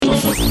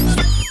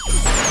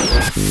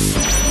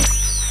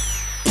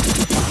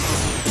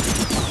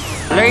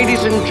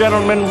Ladies and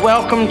gentlemen,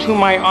 welcome to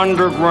my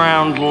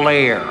underground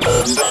lair.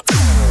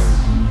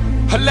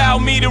 Allow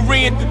me to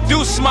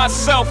reintroduce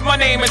myself. My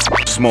name is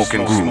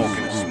Smoking Groove.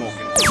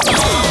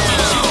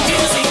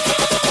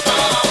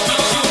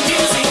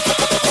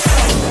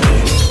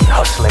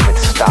 Hustling with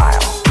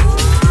style.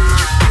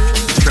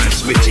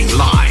 Transmitting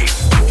live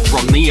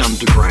from the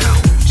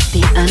underground.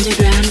 The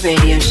Underground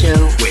Radio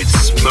Show with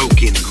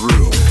Smoking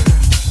Groove.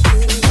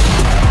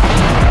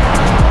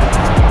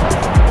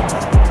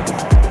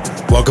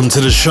 Welcome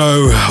to the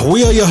show.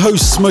 We are your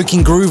hosts,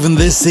 Smoking Groove, and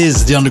this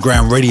is the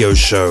Underground Radio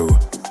Show,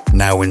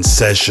 now in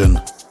session.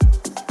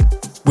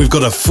 We've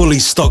got a fully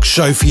stocked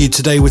show for you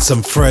today with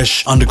some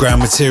fresh underground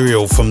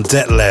material from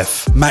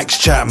Detlef, Max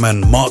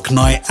Chapman, Mark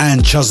Knight,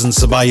 and Chazan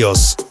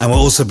Ceballos. And we'll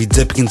also be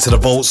dipping into the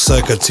vault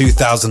circa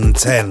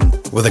 2010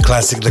 with a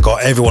classic that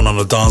got everyone on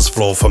the dance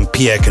floor from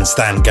Piek and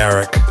Stan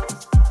Garrick.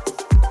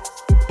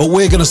 But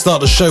we're going to start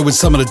the show with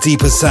some of the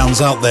deepest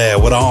sounds out there,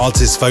 with our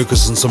artists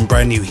focus on some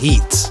brand new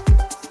heat.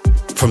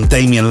 From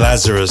Damian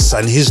Lazarus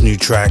and his new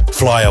track,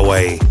 Fly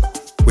Away,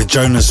 with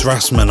Jonas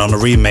Rassman on a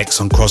remix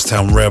on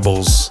Crosstown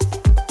Rebels.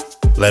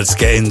 Let's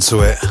get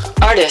into it.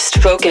 Artist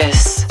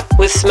Focus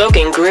with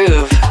Smoking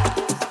Groove.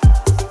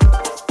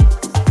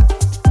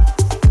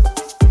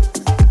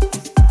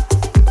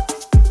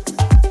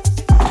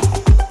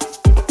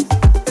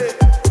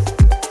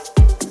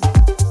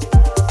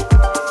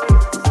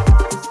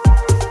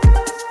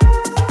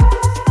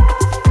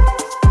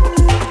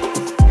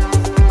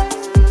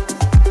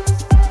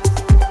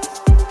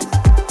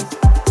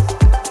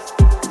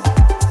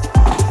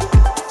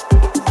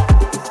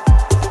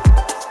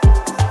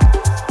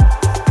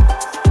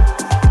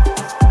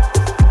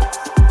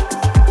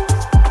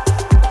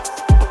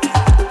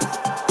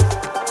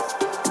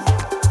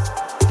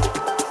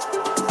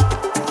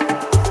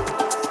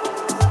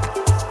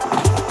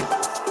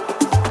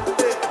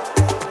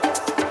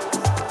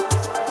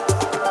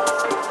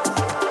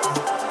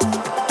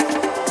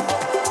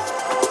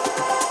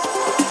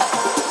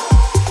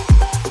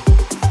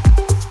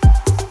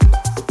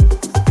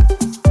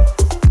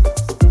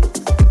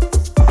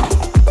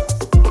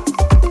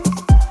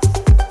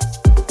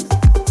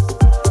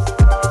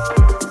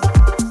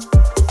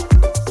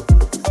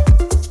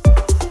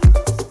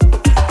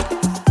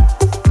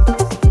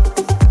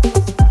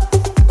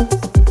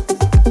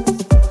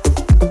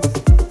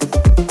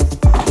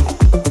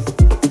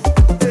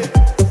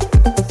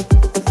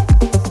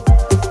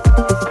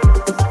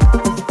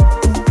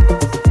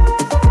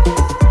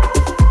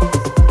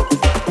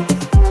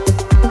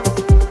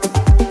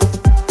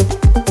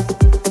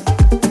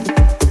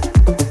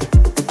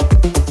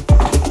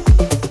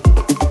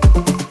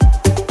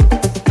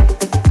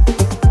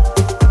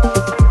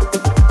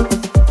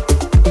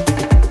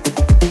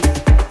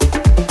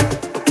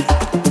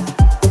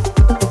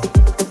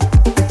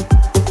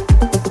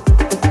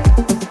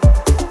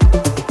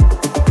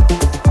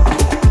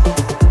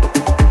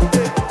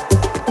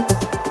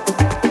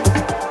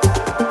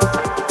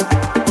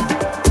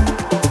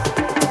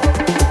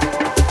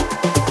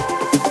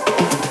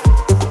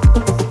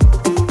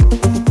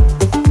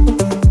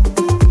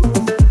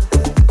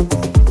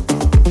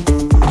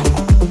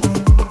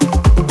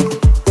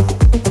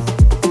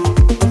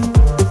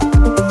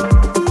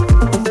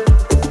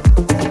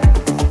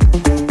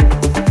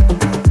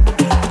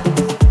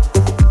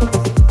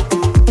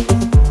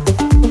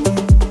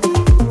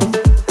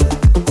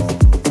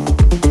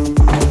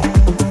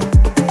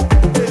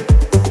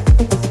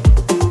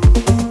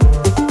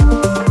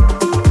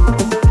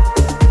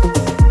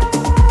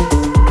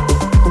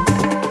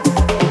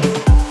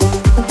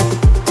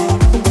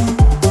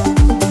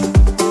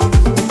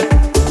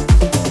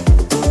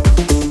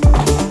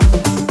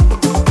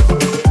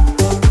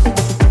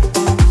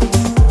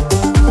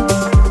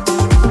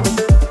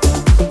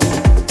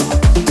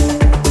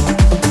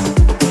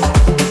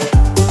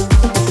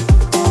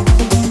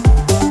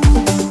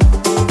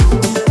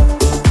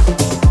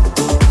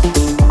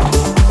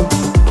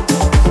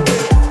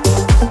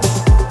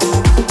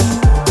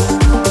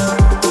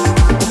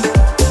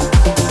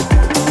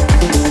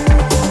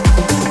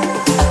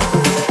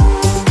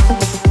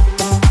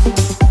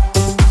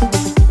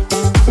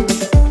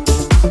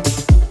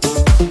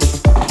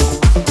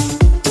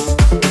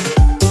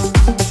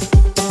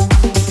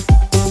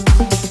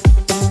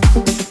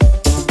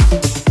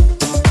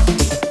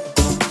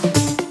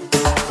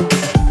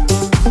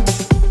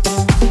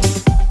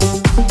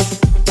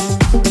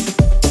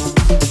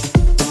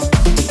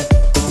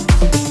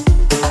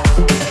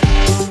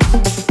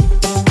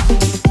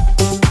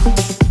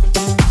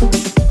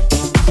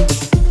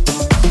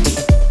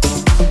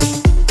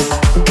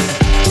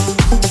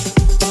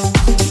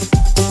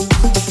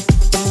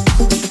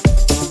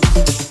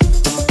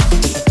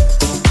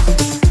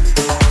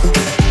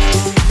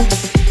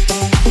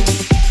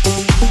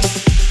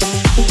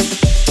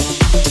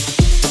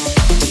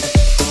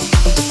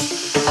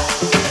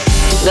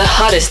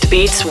 hottest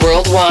beats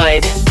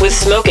worldwide with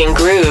Smoking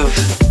Groove.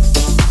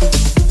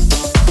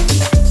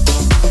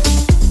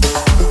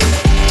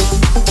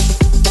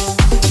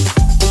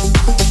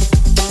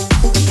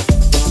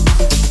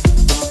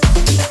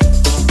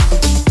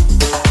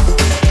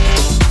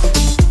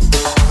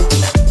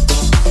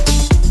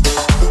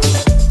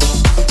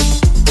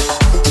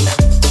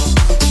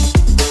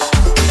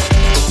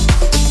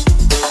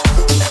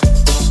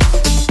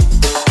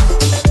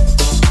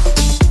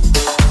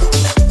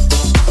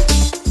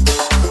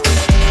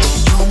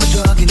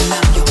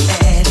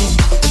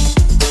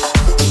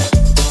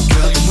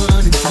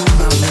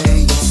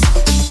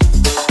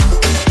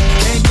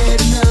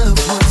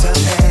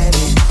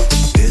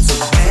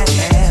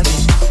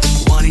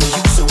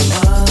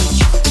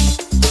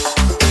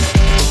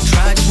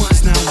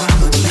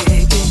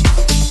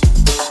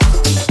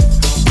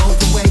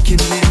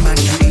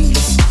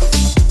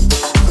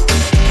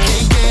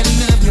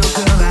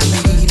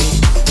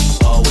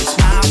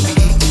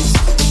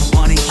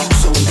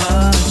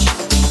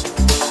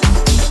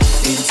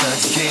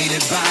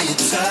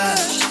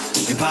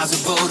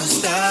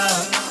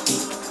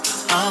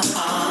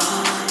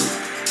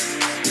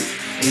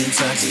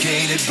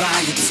 Intoxicated by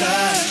your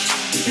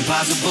touch,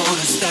 impossible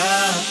to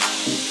stop.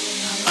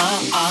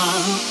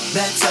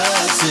 That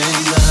toxic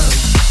love.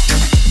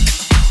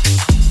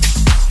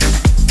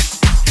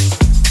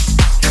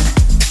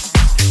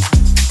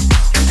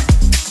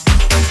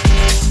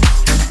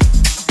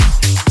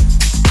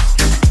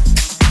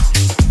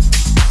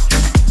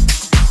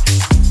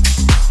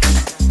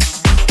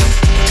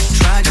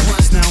 Tried it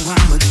once, now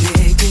I'm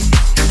addicted.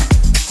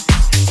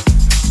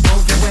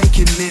 Both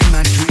awaken in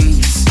my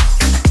dreams.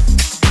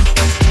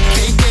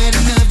 Can't get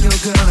enough, no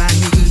girl, I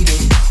need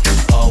it.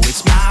 Oh,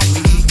 it's my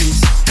weakness,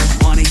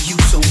 wanting you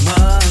so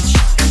much.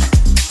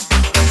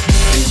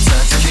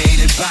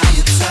 Intoxicated by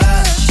your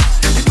touch,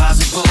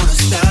 impossible to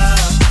stop.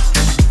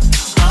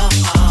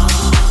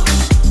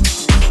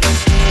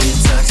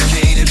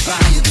 Intoxicated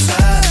by your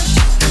touch,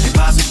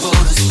 impossible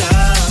to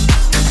stop.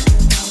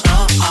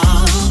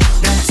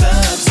 That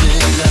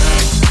toxic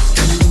love,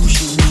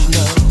 delusional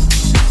love,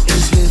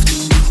 is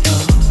lifting me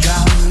up,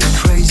 driving me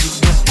crazy,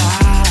 but I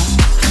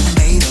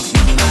made up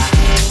my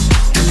mind.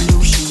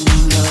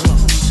 Delusional love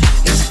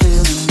is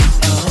filling me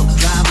up,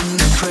 driving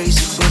me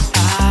crazy, but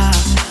I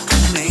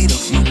made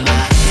up my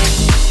mind.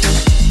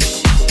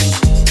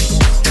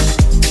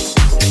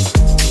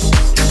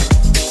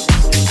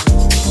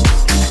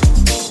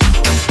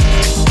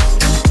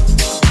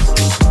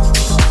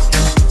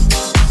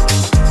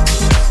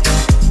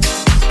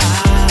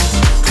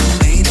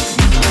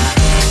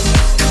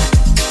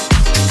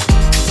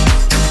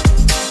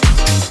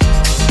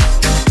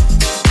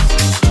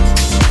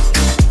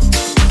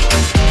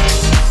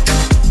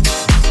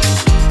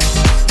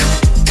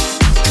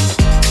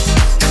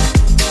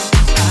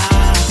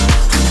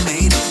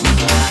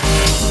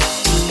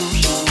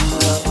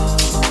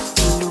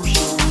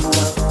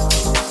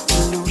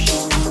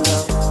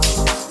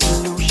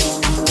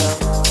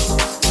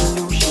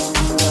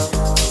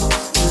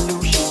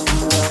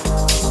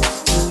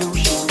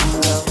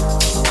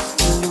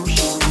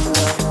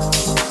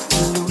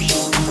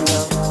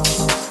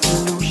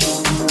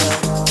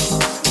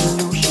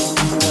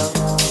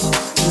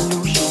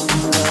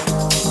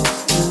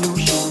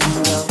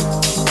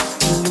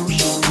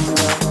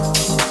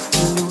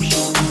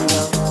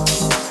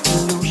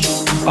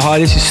 Hi,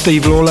 this is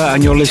Steve Lawler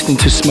and you're listening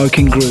to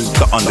Smoking Groove.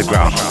 The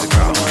Underground.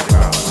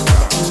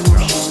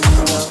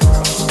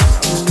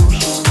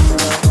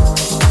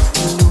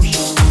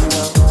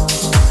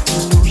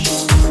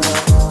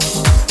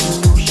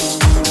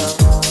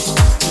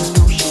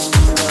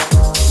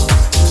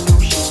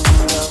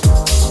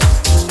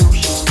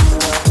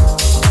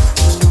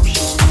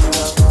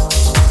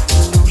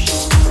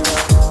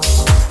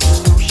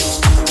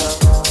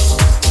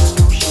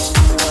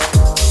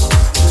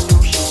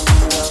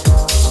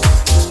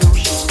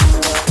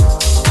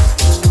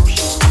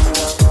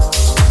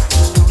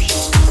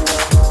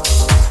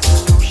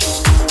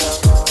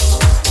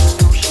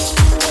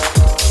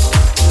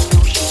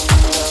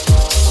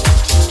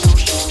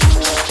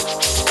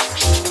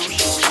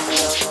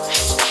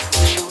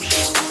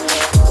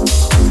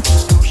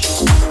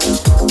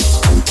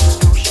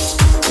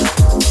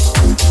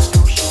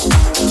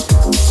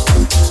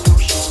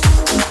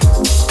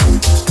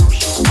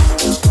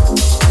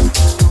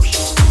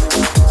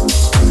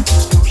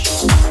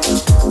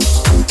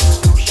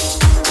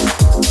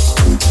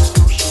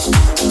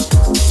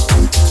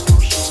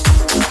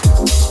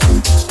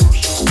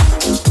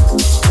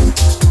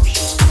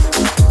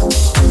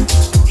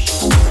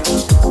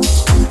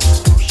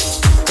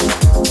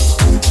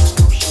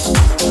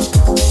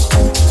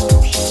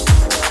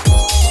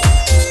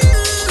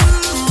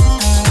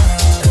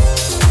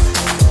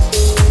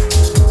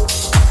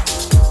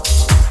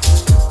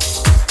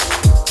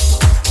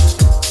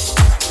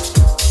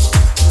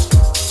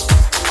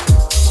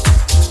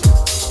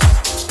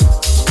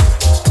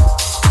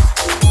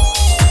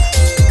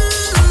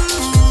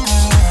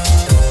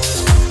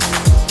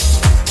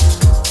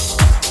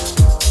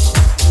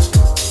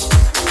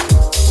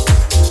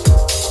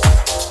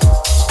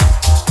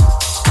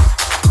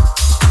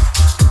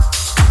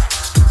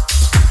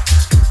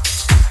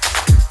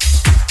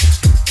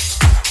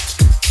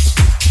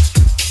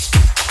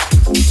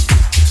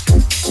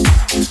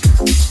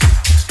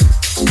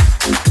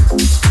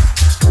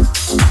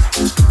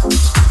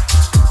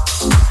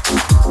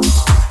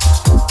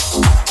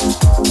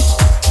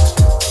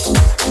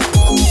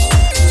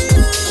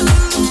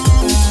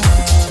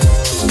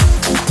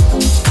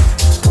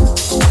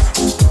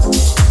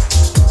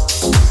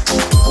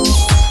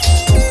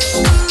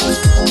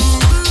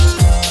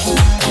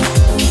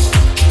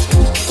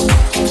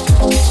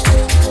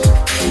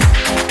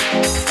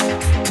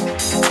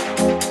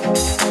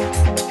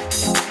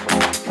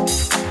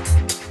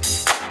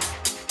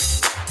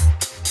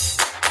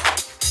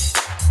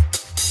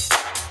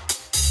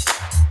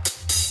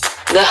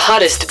 The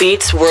hottest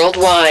beats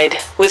worldwide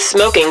with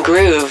Smoking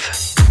Groove.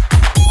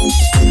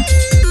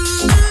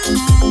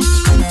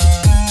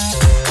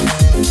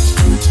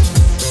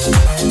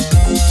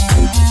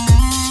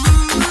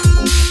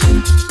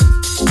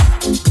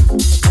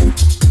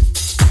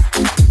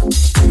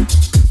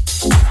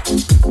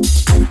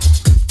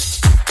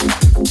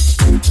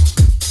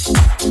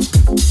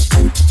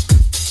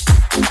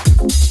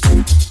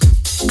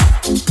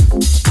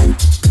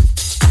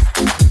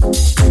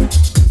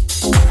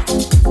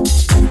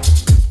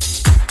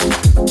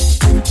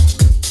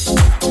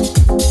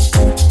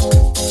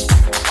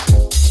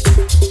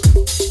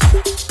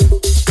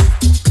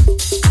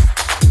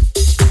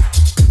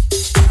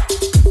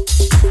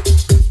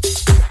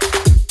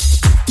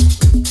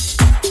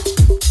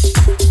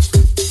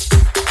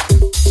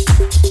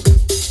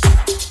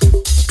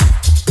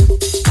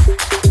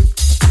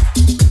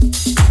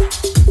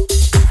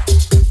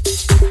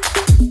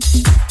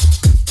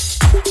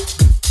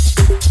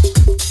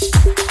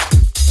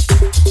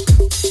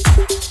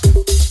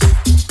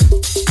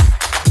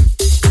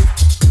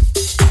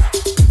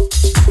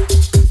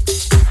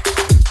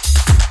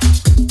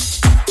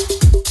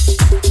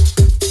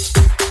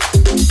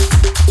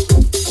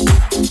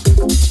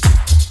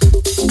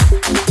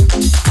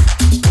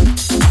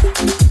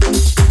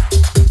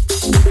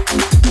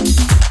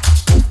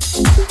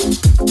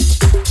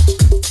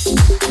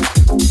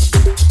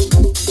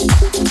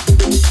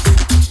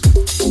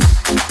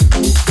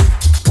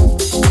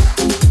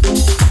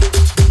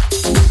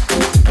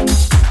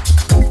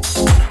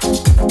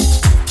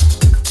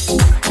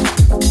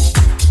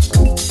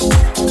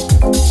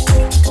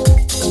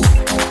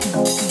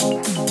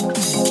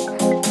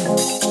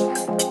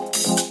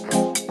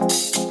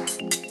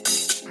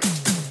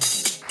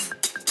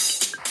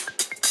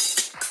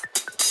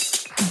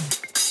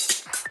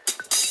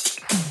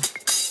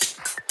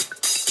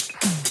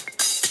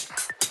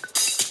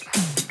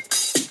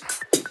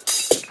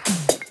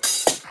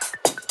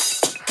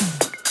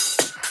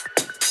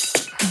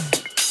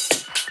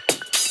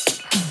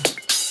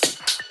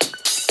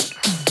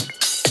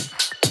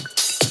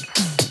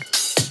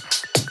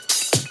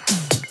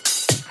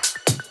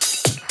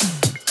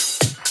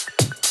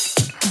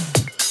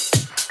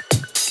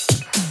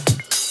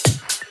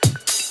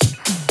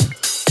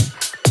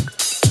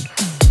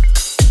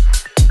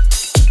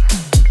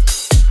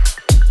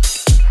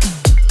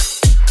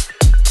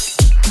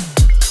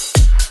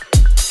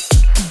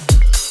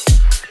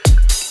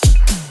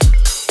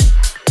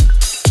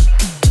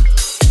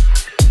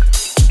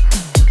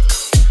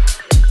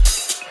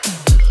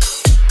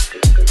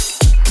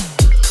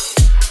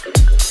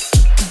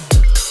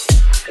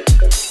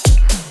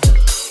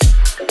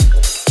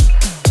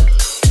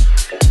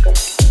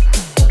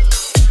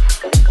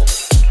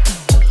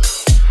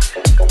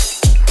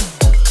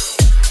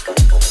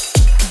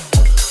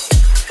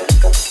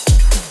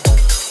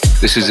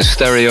 This is the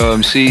Stereo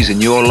MCs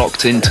and you're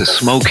locked into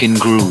Smoking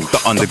Groove.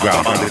 The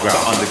underground, underground,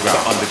 underground,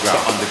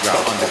 underground,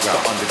 underground,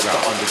 underground, underground,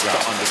 underground,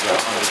 underground,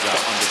 underground, underground.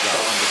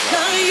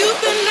 Now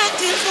you've been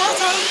acting for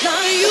some.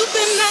 Now you've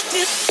been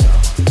acting.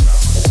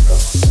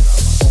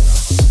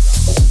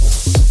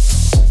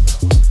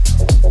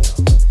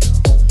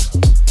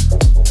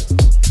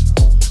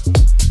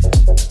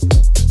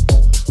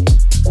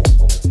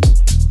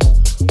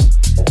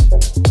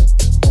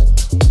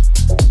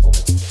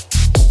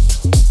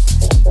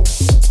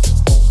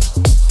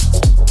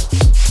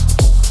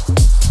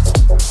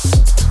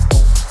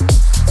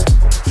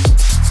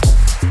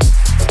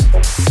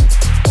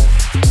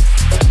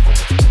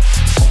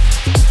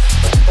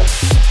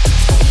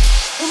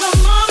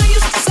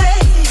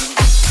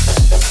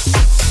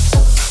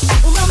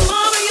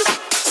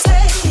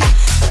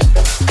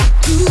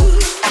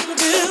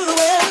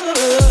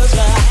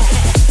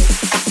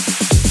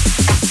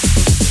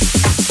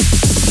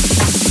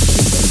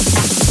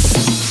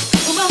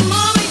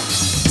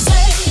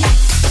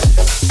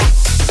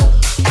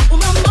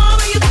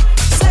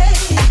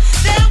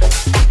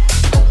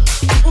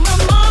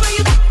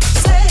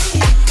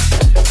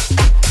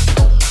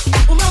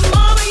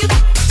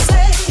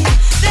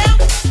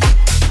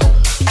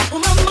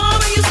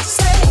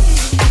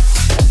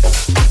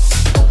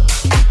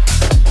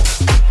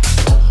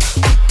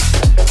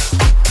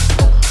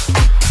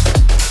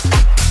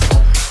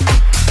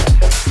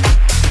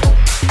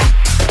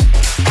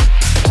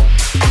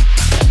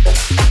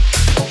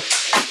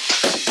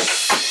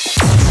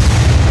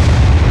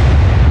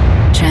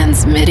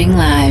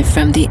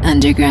 From the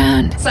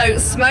underground. So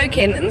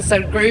smoking and so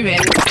grooving.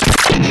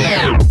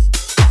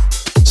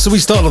 So we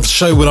start off the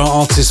show with our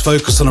artist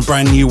focus on a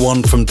brand new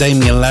one from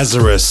Damian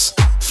Lazarus,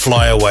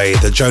 Fly Away,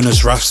 the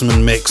Jonas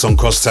Raffsman mix on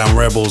Crosstown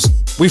Rebels.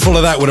 We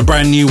follow that with a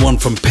brand new one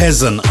from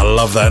Peasant, I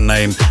love that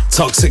name,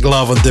 Toxic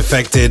Love on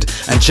Defected,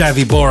 and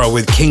Javi Bora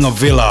with King of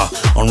Villa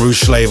on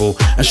Roosh label.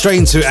 And straight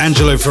into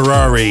Angelo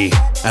Ferrari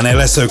and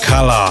Eleso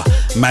Kala,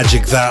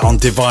 Magic That on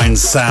Divine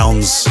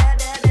Sounds.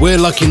 We're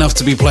lucky enough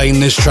to be playing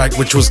this track,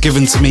 which was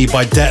given to me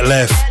by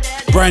Detlef,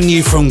 brand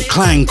new from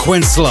Clan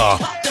Quensler.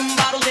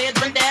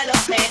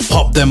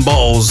 Pop Them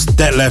Bottles,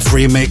 Detlef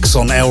remix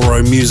on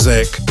Elro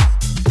Music.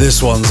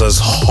 This one's as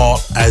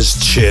hot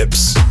as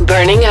chips.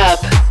 Burning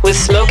Up with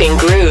Smoking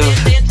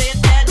Groove.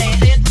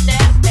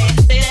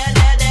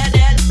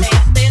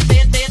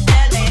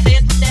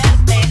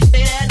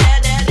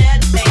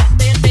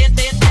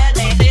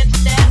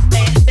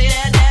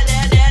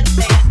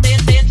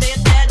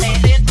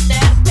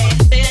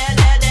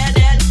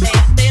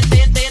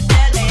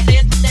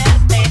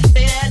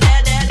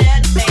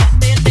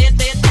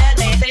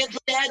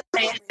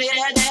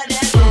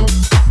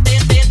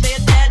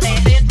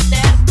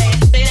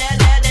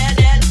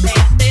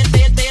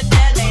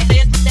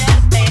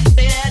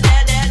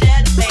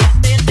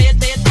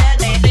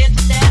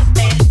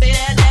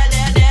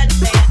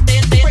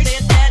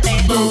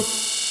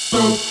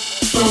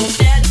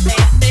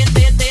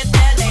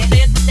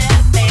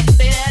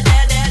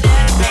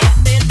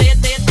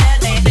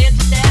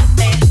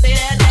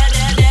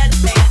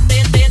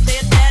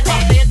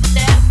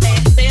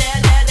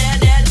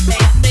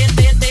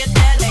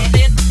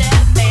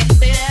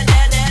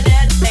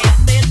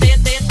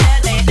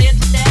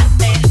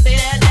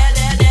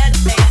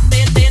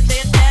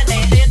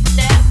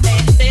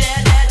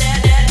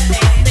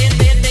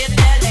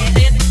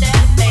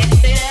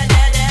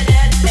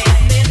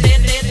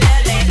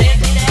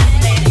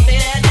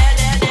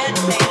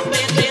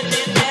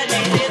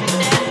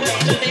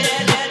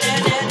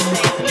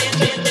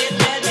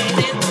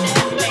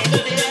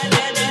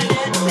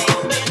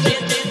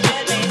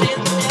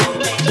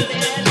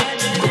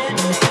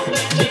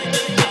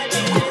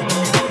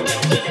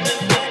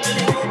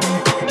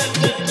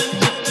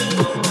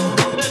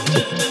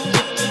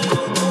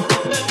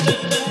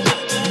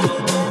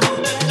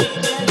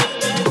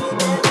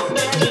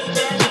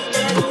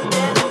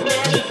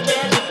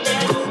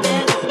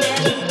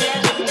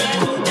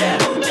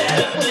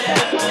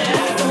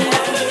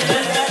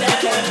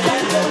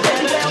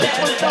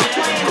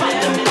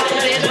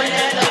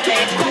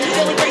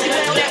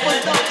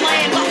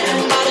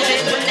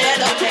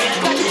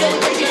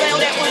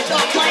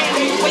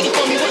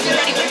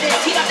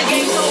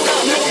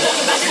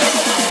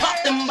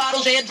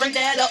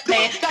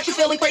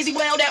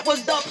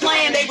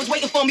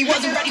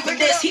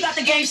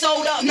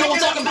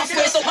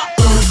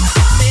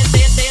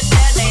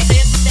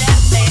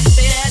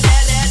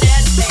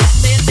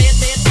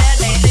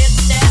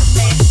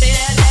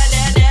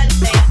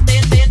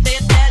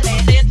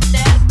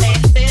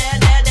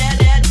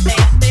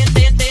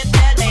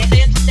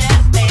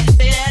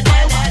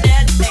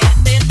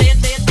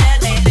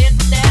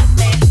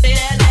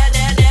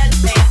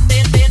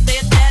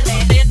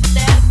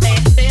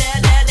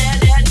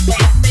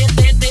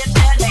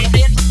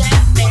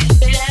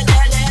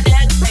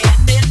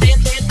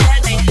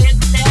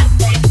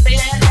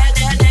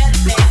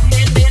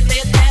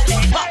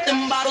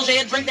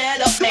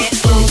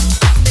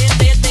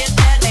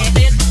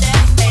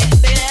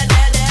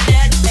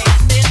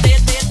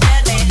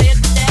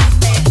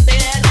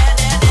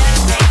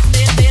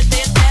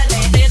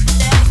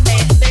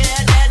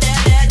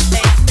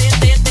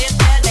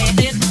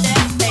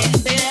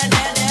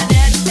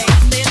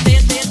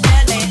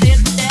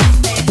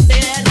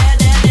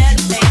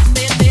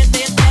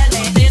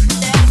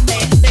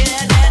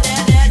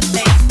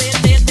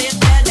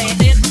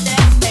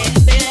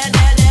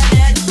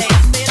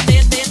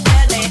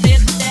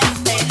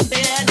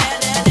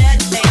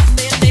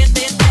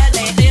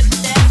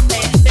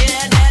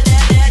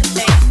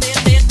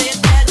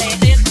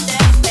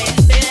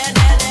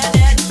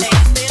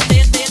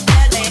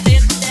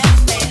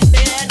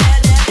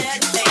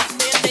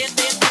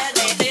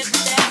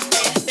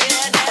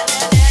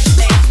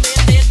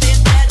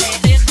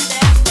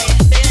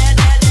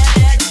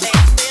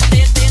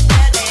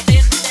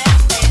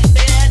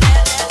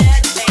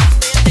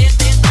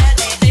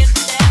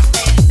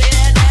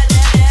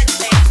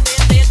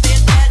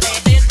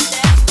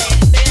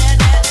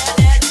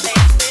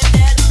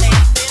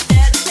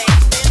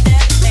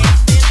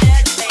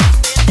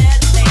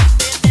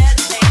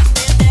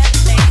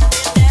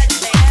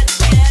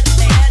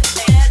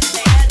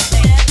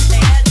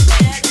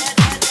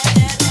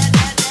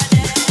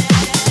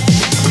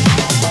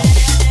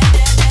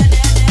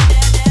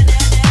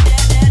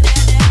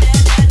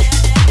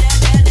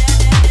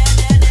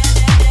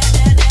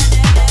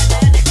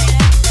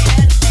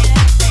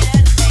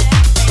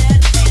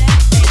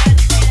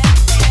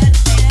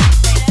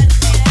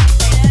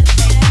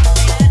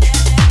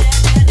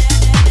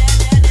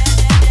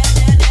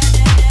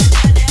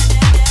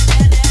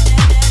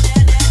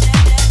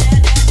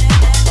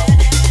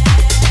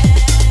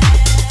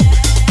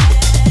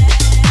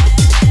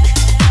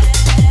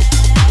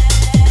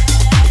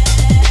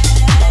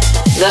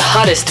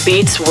 hottest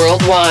beats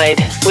worldwide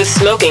with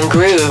Smoking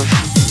Groove.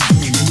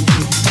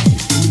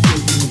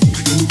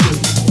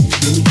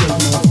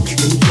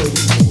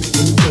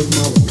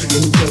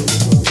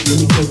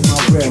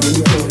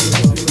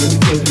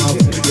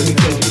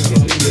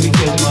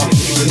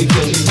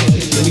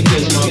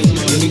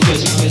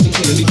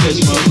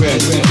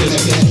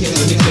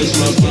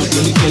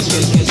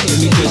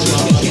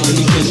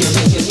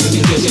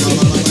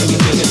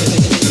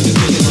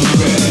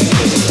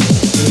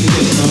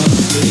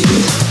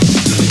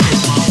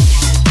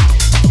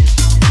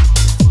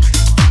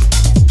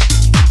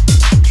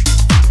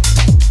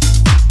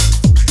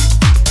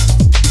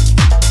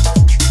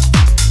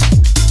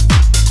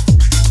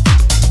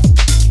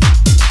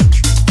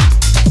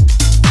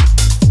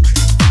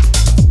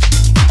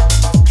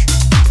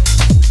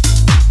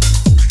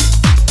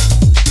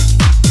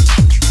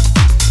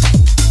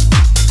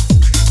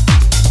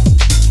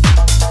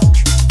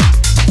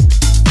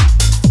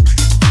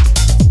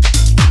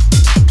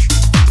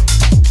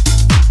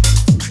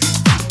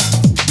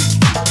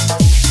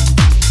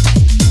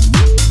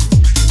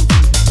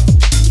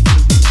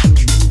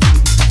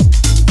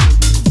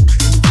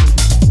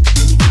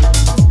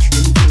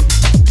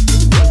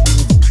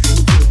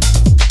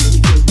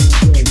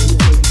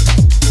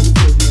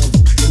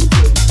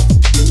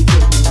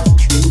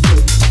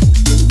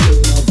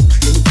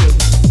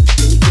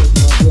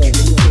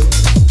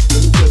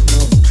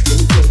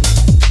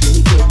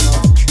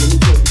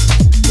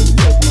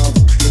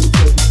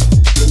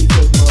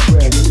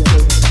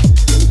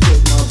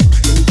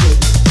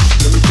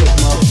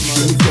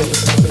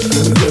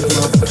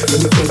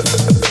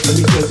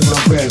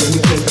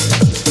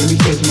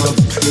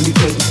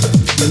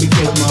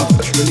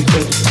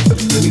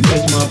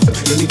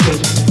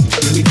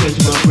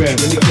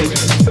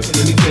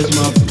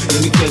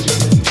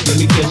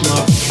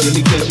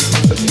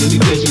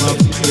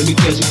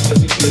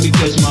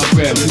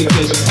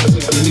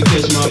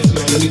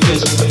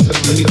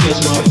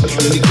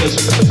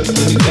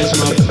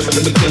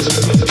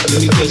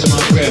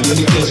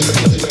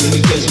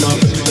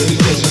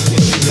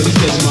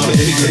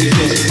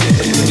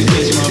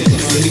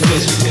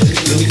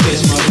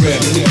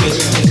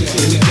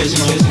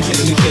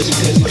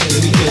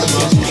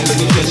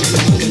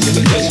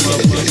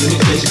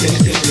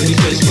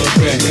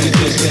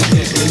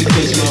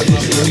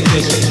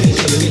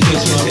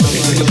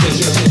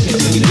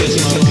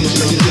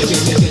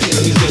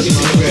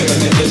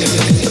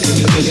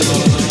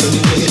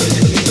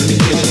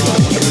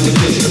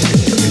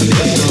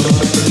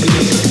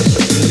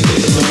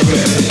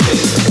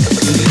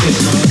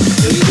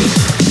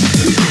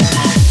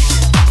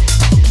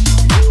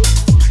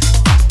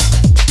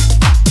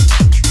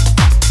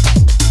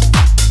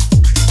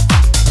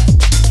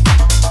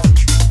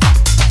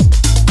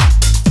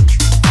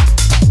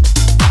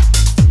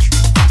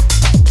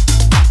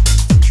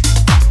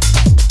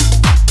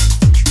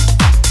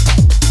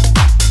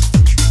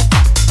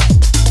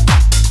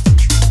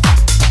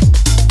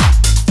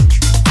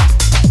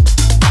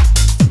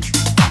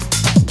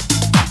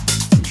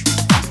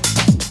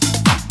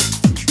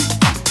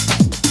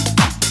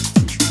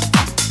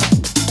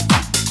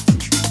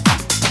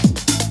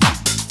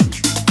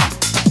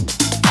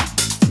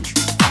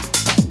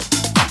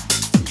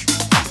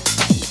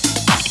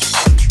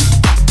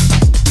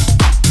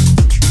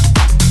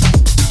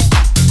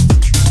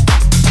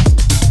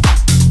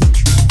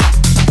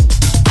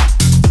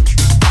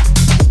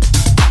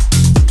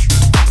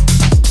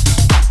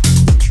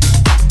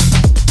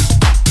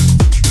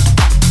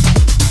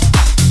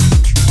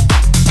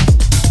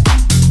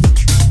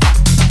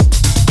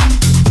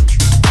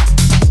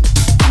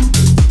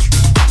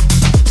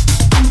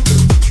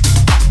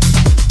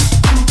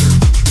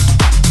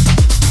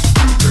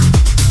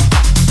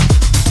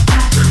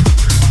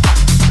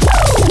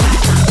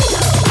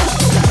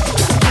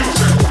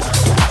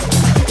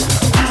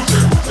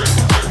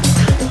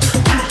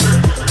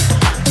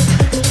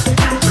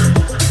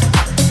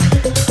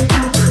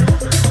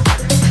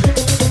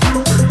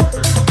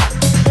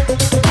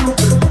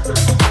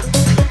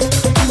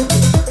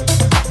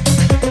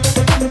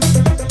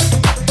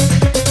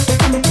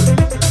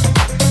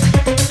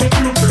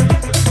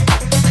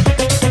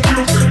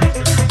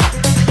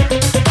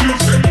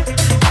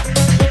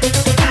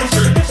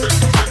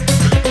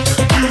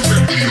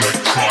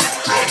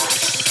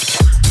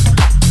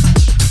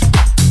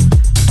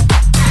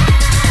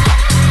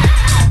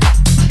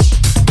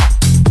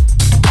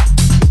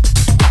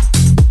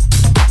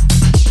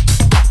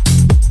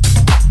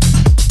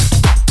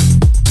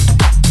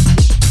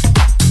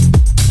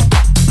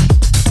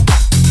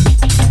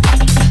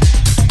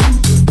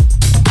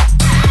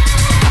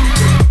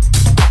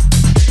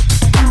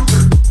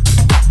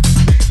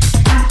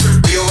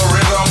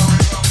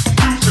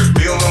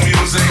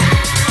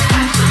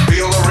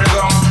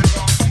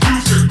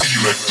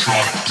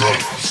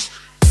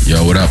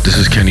 Yo, what up? This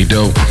is Kenny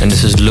Dope. And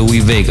this is Louis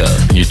Vega.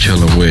 And you're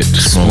chilling with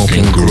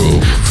Smoking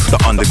Groove.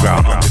 The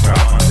underground.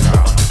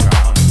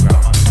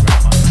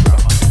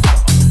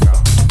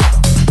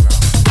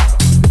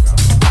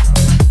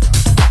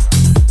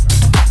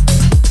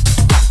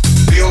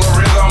 Feel the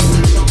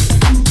rhythm.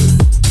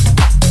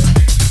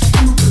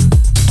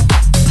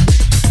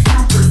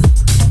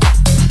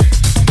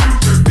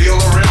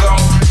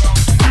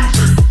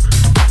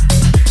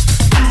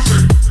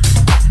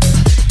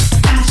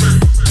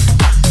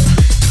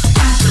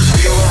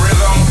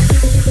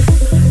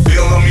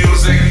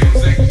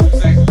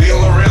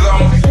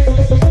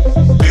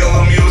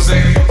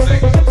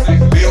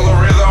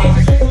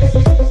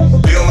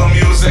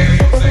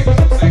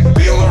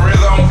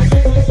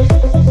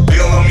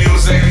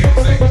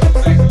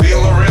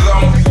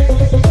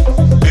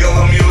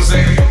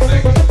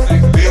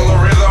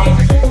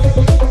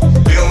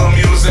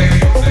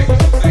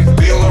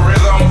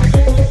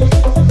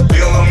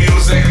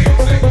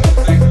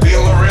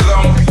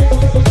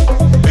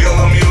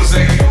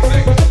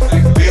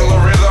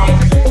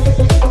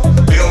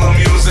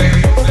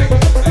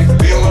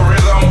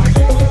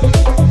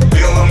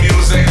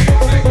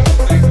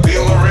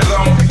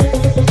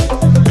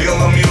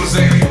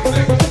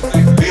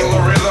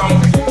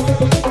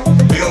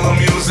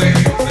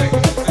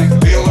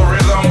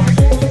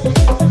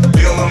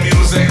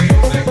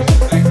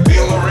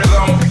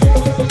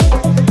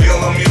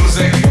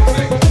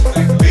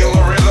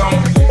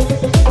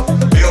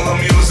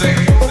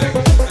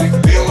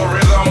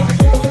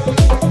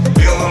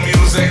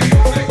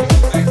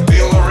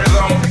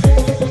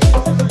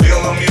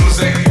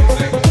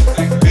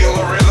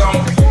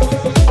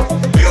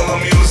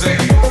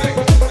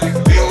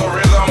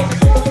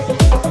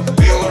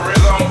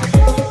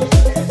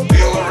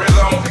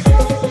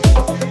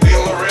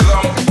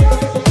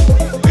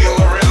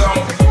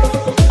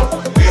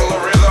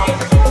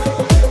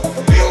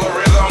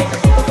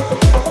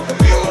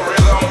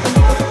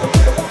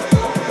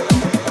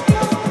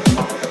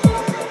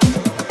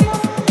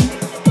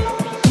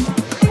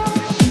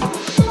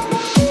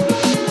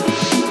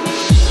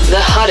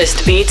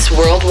 hottest beats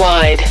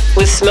worldwide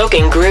with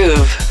Smoking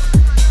Groove.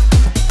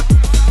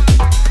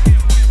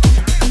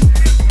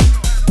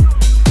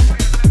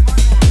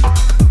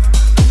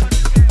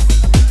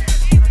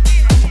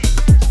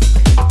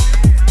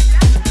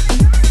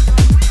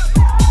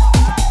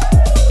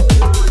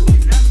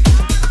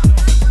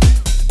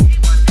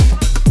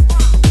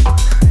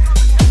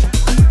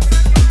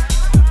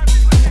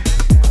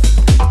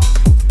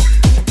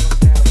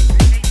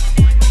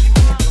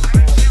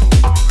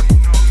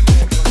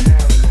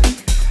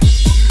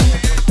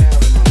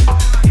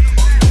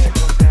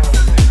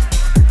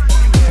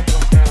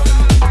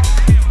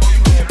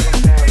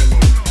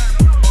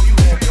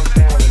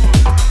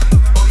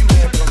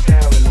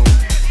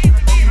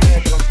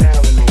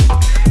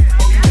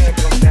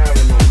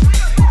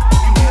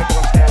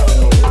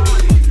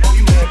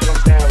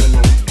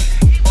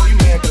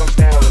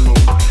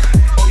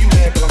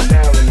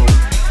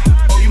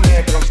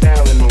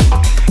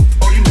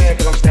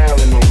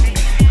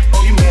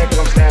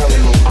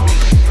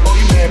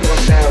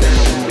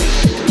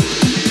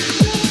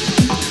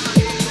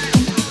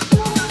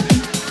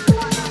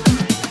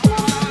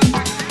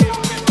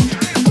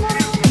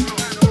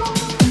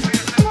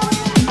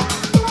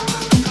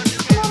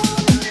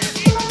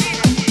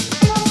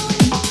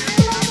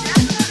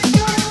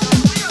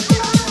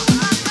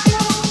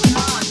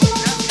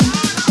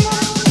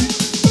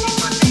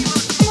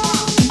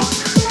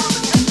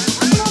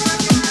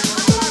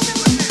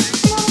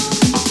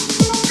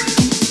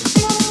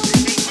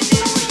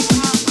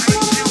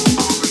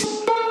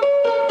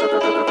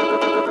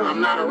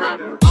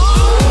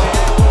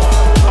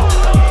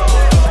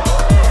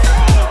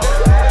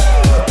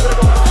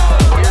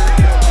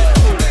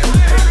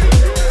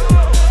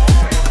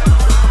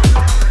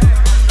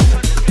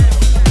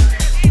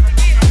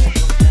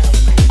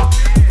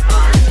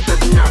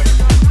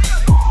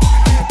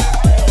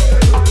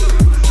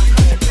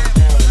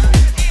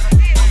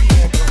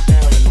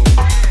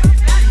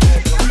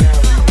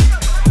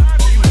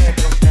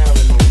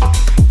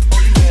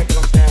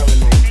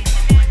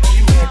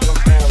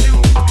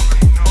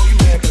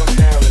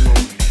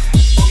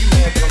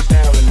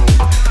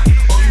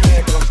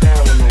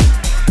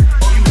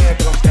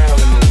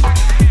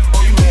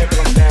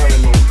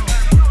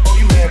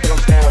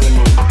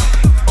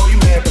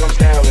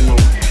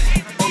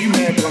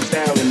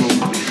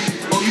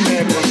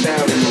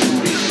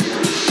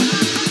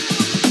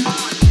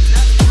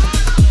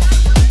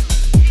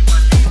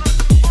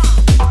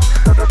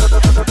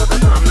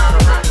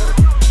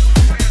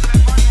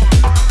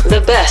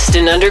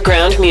 In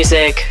underground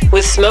music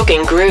with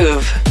Smoking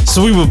Groove.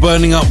 So we were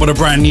burning up with a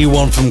brand new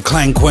one from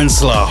Clan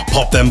Quensler,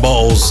 Pop Them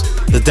Bottles,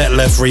 the Det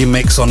Left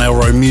remix on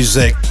Elroy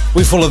Music.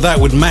 We followed that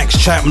with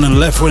Max Chapman and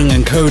Leftwing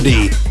and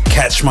Cody,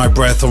 Catch My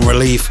Breath on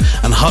Relief,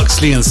 and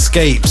Huxley and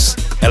Scapes,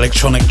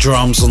 electronic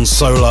drums on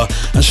Solar.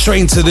 And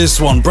straight into this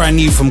one, brand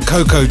new from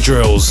Coco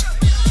Drills,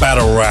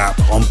 Battle Rap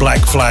on Black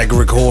Flag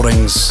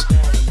Recordings.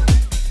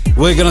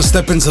 We're gonna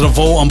step into the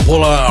vault and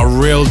pull out a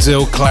real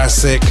deal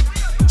classic,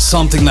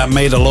 something that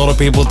made a lot of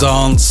people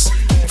dance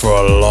for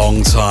a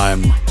long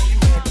time.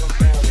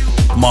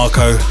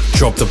 Marco,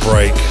 drop the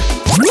break.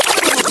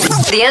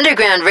 The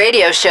Underground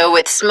Radio Show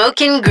with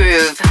Smoking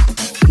Groove.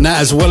 Now,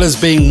 as well as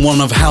being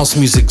one of house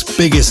music's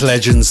biggest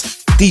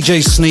legends,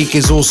 DJ Sneak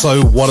is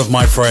also one of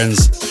my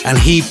friends, and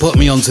he put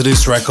me onto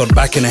this record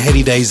back in the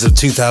heady days of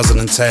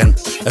 2010.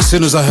 As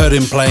soon as I heard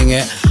him playing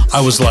it,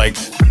 I was like,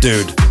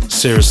 dude,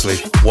 seriously,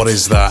 what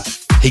is that?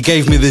 He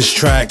gave me this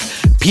track,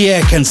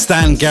 Pierre and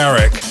Stan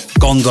Garrick,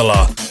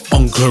 Gondola,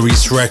 on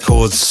Clarice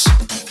Records.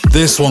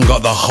 This one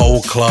got the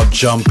whole club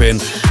jumping,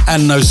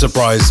 and no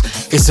surprise,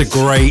 it's a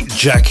great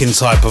jacking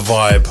type of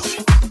vibe.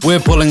 We're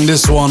pulling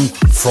this one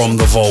from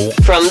the vault.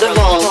 From the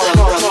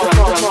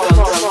vault.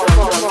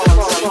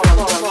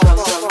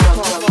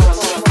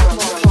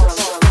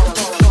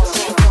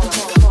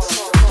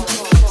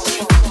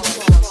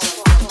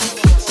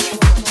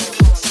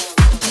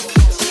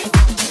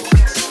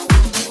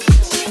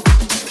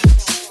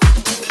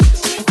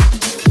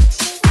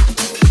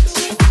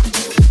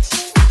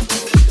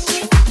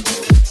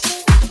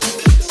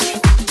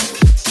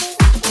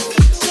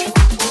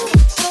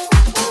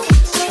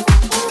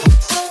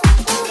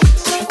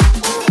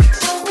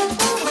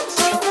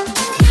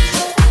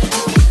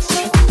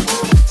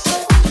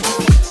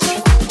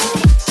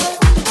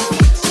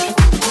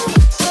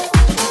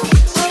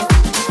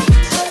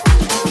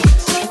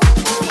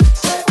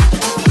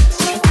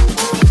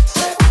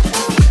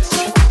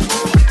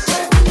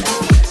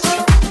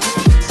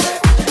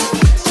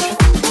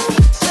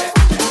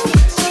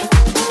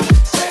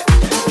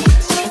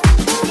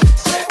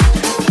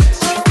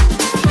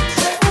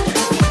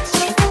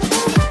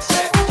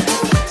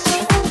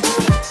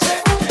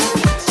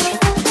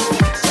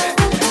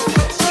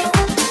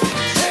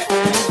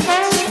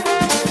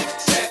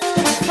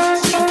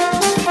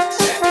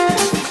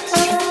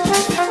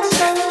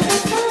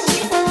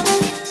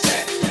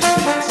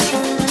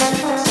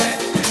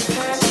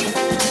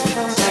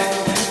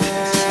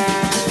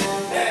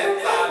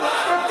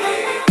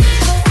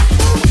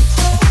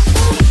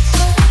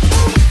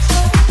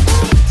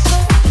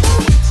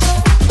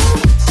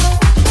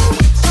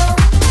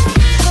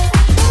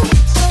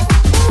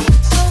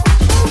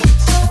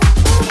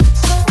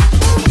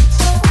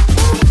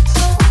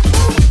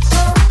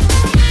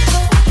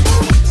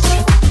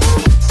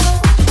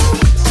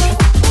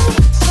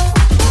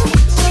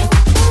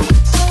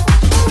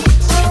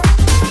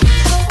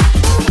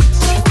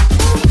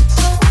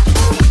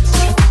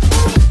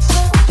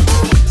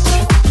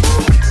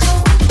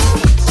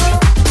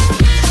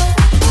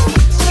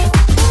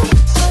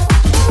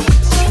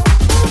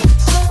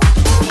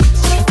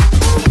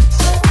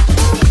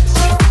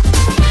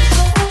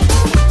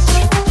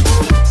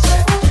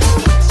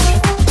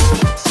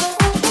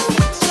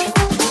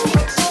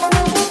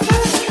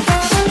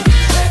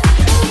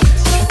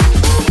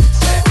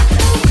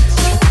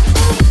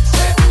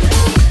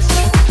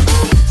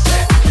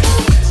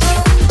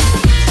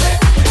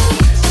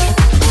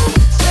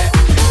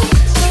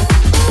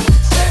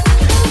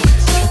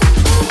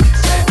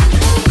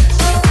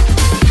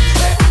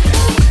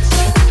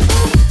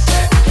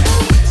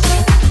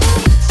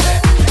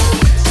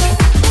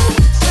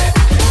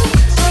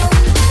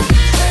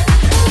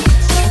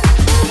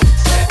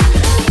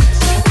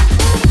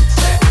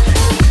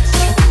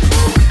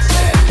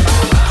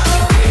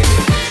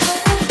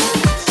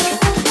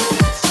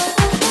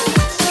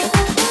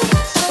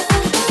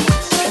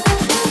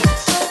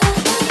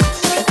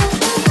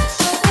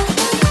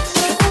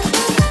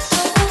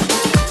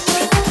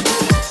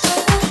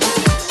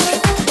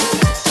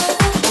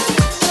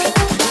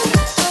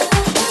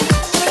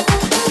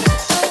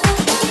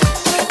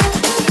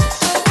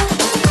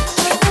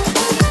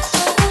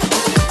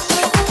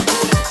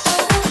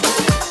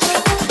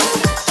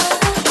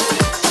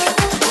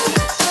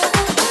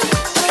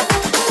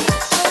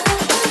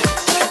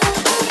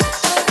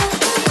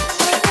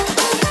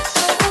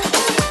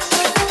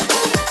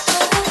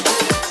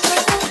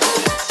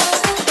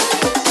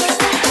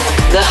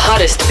 The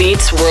hottest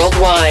beats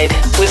worldwide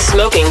with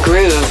Smoking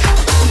Groove.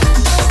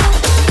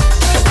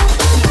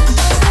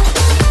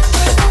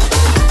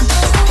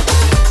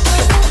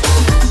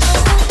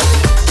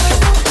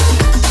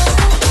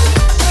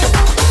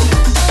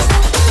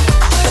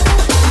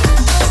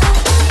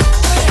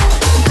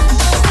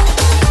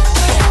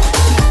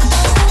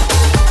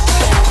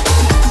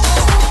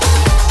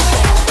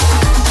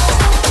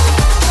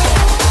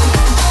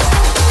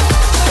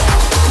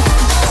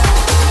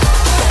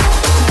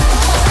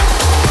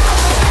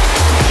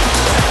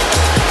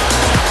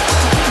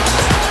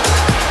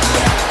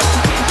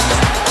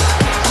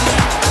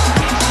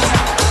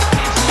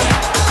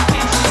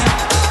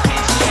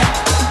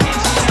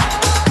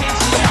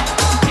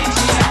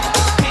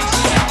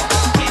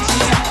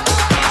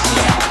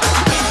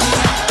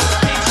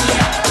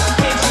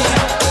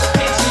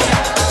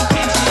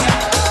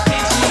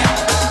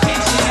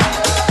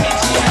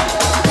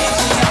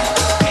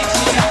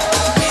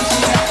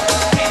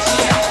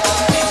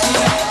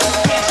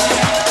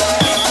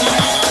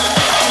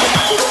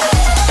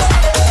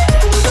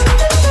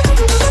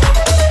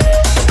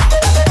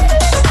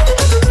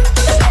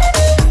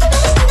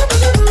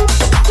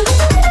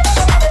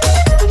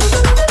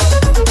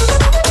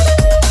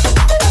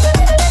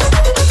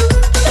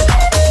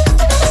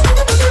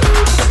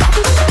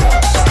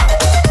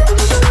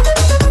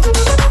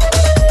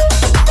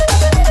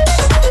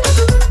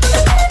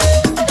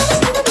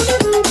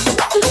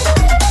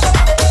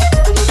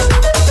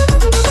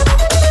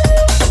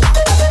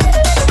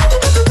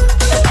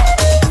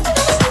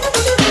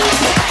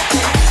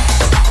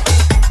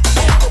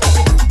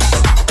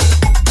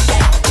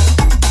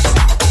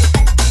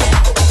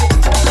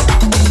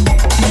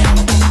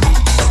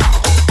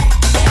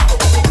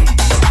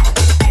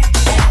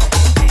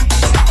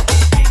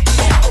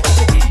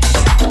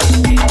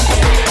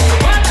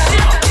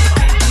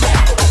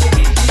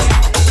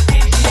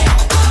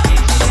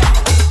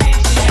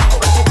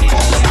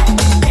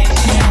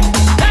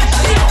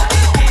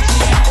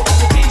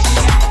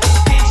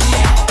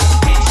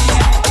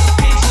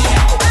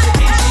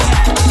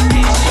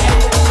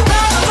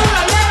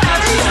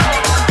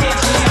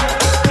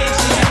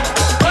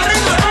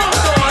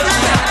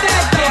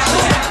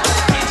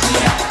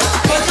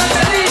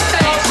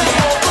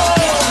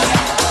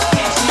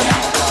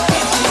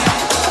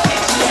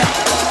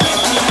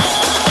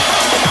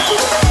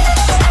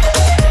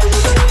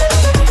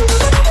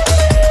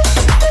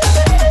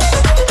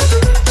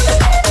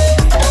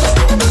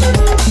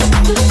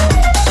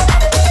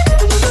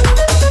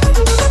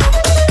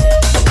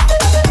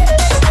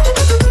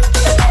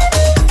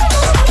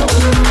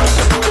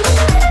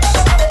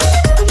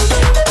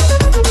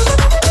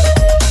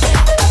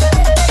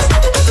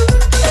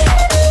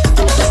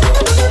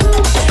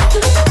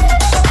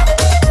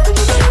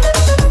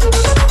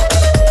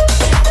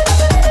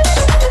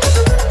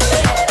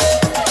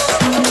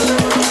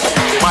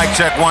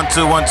 Check 1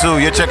 2 1 2.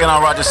 You're checking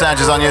out Roger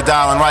Sanchez on your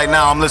dial, and right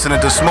now I'm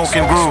listening to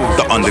Smoking Groove.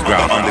 The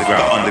underground,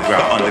 underground,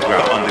 underground,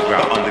 underground, underground,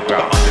 underground,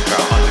 underground, underground,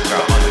 underground,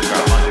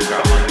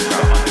 underground.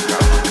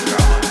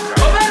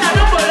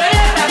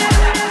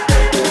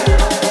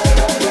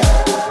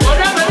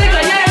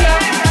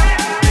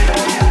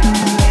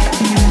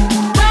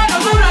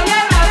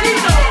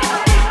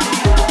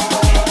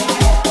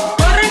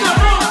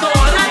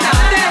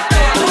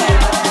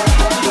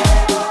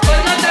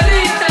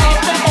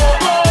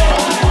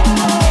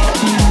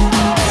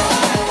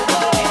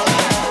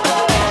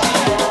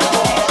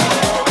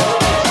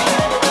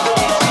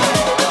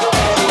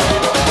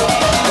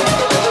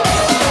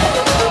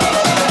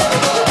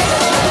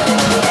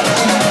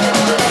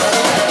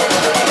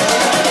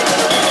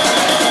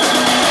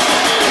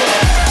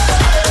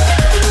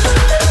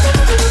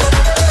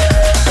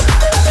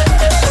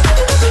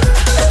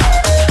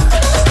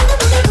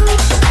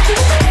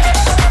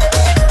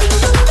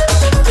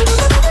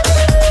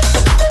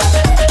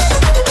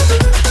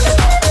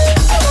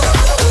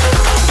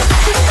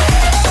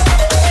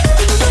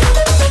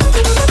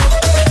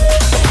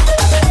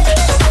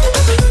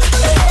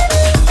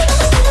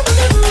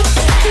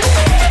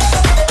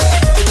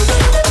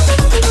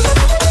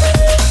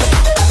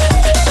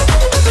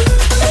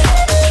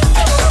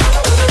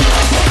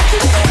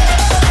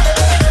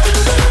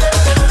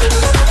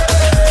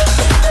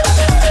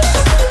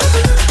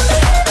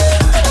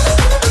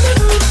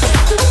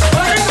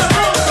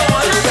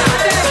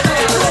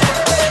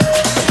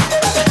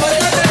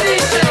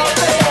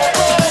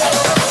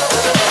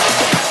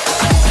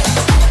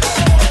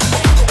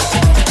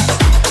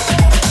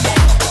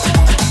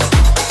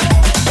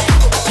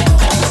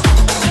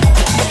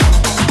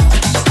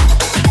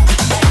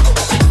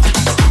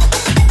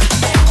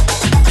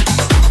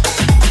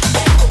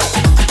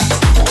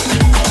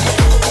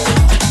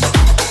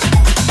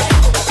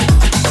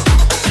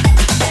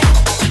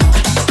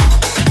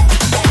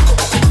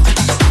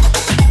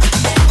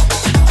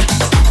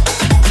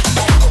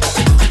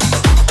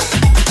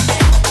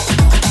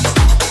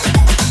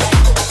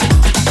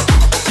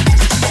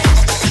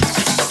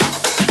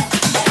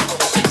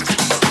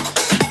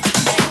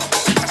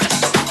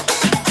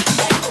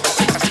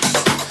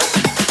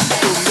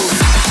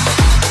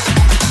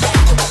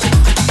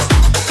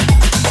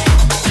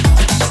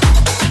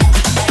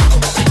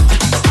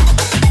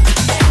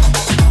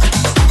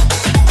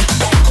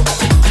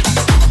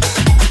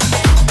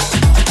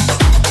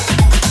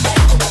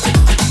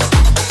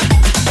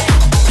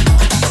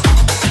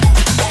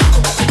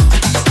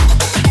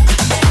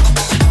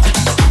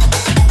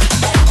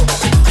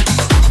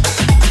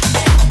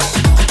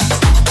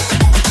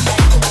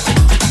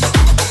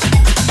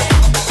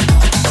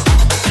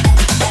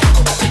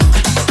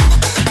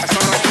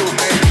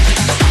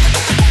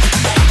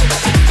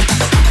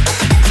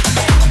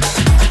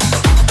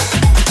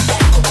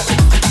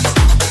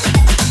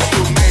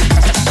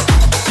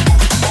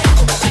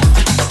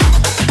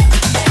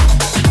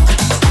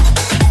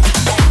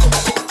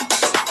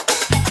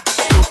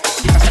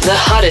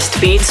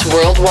 hottest beats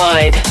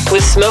worldwide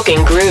with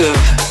Smoking Groove.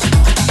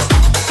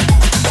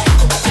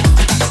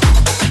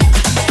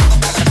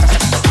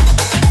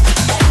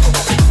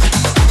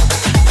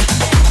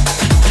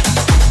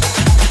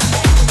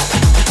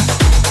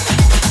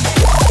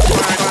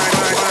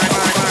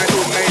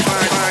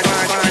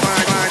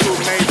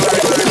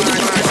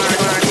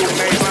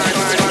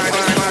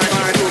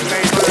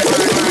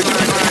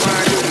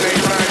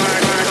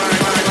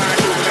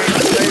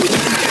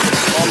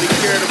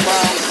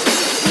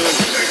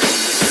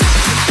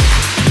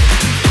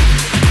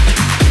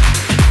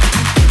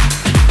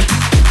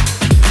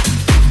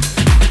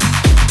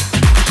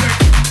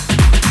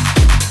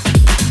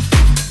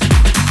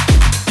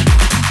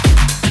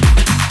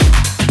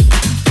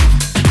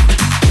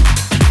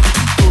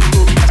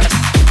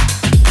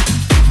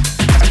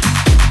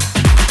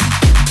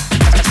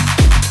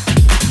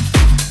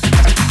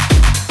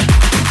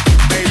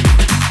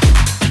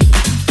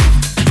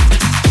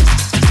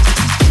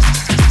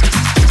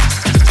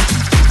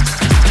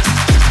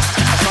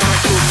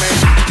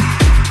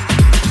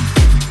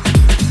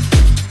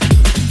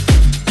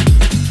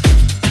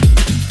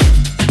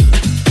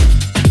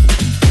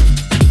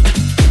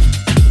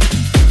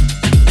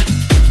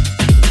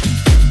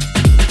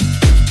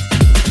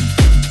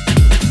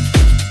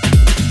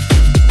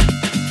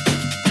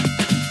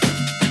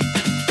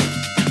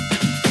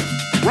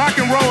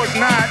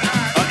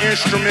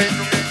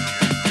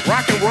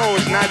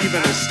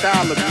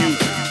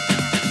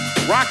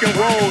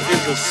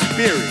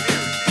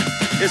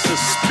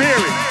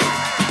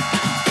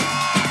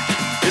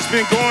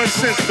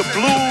 Since the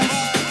blues,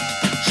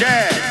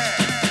 jazz,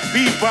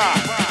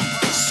 bebop,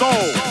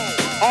 soul,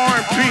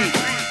 R&B,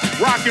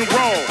 rock and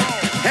roll,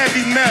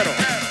 heavy metal,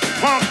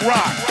 punk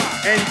rock,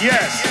 and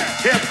yes,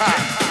 hip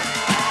hop.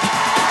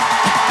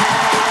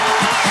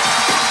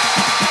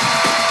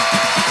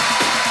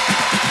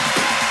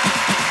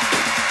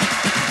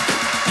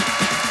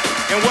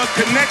 And what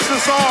connects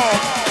us all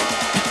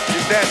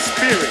is that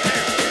spirit.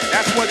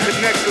 That's what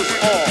connects us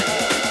all,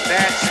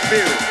 that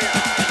spirit.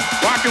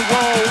 Rock and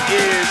roll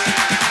is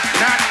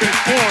not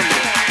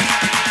conforming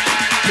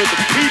to the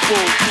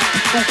people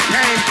who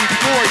came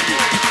before you,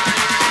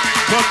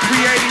 but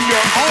creating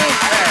your own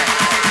path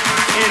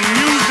in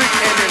music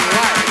and in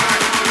life.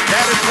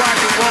 That is rock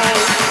and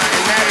roll,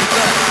 and that is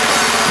us.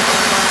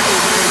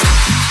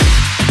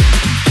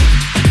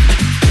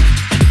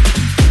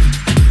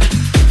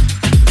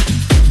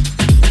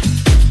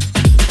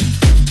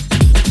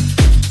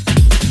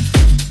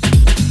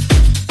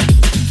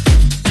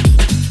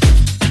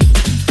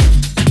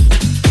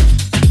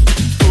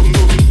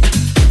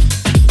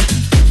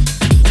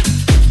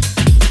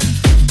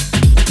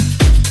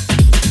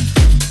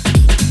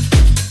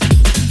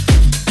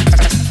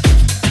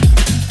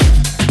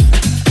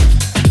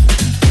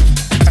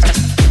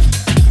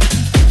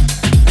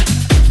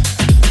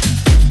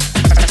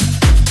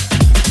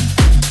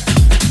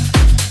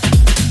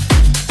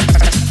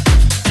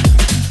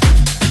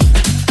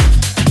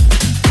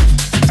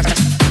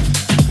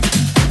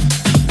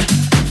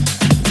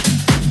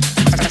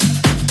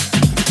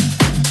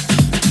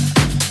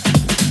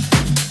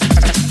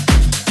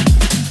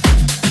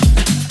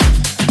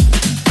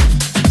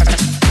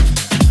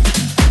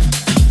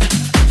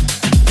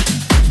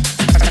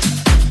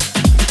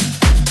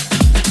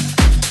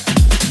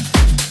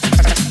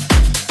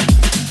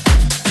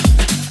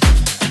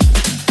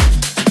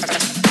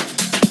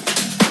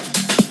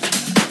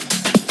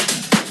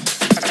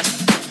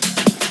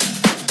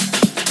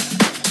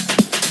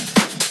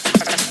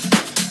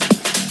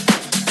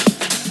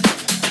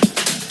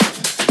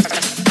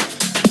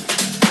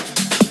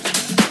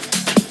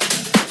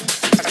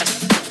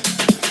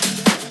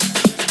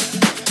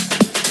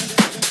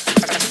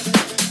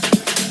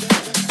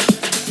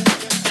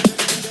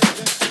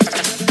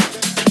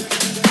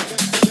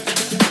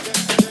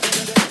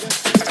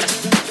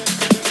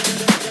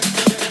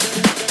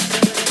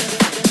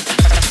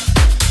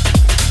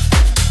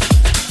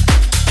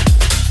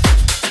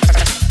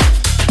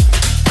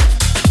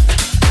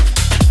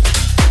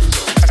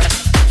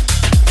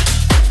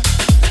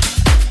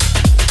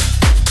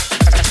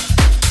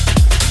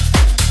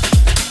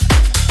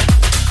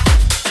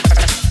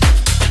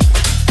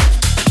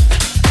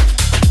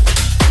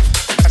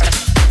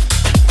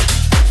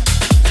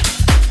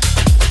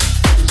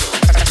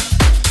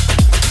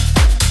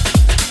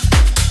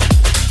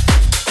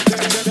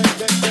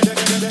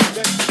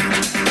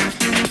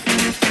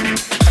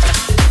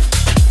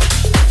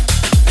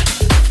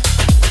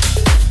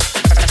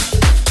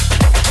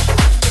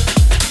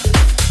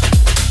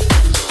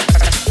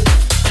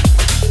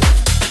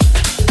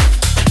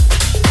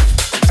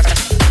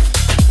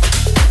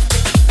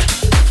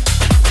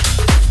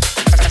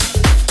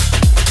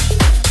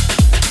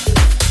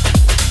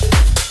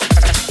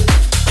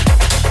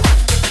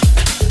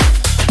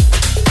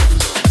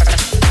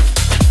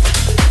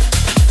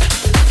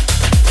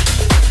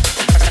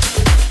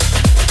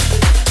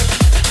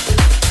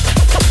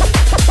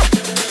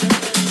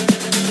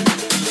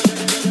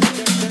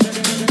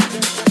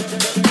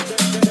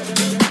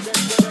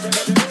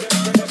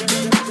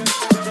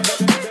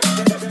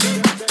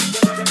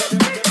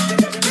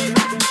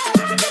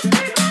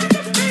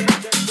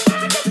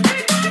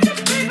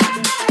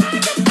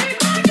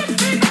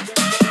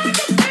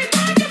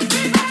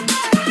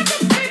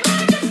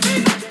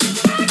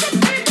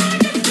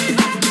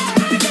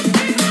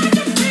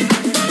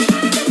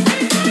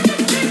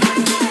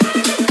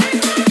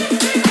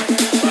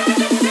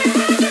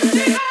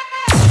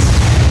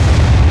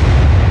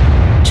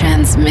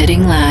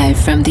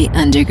 from the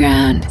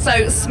underground.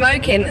 So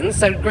smoking and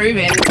so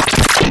grooving.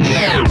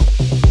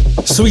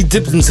 So we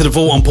dipped into the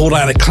vault and pulled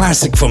out a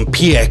classic from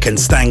Piek and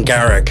Stan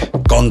Garrick,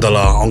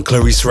 Gondola on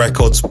Clarice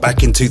Records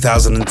back in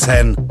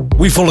 2010.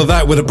 We followed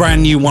that with a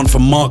brand new one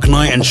from Mark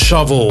Knight and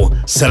Shovel,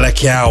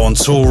 Selekiao on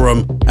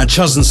Toolroom, and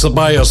Chazan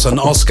Ceballos and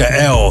Oscar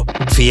L,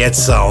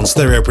 Fiesta on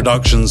Stereo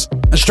Productions,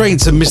 and straight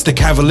into Mr.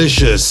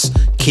 Cavalicious,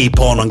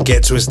 Keep on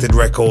Get Twisted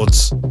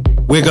Records.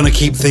 We're gonna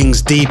keep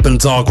things deep and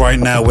dark right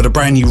now with a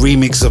brand new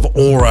remix of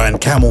Aura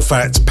and Camel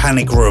Fat's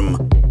Panic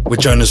Room,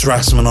 with Jonas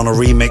Rassman on a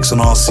remix on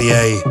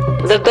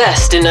RCA. The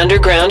best in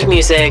underground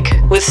music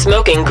with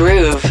Smoking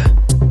Groove.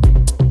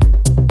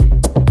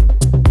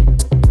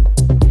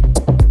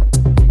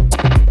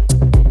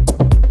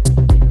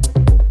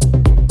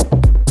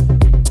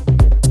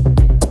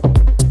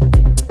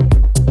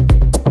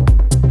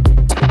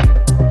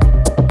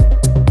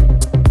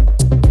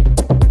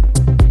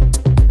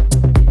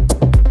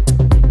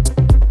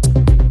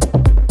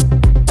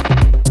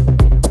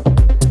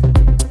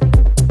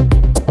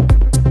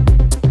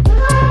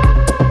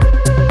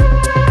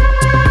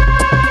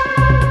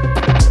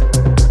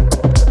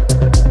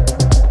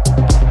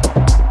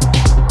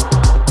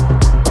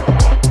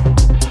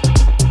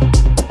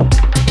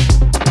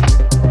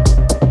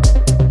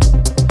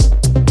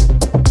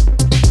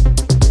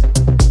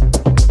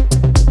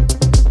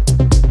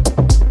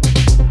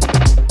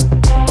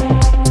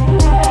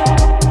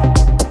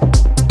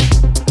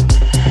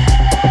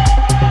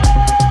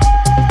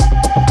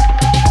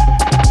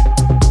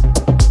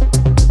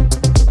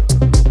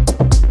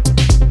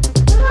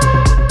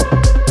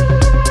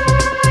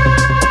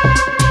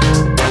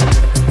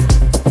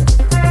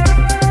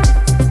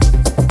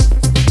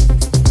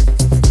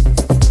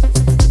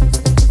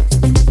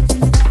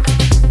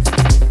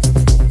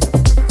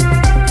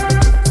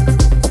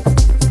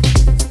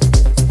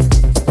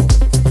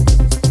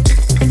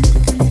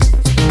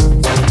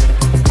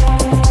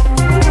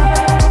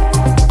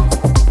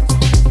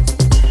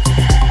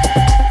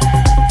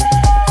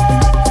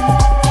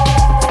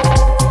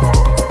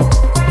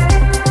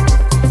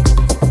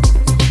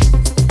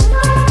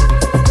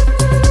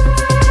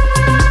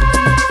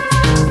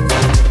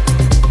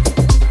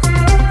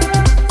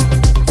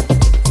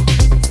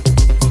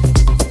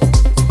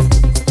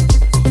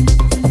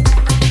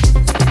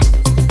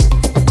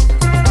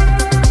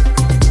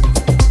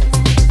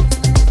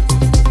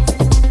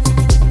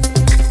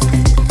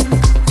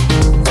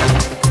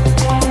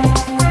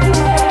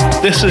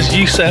 This is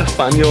Yusef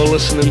and you're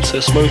listening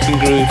to Smoking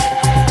Groove.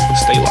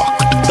 Stay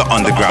locked. The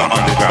underground,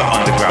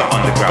 underground, underground,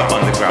 underground,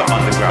 underground,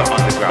 underground,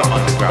 underground, underground,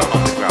 underground,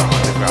 underground,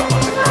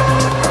 underground.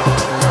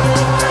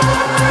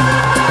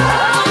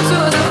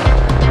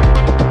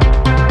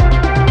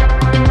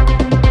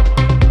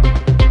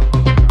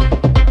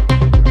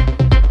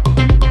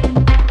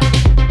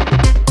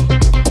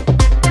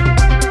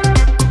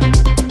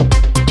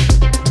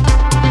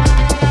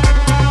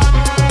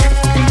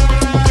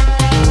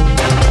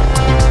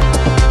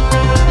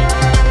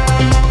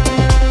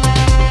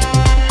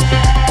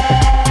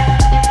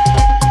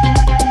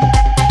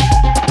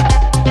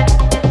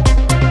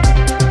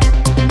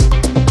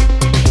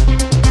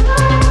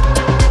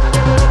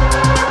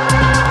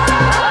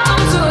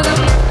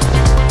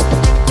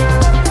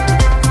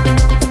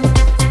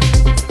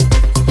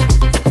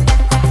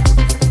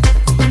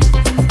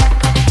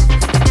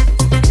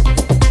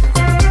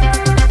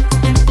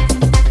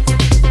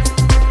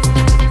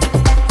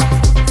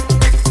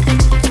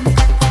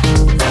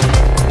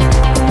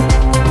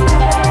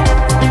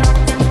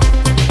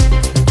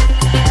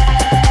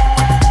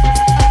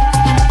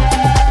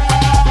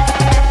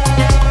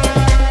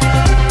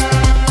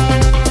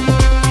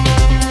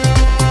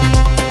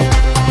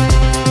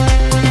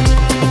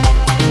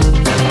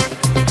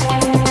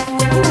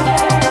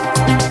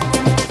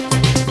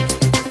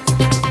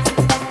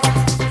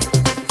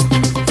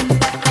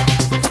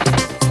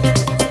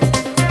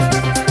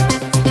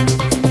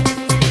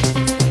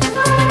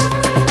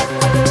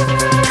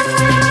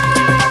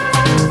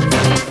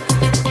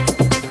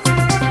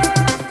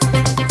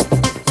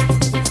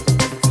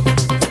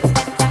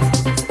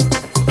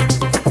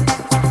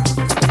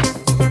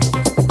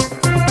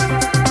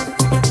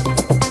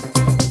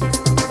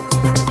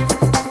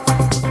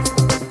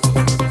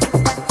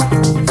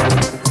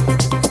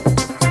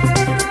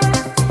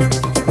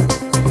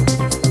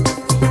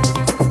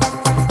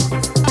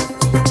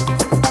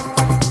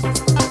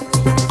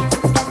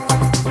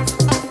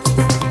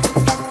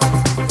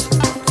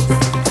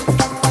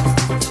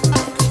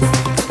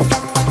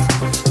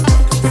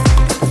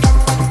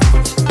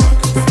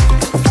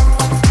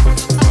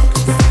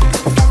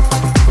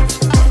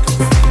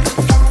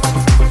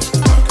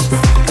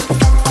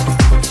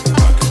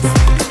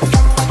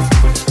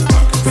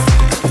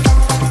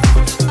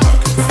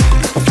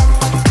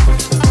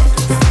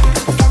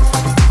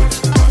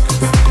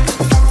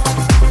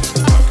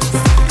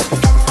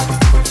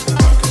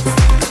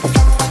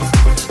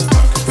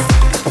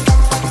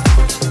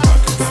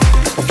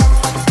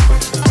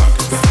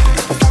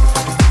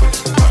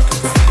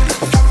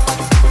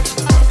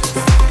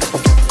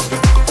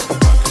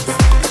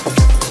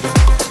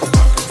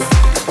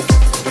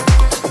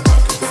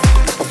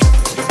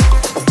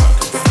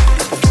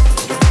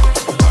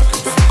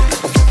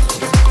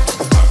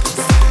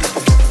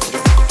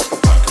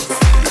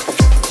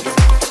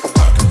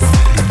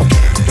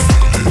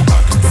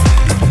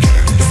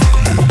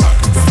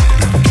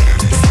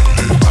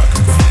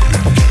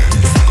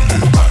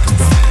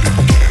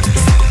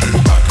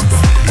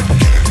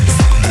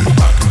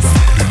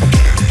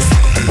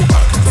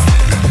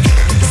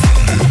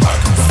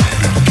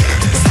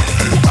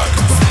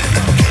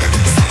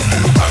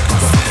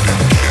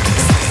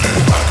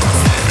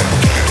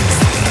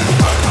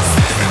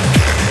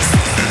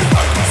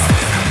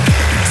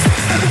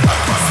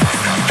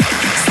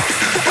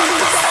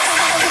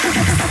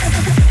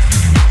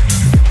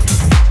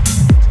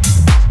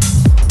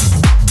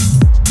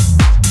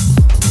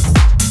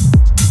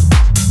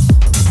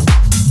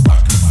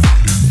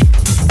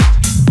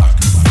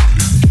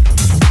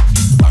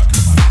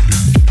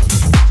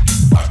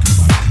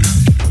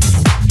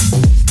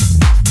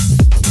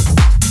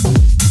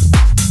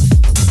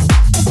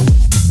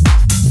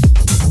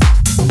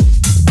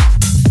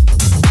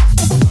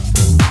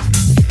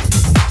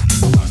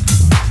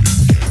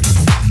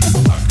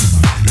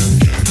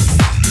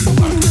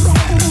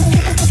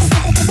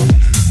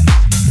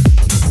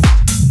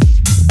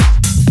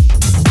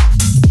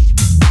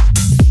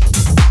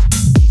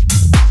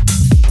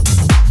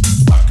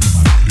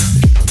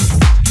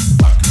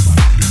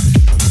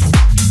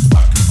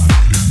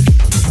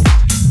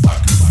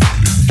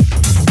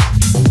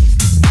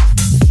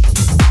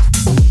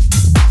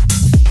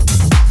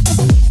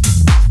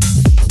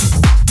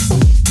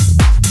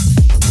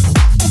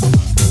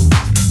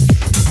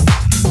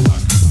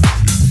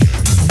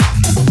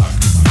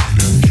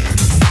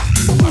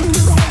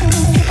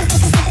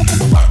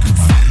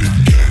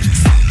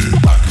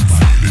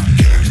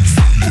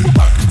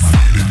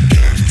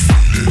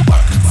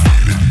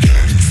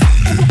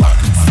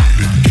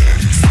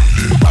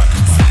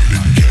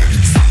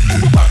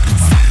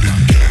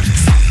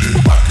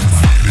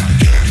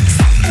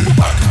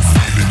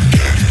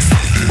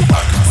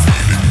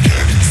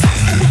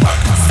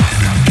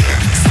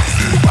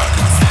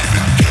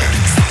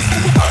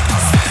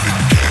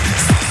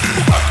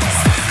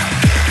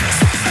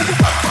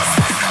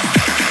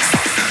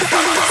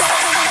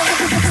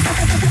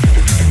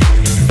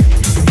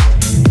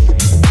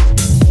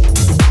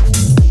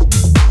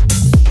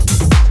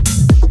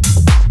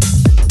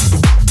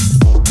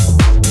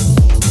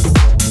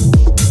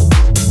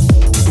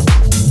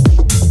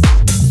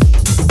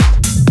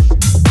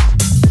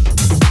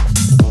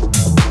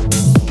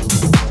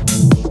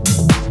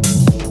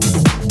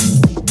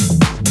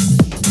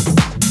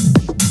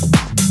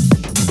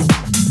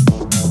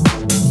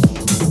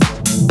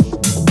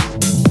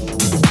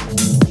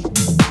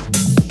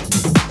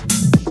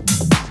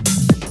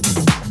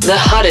 The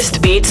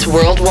hottest beats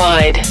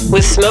worldwide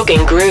with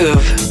Smoking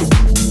Groove.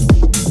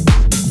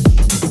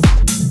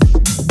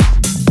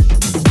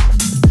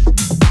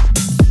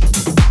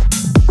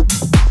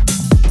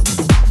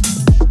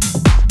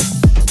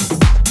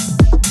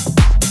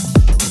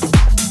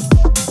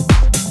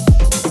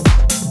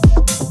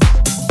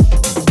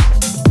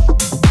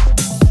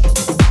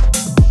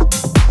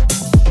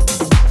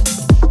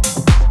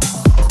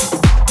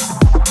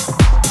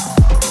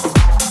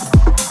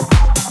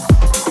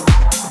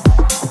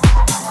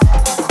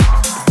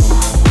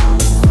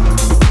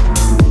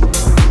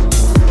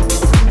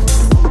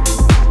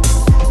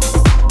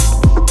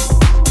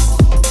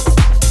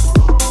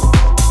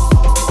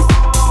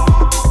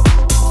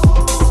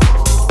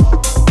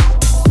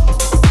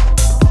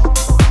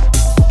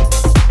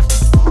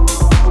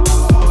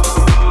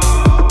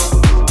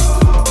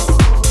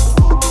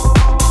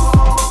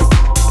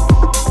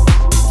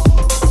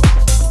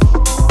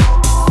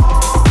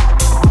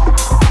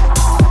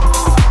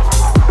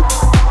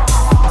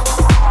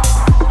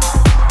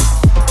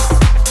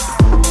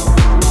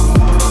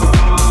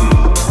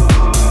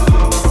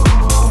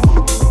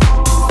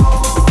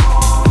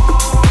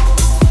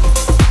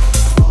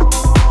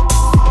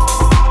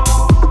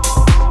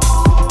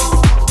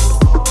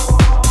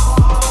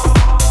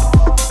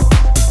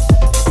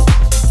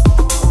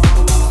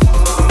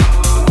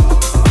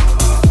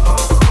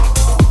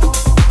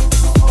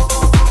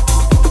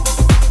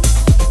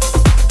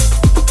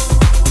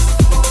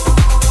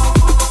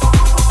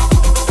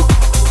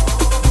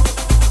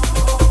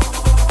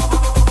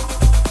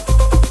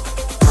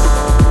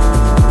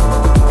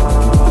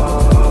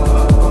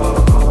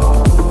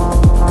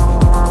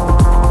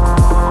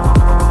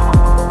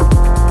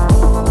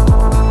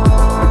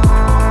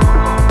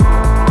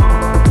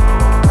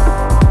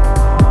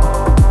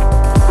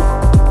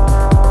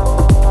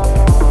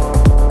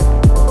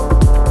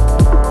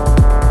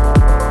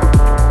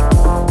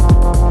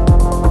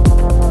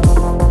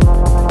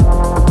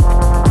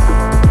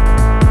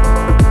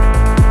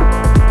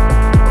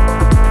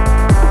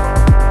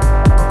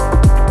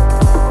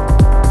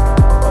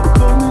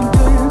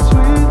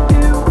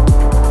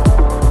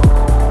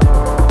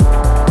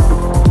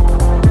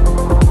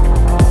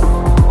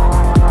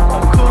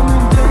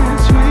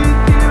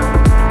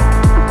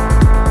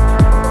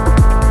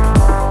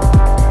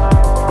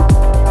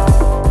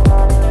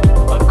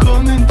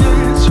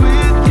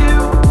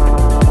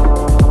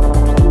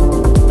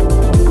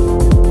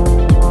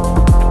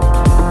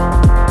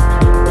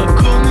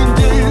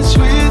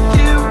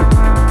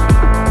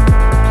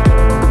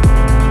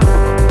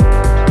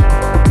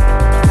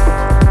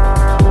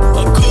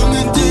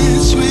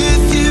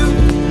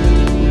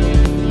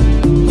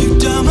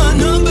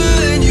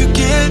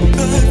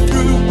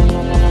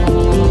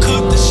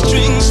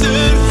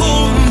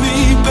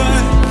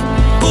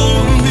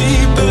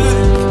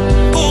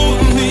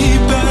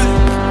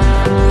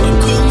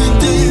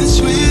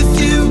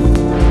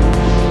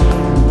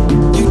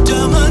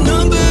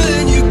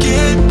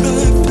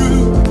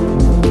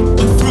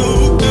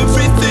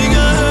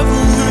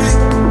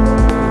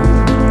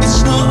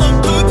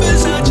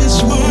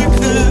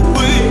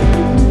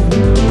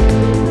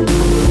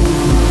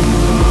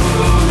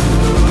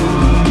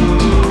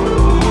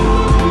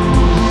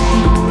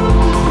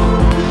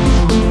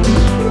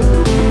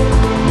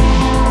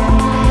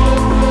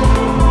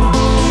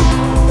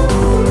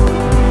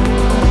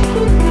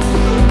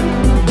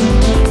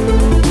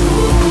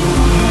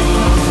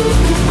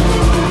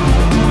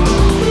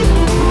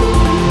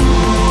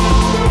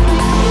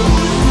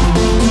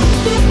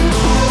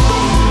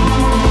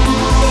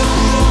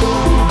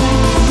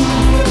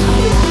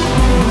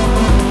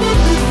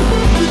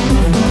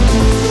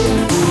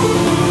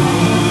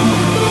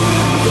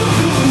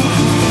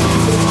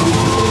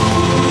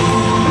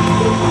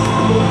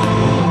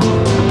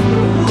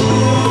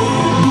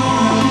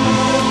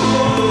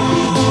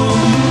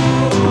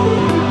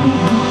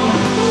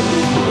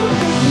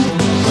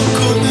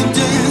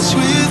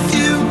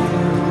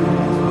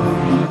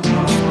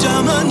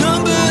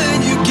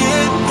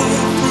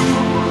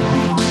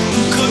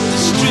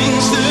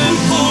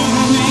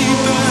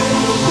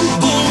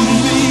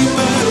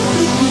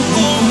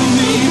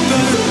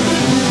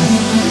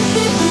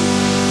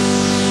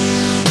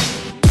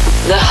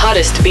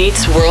 hottest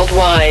beats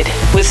worldwide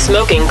with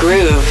Smoking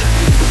Groove.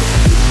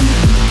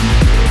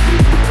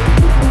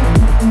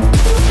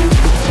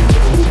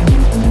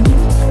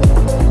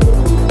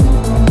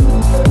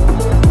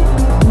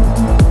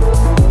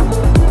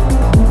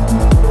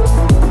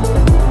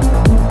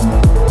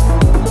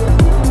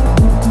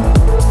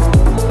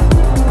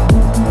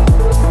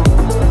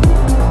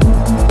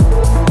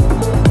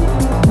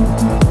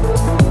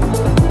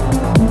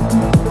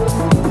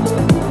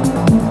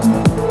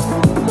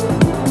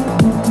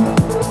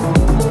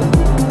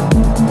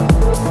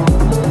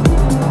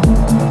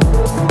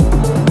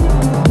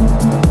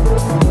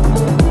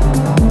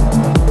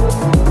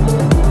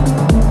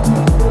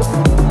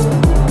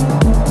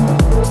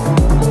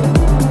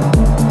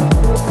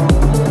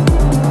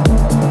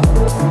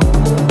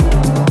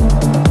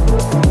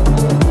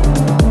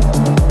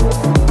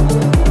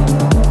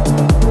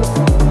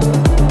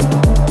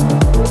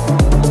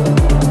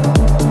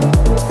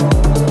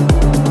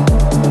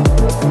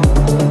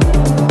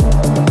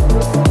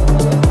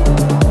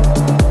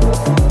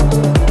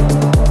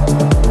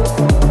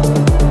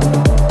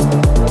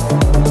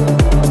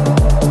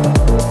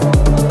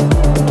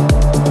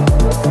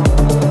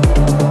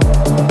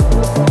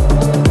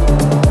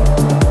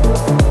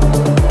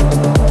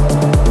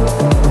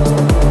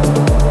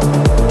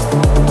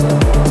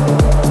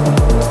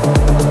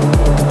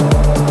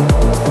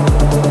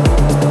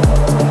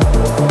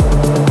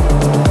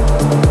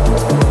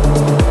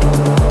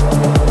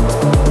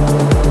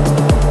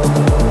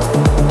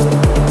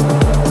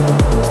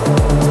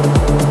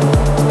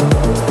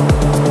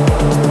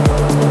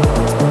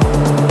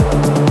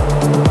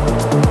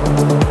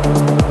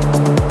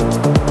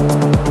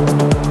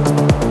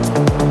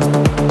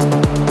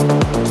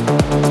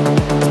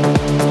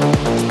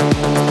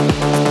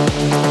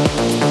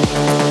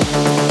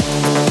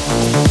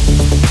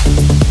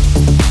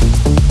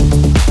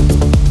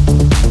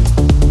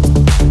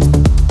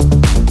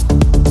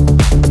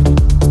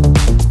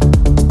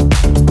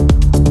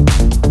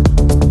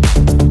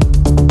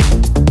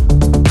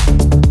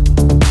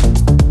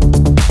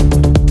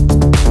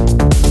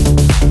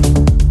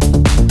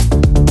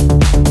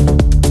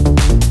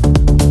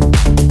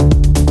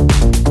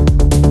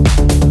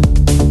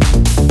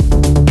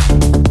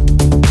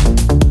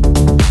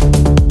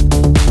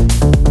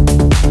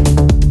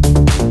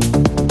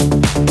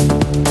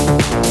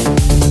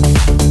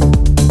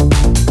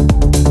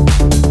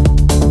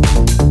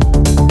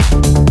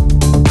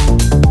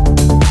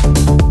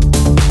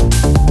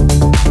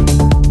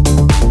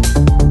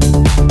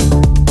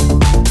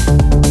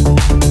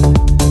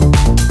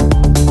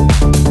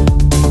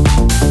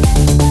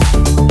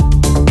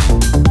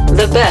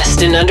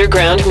 in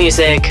underground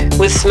music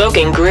with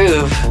Smoking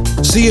Groove.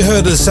 So you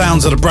heard the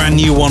sounds of the brand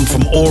new one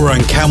from Aura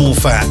and Camel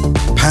Fat,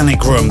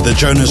 Panic Room, the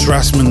Jonas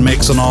Rasmussen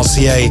mix on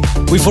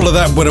RCA. We follow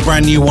that with a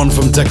brand new one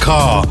from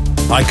Dakar,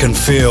 I Can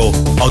Feel.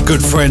 Our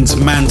good friends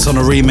Mant on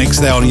a remix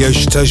there on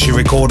Yoshitoshi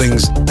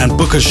Recordings, and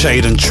Booker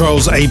Shade and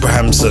Charles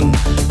Abrahamson,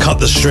 Cut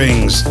the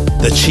Strings,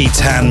 the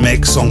Cheetan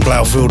mix on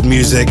Blaufield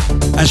Music.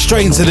 And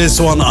straight into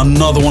this one,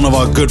 another one of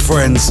our good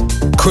friends,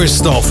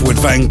 Christoph with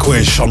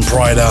Vanquish on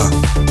Prida.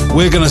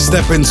 We're gonna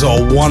step into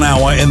a 1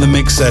 hour in the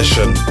mix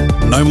session.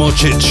 No more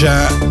chit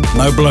chat,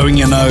 no blowing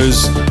your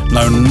nose,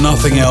 no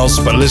nothing else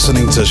but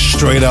listening to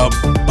straight up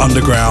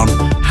underground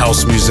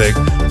house music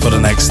for the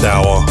next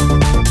hour.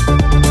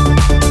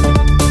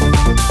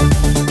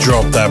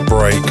 Drop that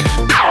break.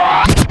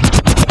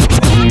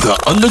 The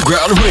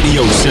Underground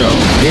Radio Show.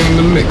 In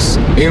the mix,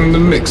 in the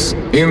mix,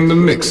 in the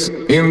mix,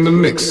 in the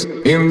mix,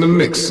 in the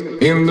mix,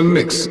 in the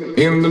mix,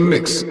 in the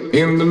mix,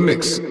 in the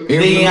mix,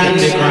 in the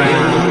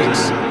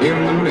underground.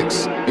 In the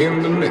mix,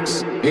 in the mix, in the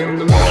mix, in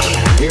the mix,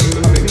 in the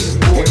mix,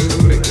 in the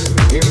mix,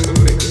 in the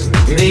mix.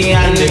 The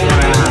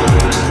underground.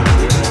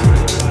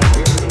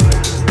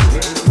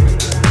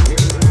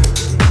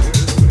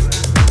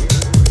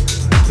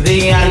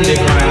 The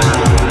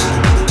underground.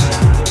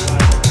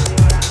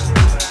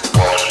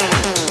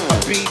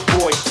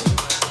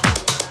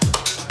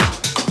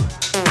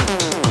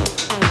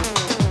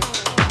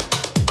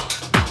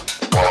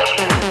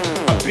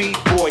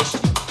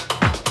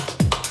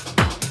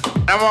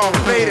 I'm gonna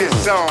play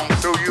this song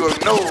so you'll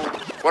know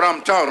what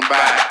I'm talking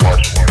about.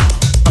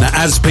 Now,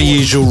 as per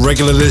usual,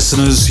 regular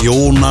listeners, you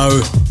all know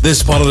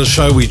this part of the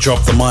show we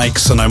drop the mic,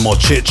 so no more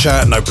chit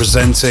chat, no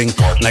presenting,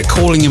 no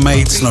calling your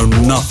mates, no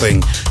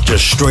nothing.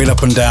 Just straight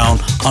up and down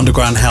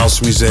underground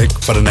house music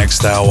for the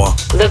next hour.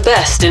 The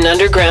best in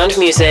underground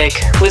music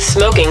with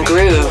Smoking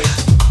Groove.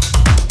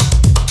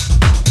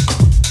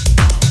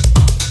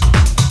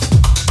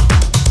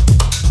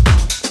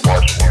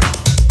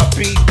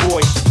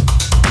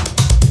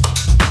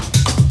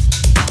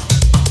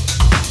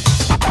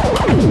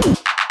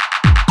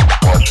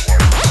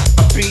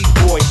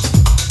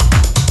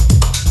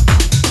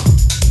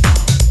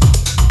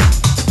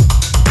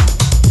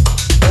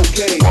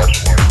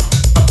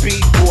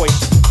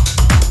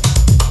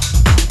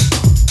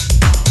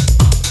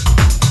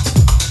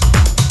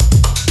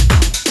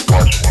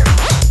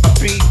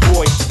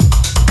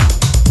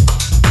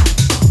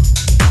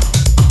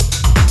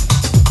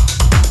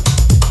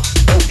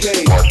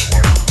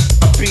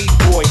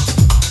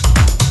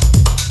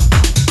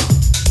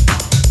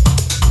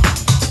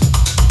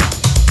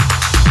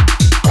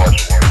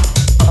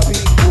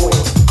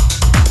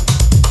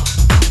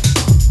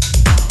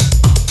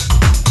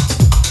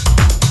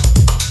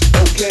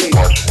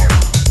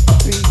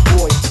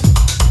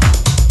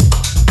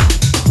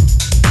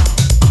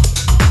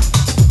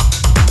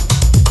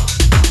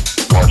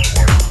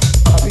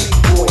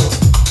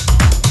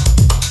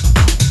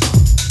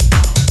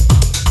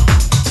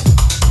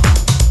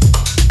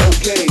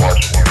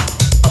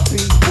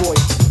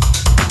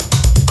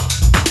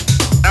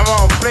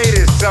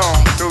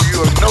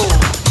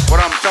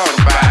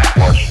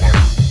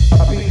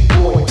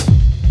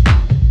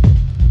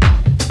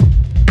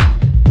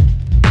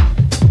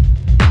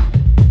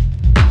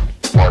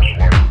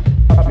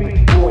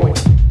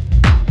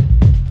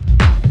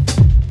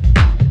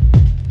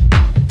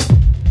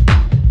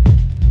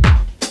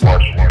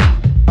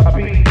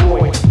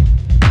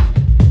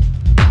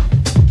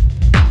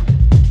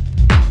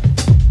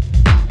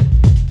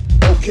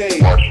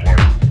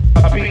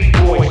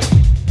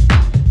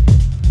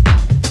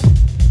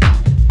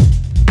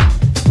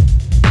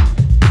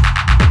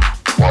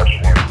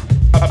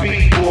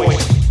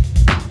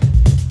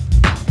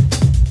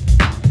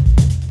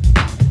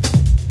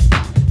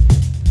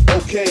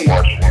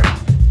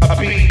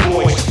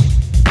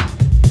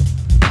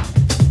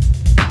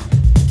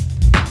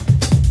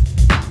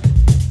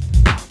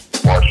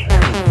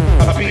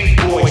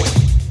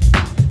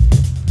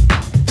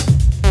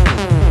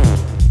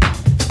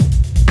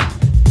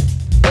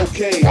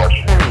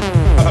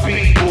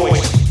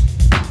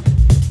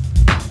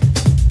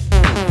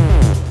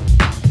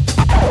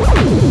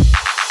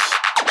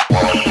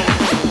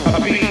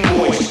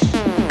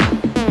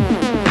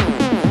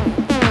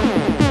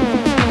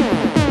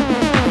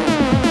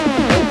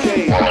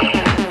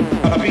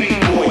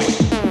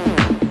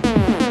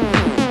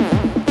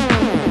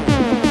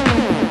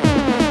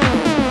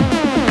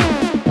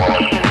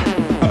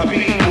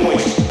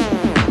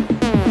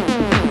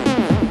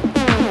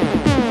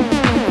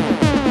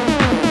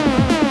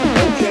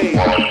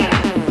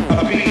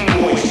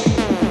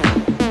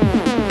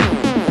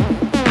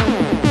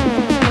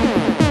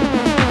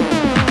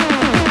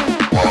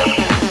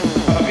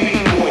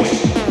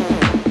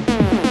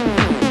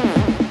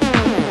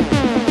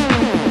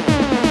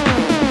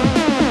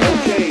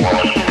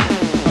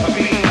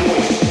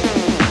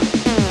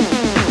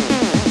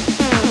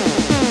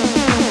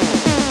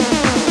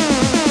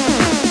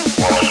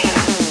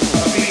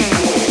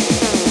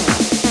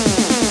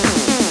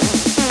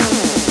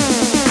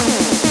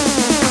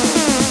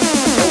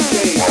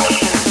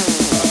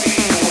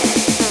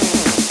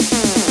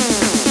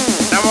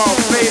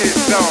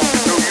 song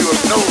so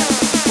you'll know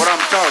what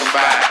I'm talking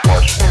about.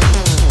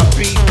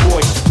 Beat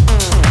boy.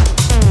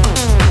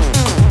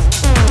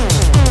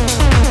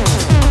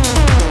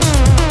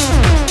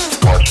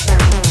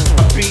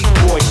 Beat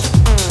boy.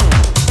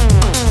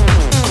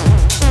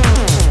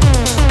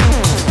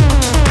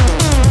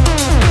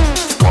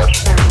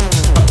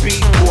 Beat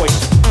boy.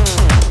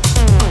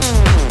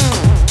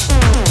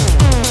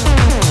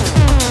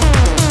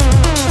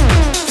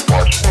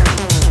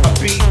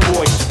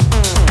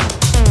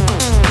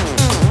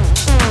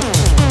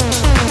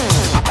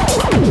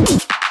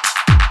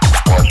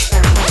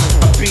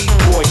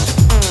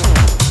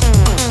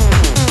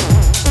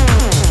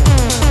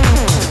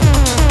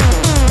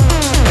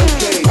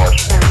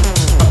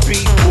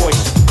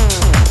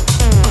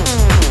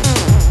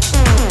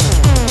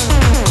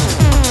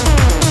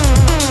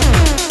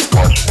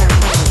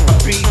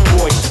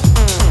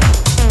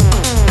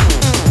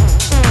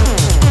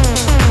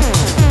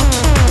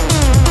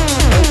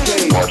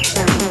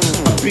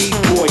 Beat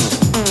boy.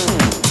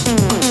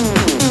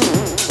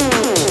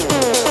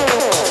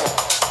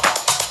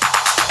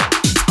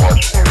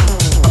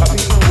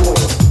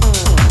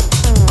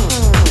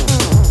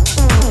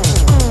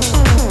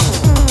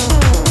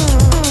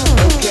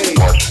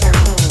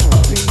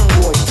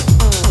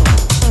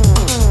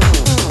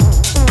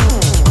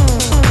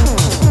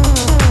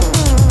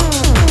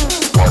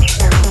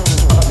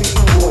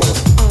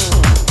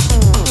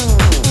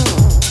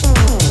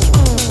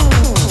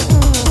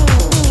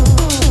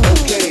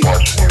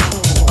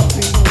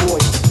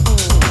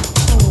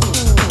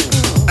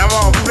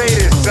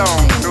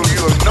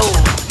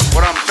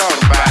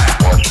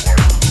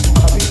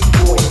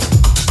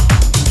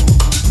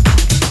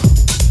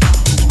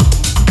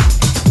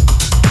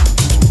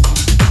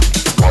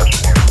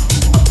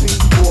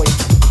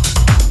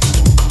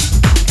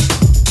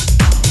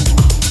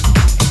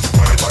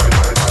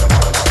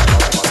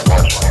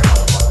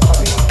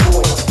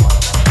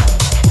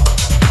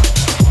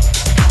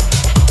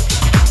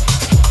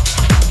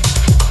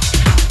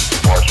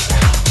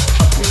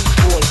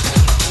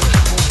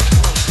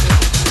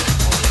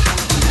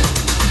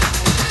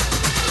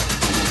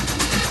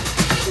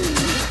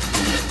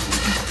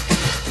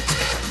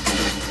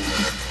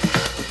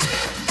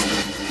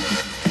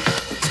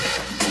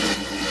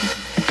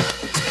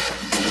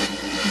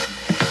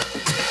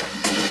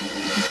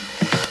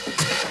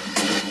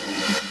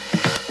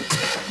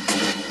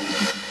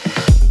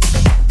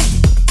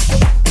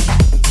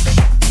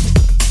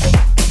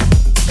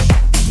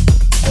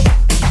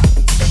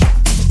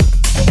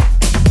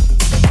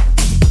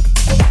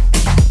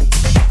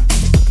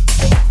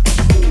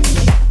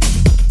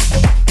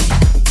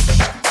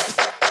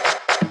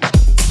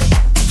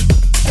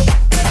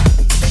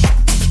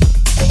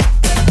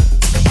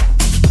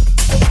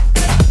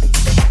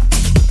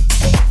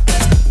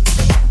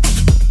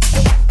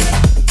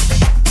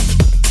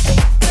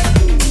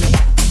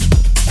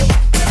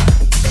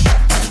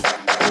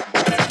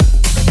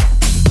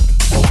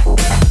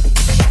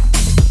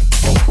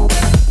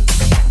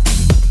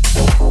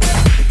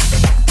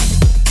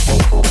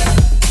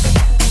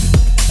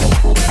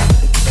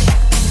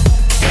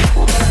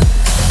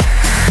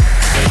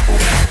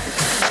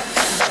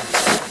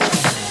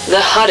 The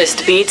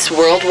hottest beats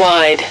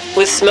worldwide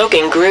with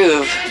Smoking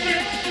Groove.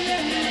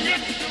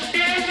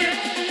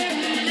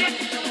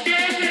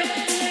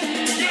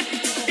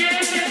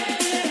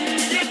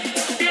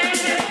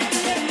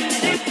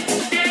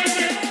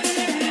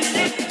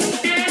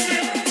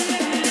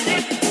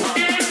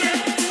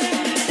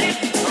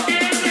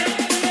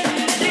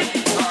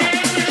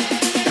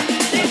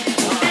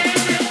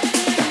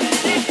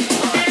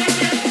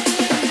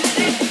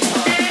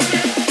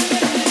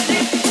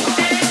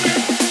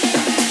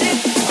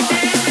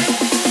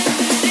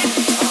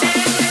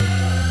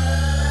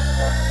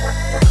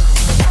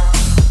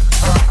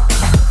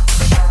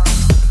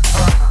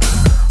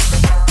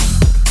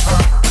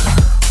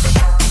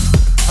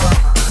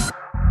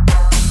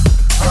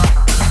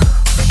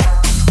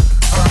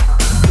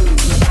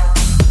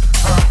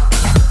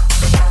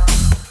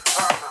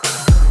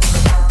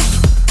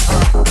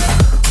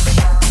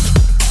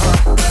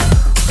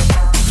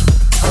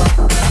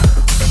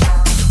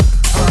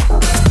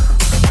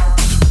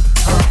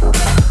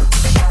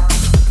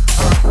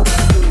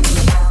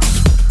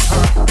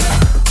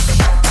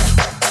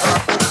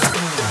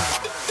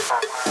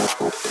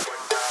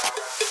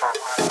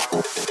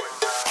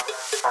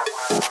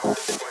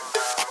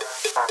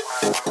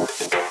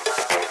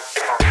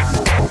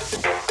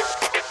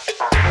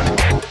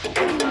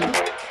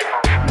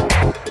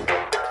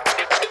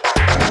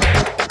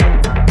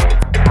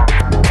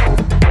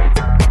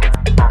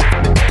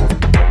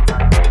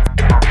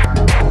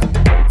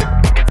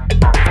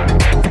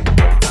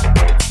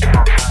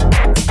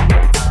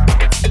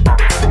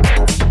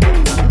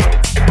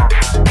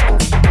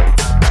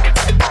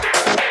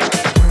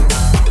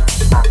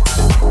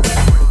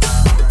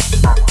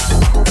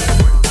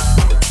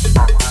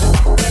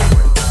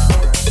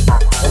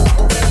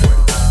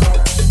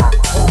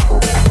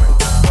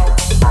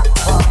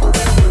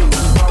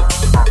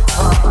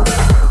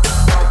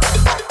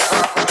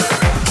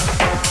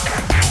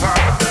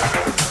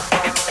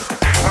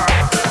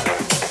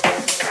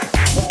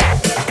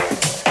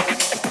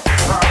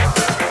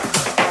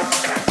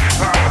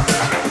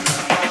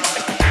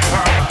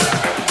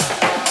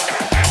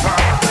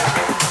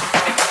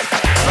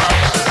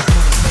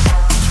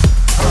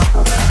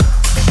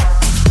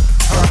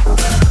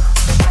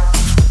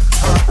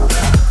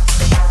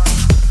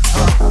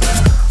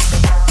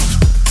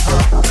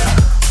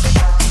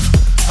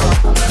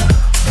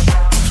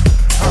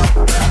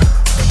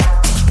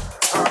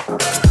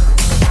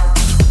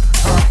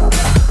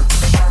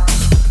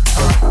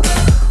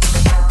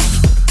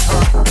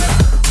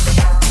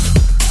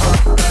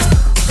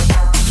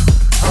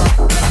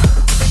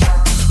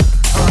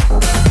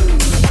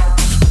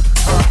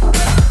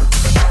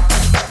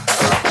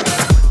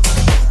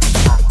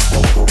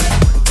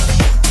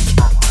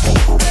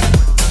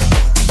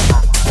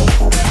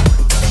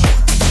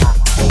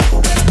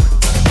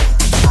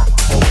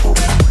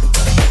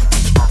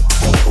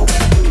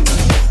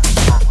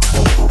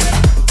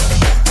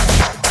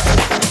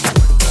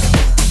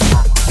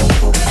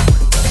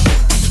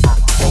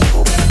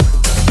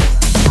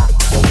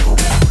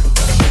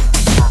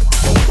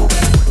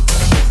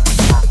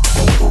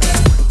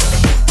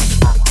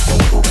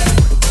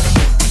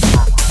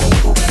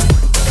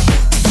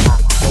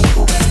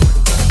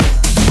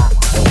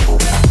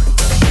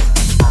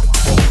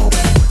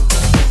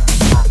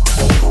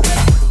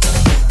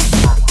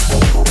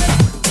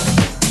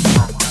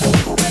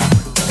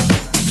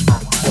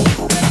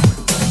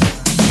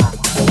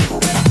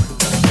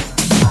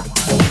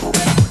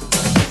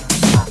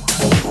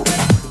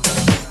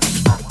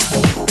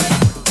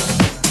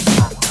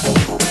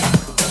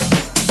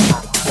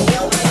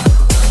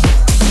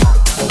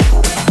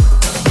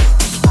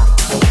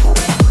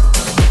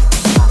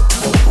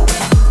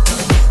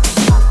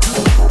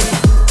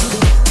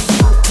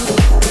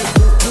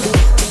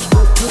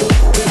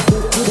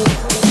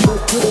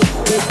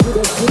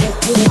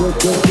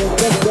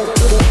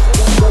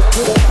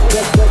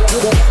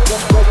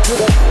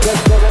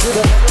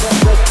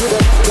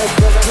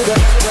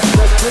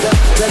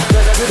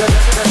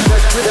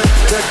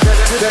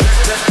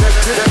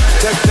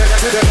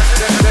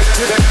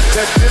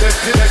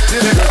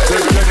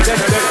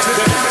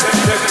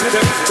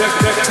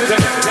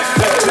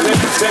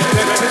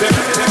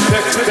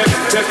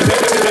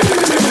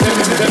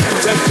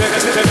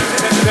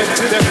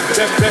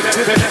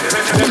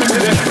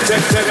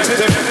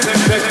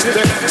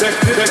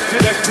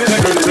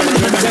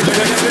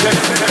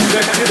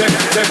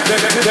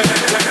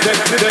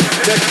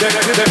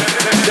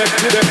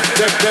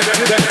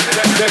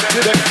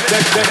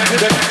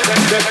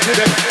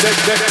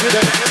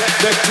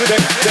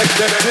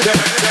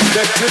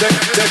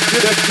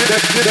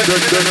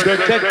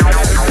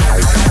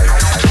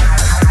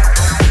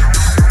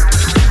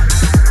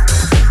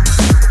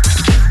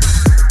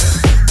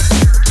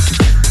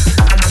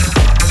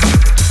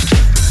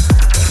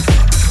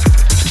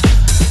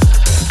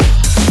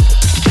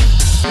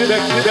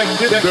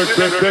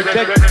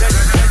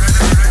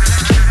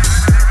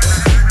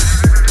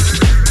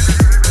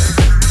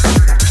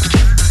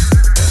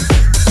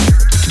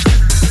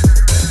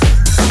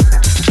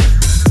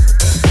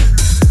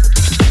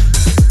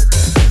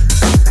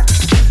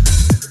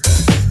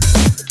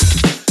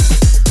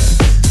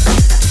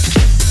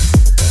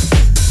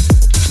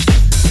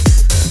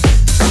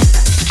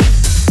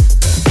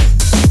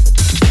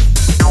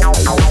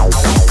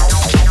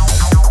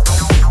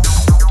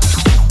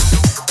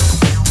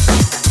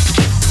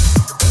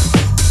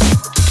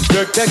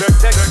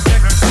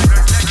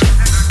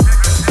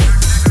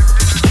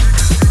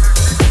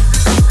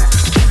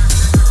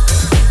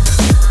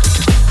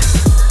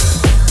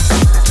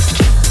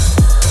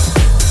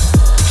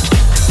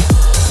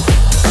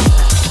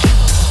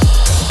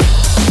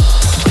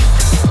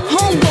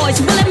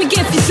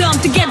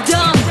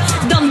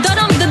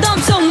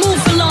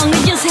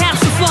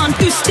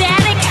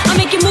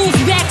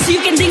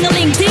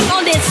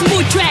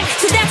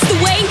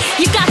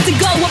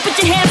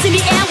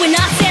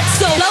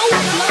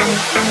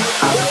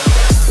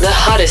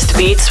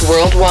 Beats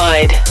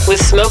worldwide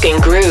with Smoking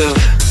Groove.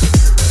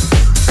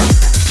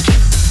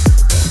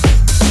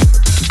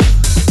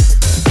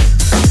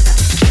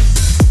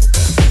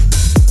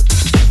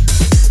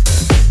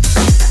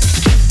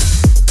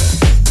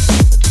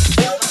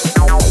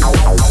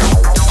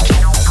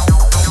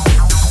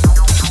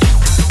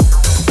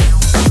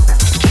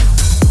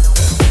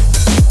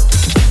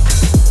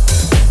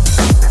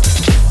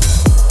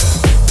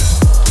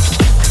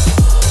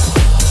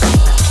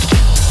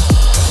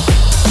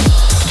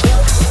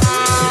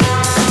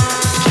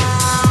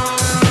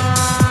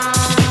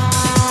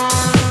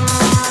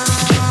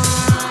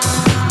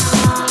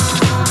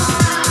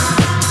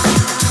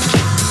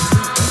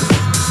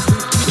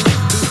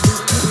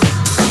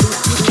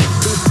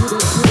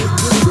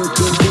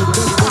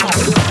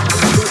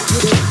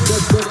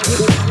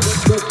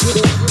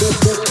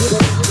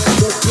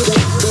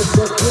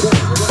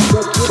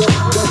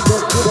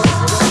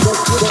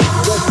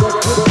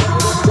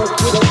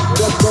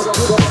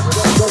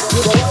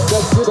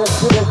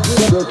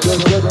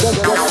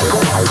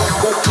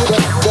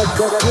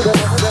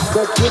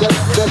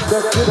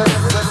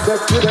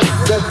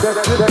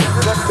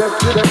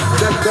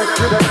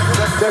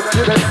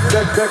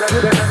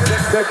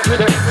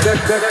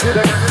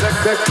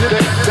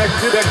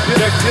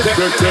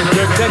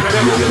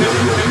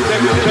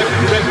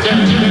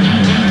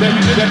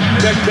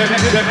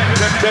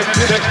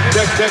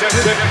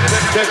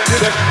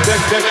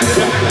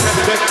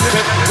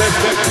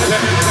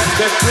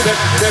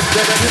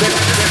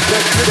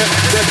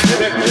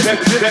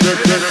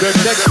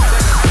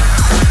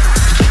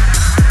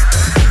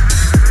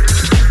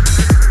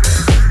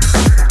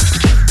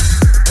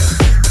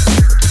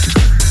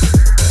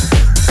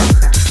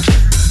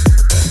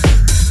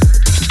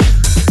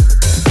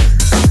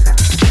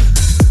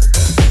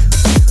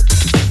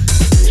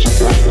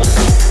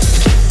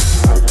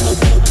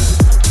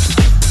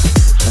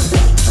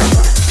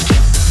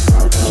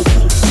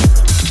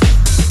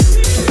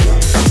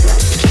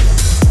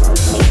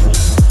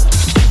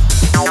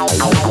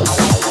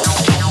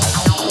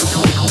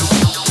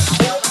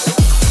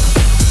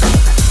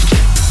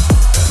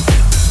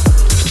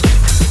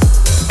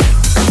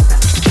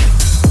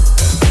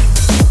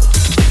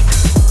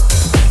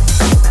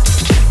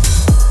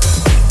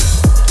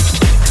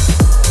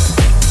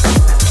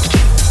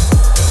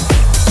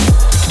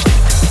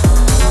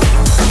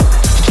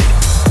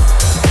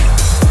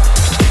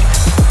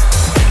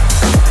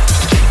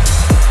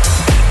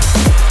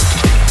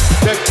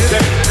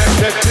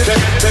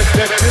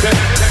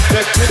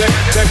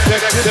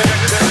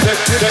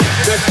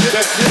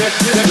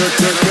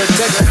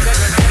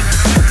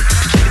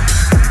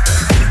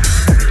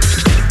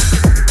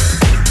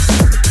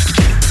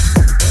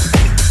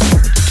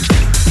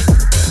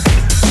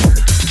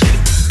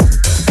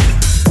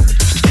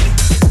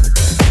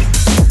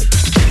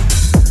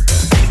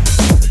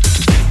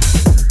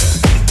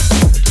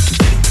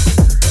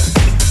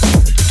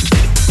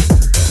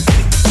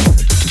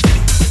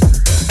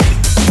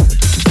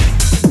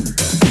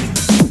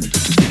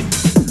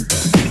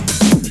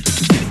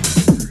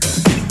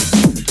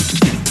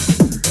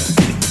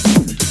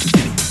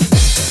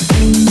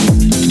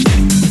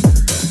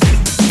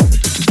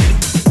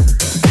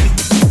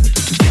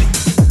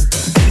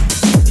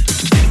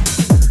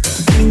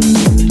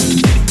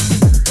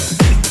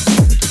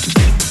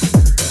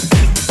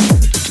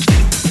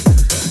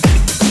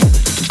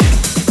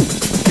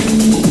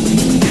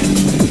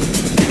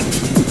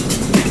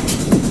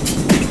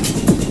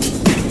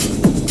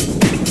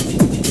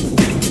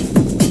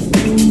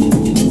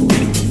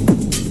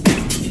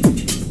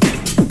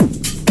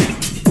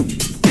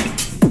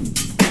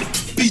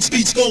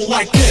 beats go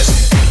like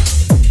this.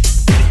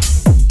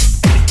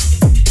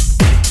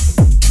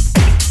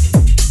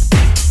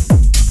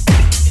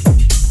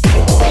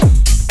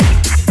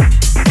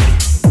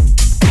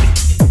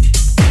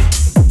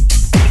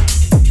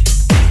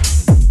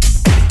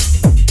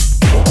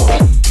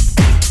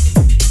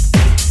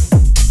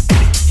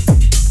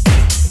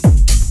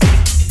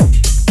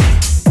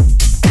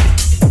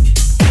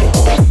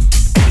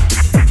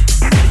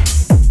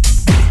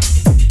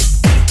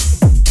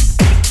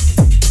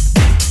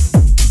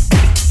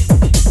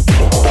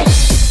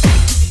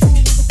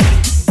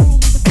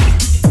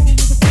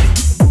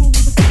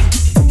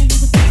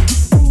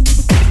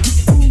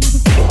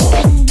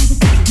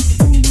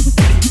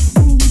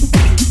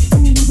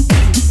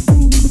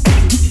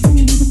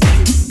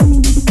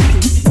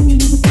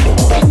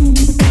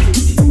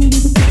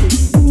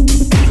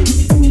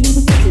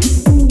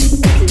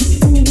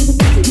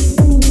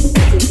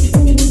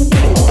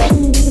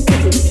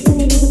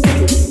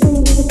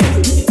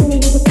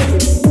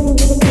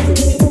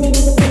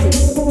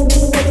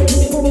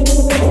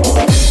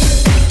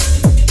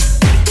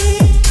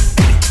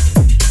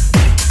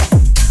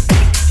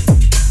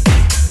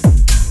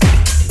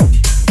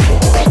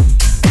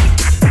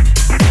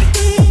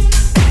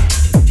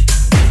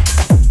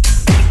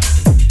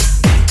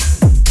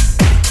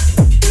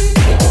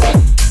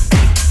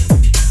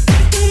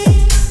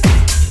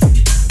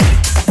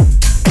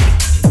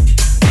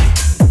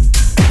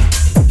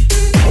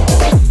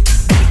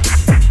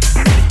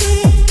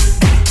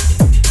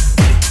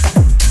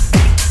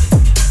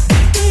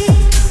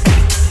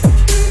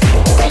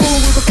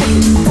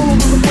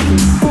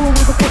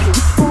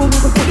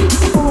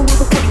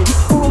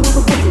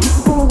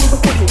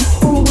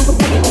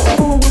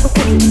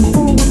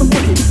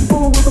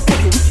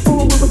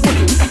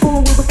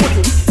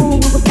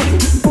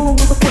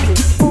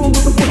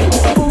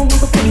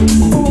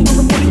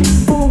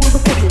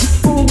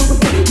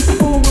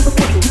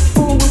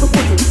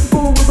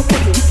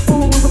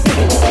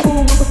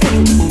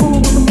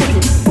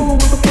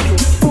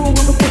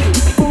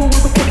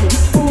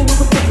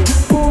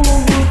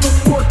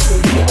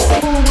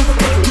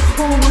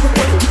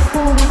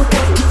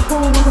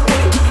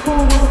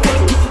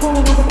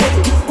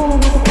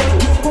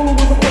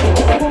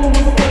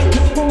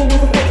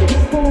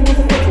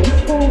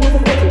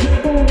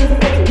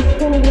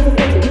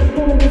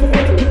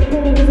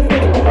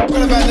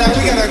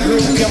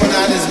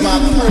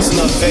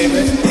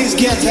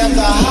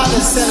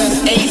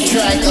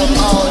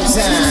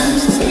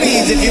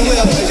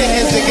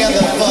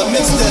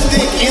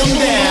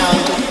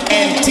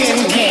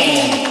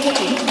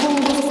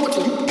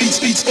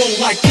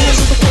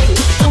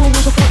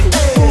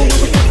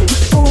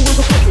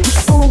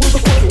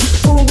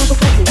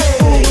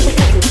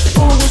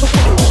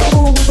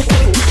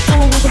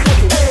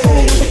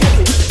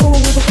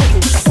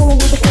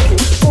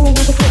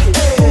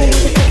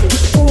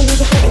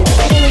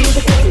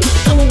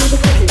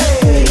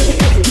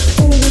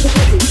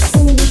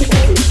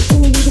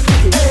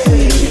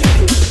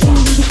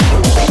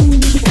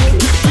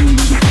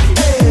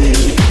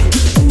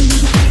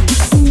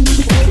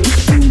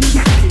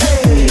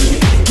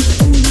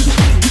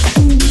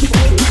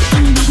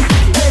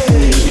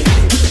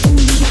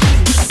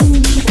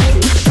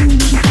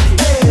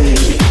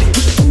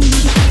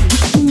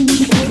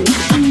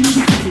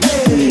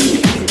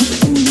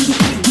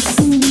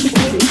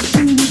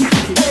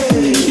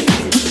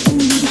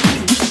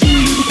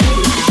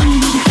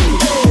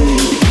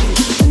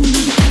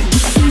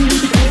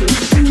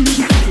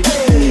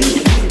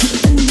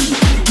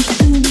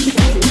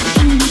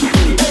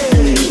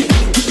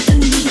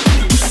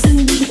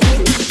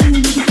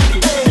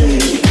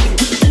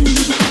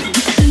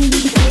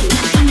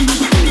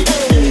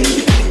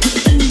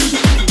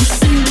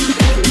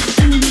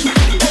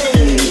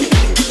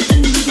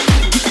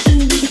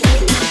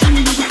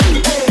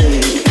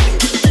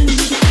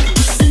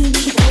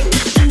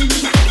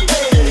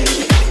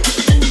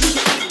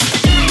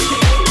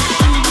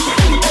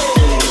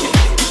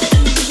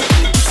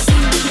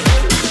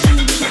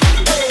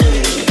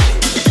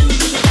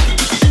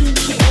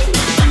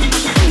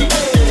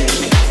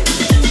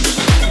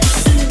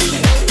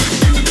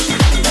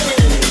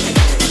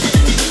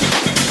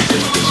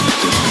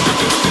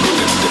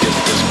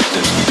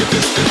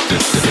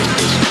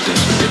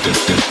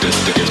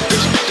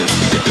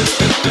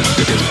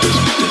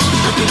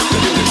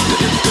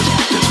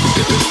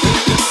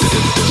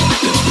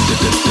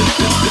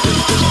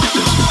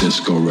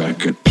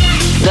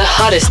 The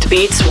hottest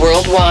beats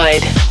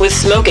worldwide with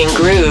Smoking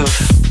Groove.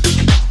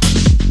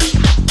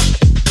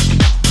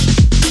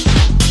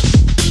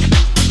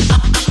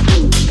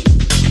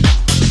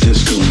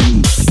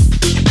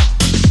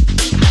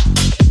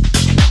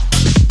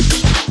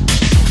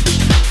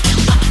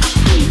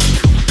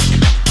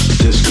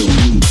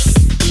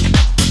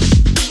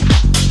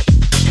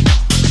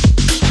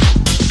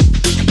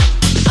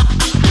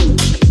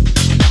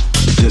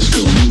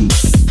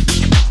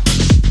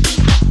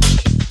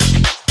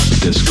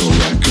 Disco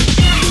record.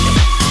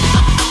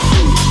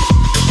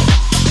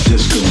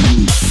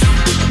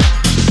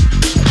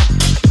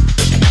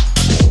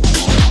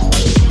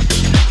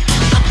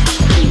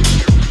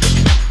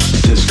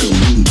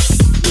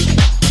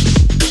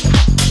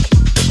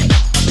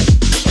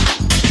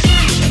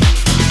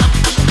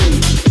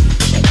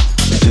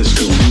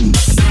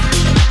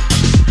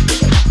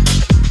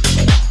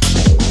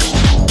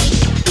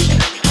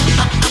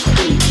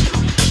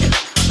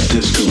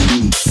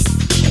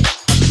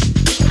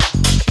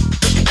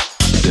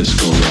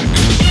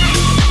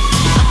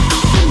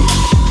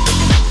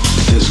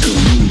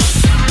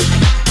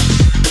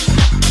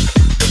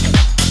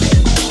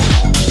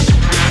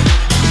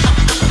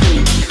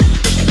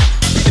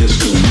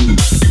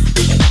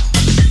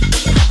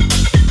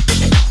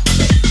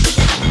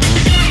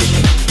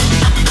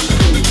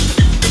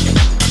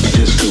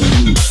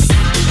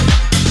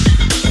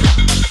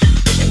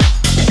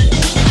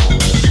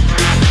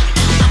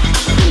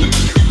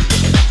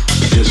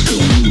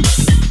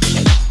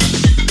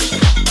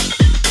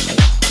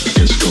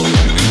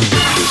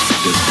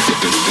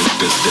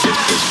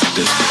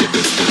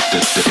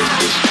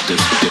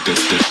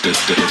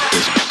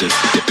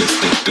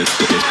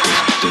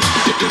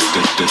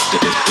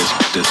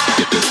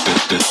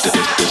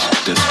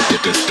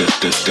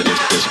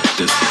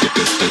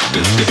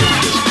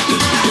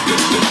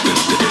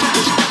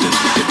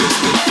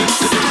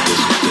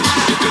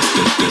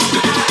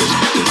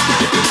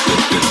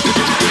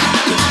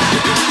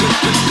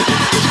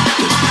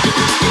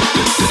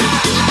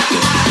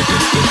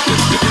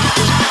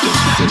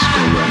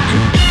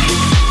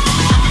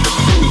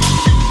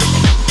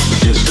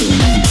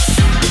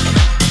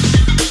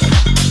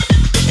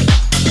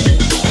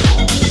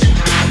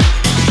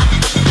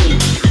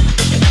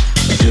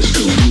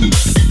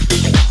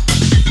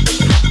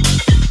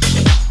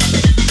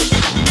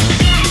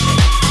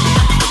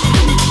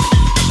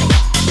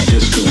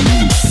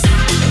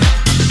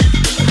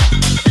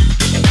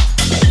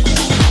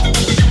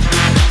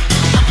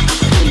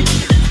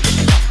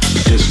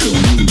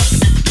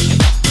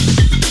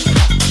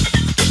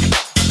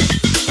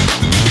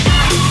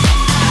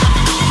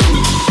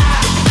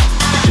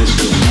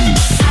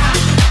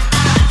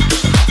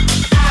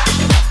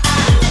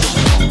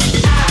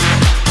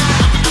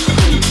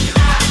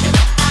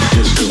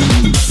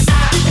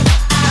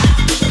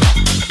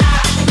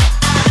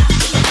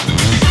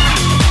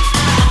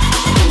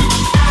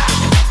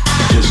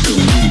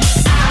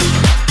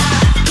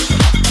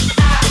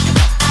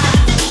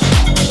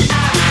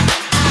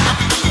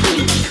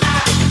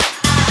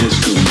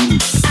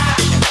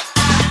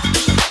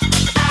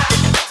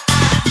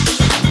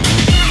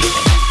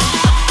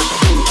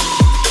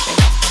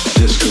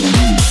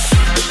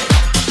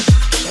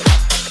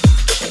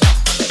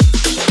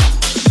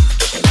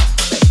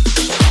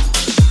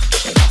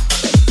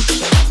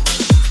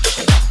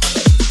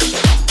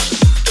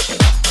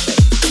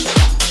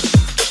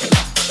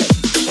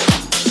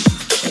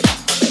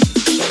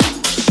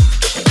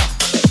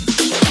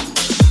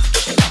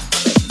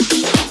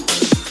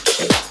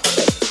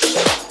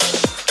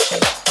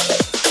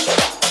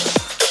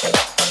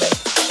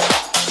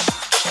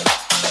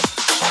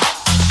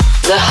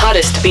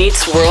 hottest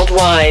beats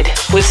worldwide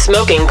with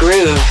Smoking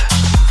Groove.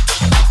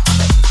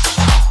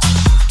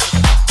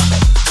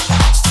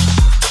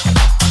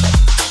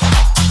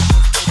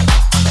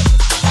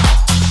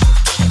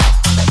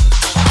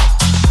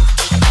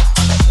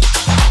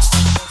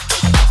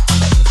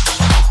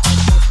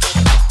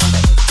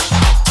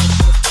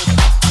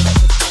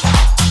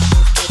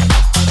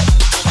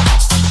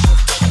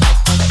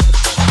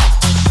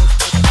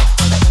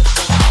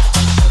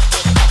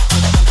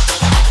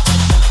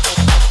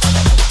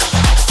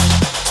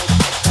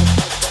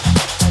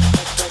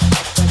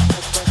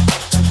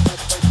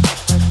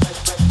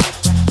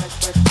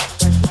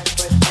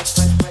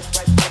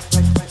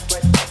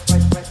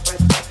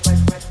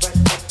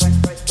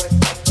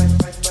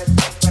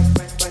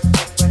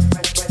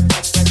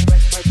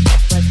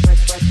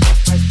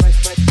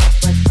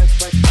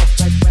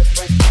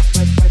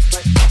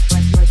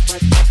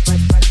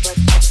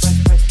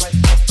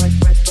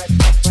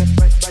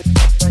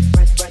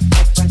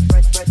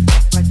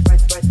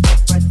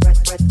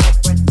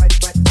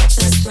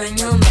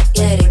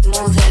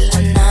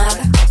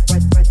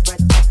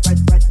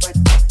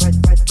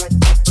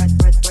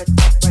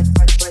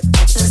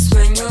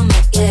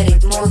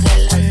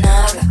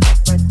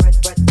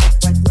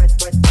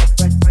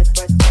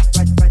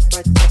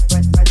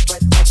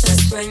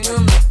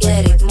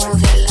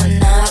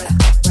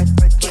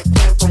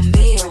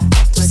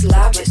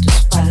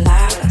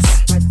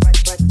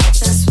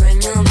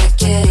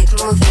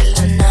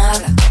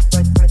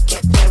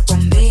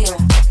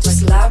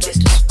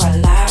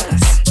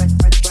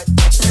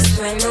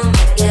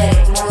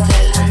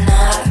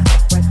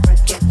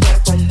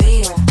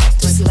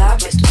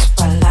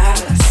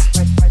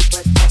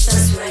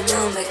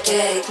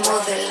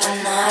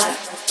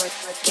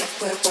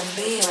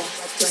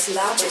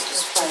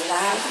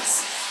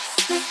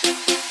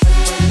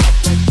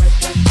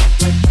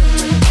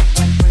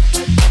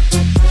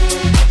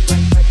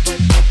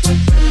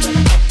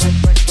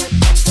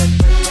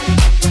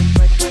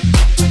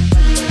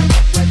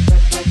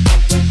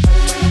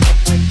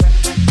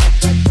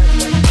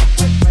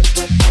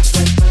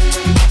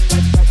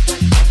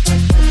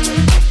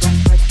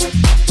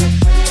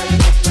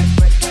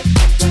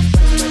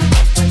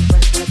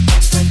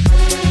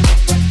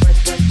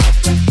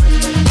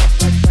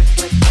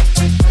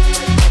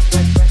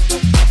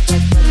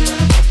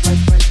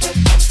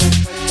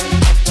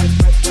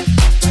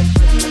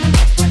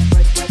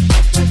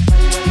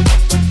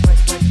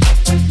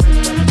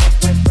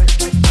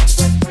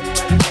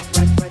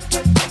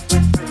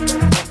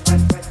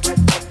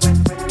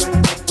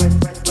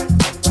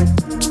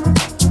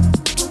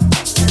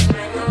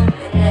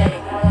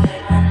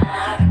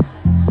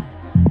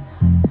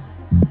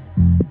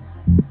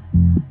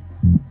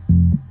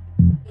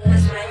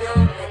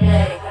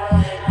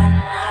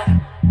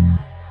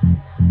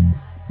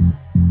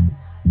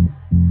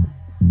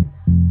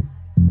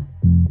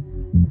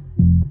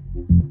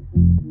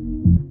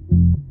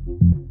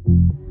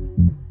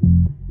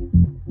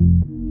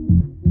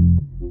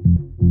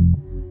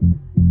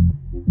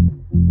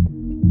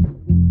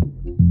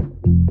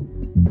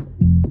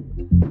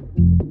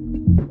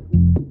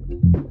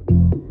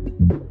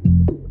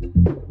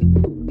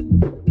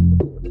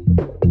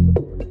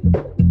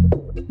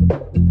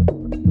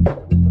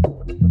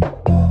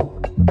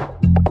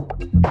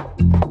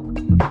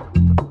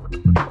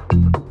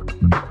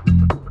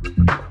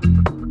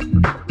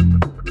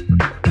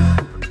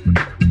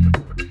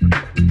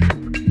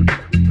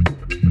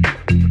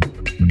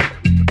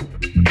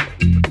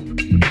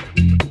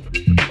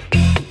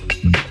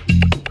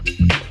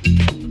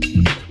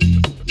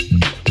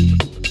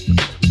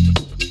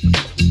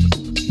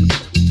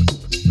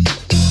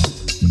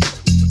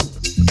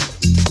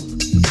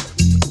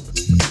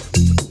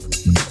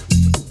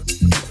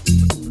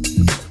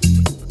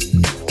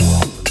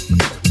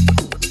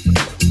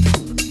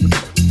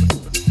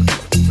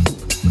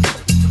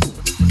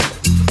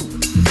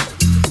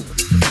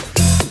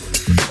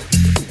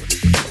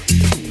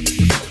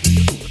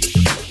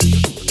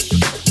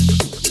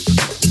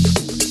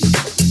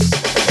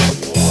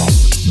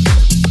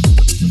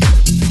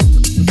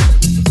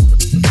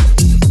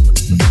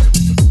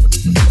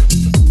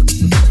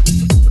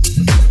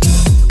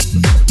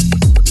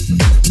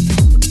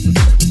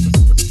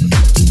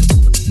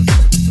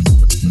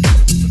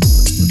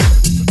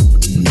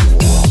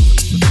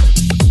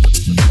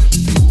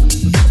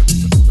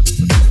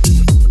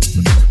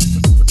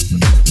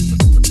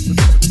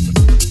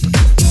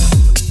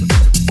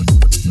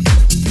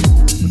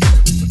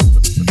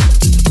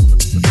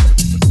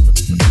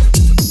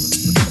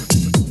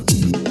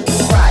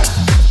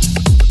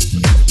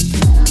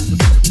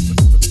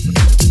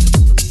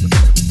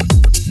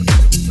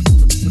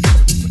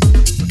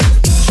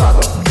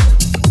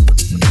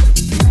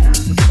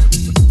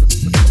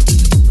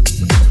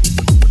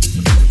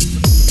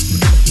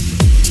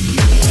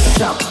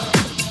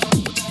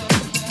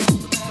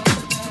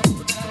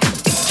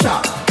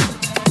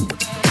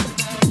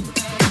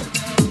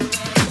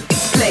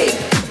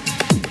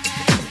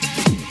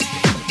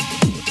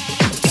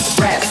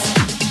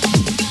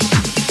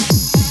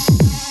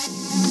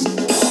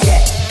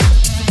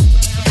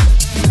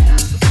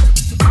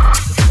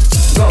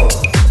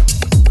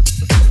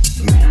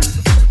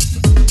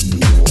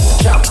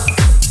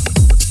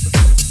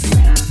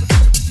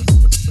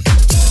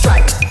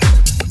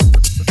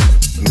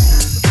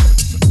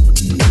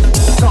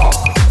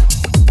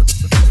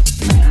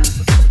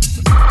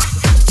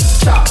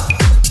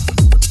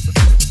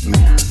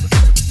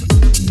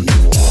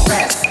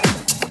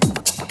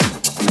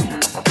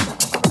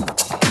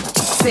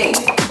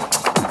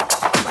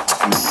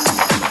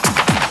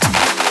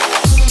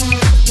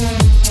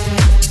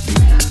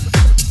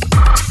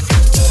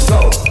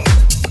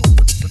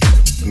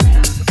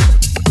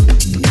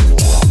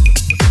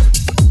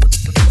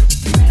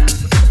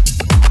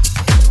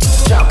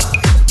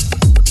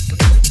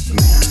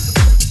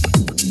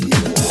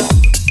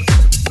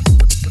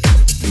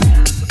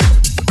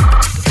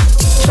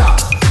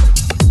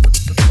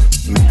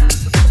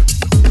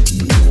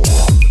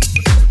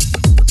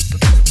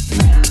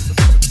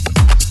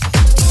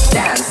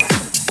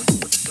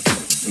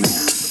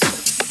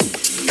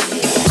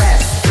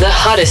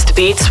 hottest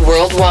beats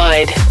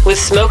worldwide with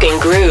Smoking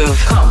Groove.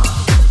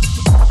 Talk.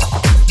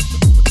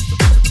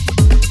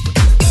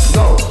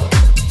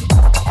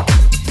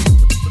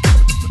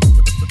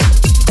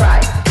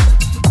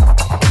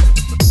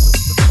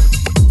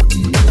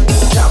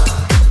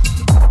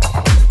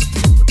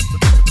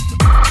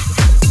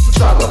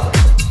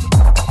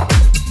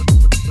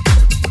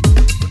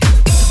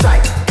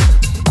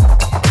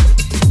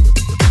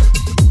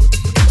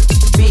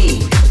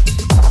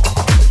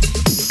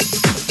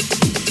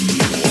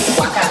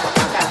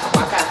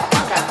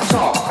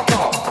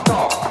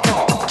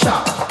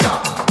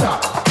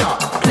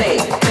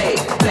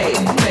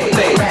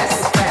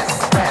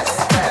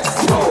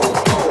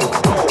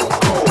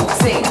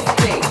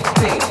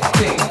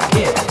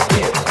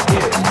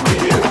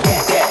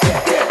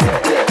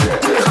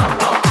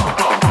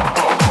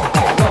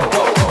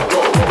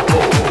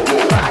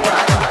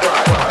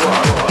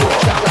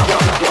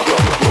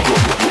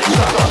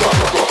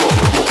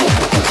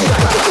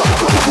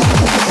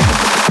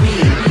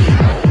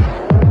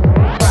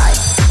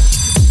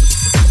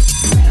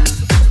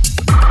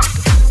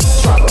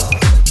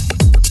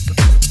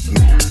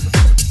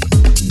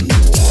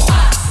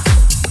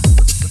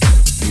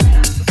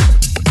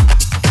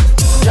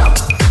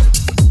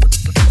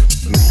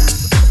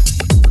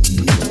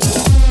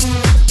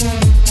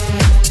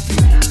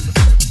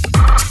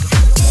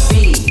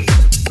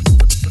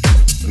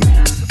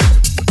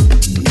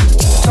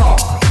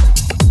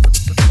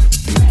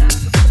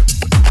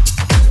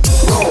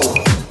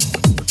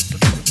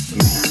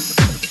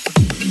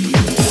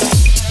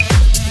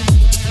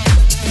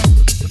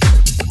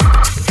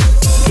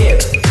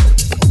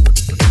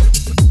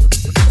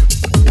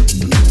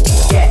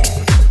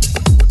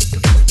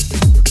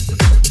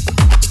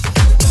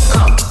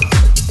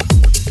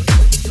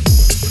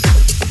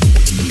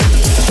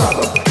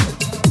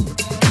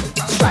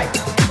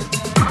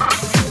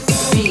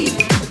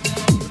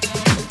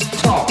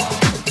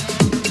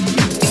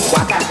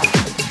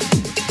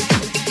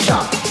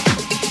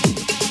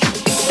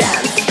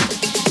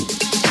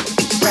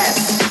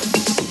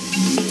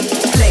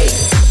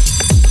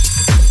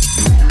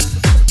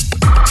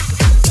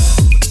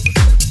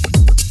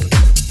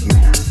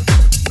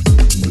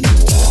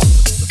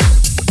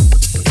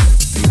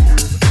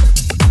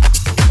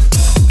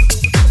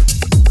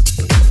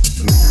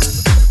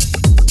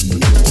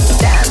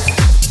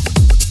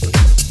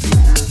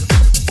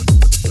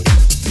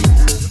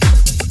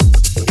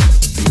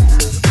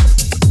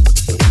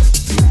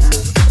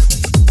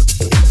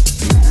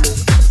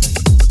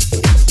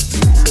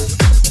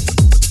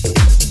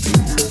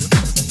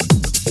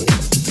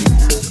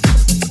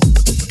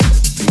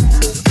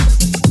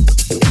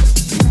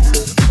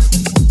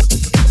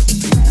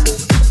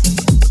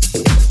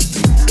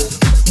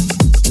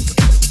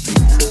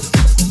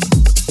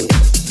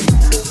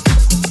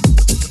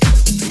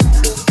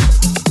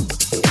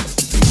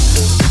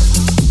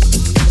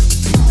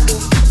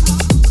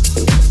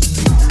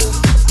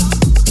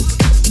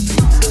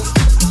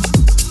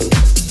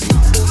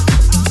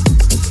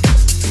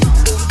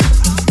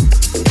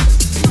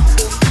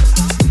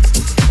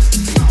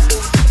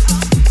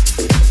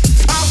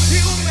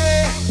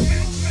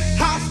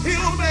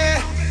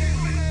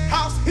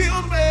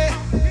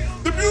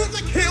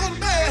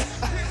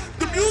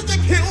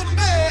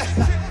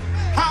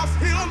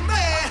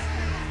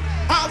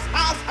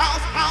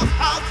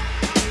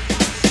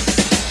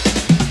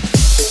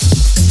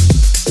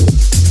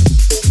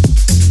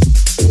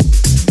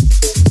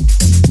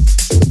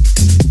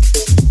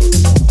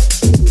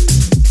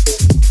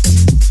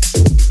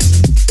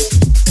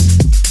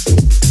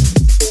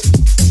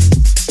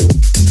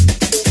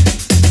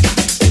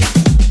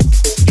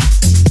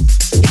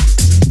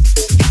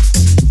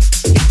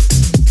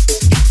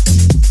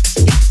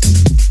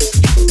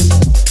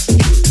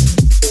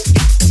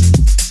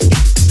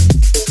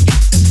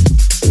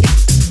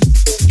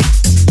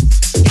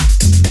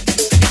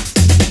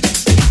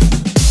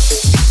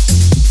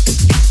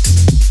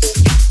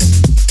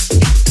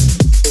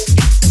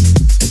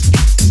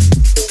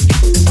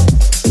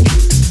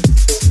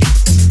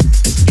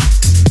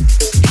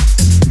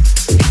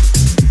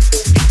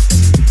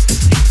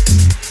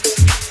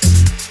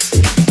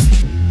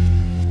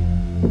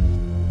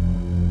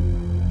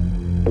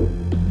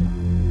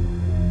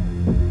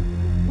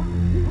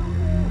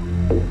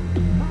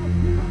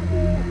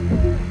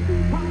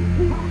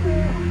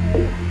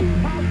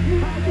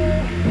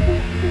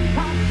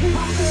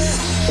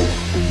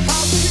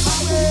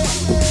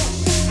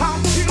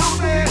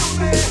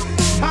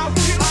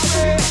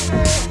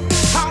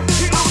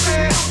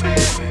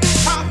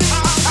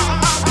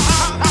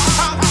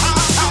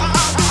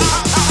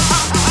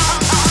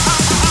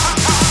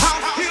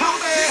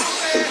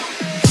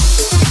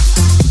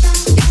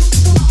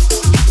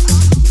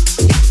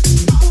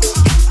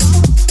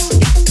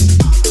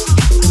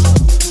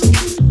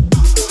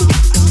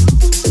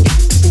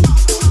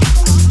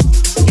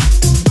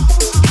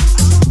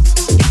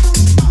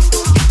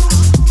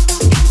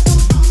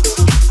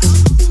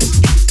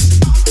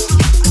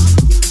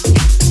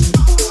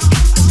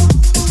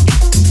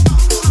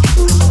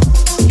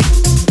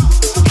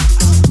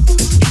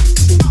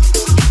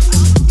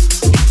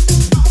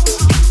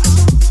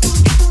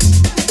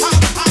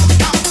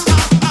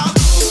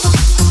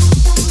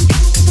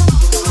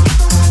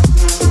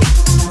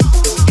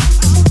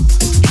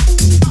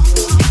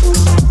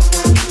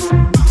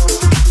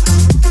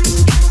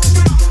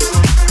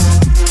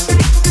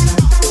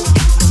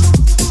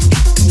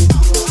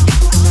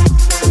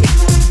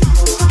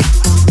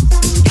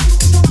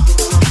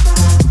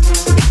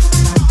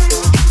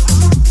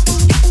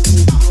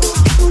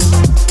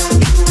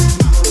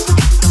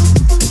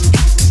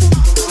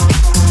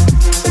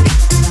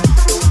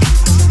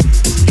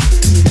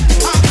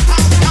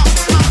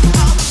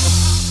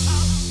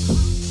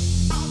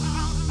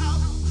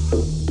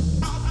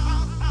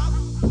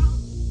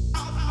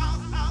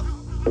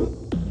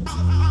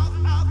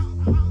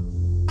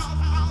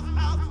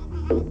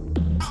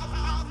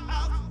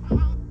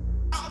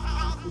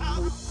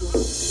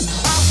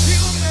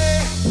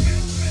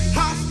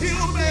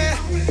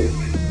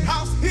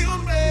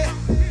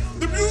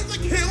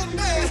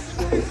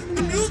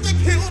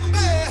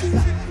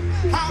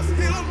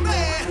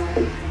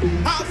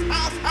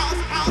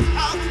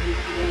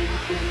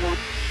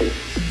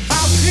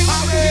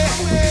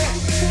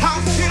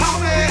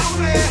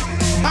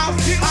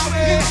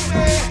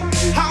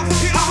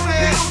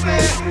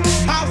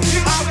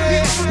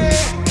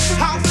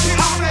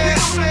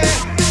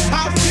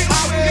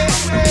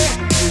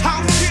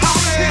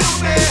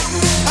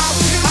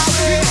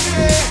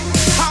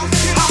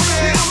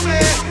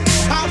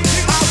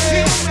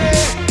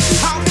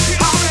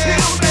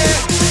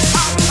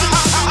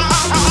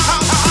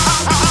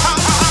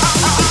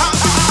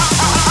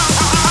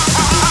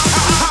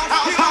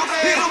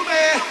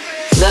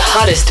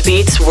 Hottest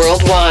beats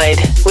worldwide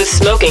with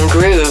Smoking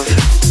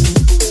Groove.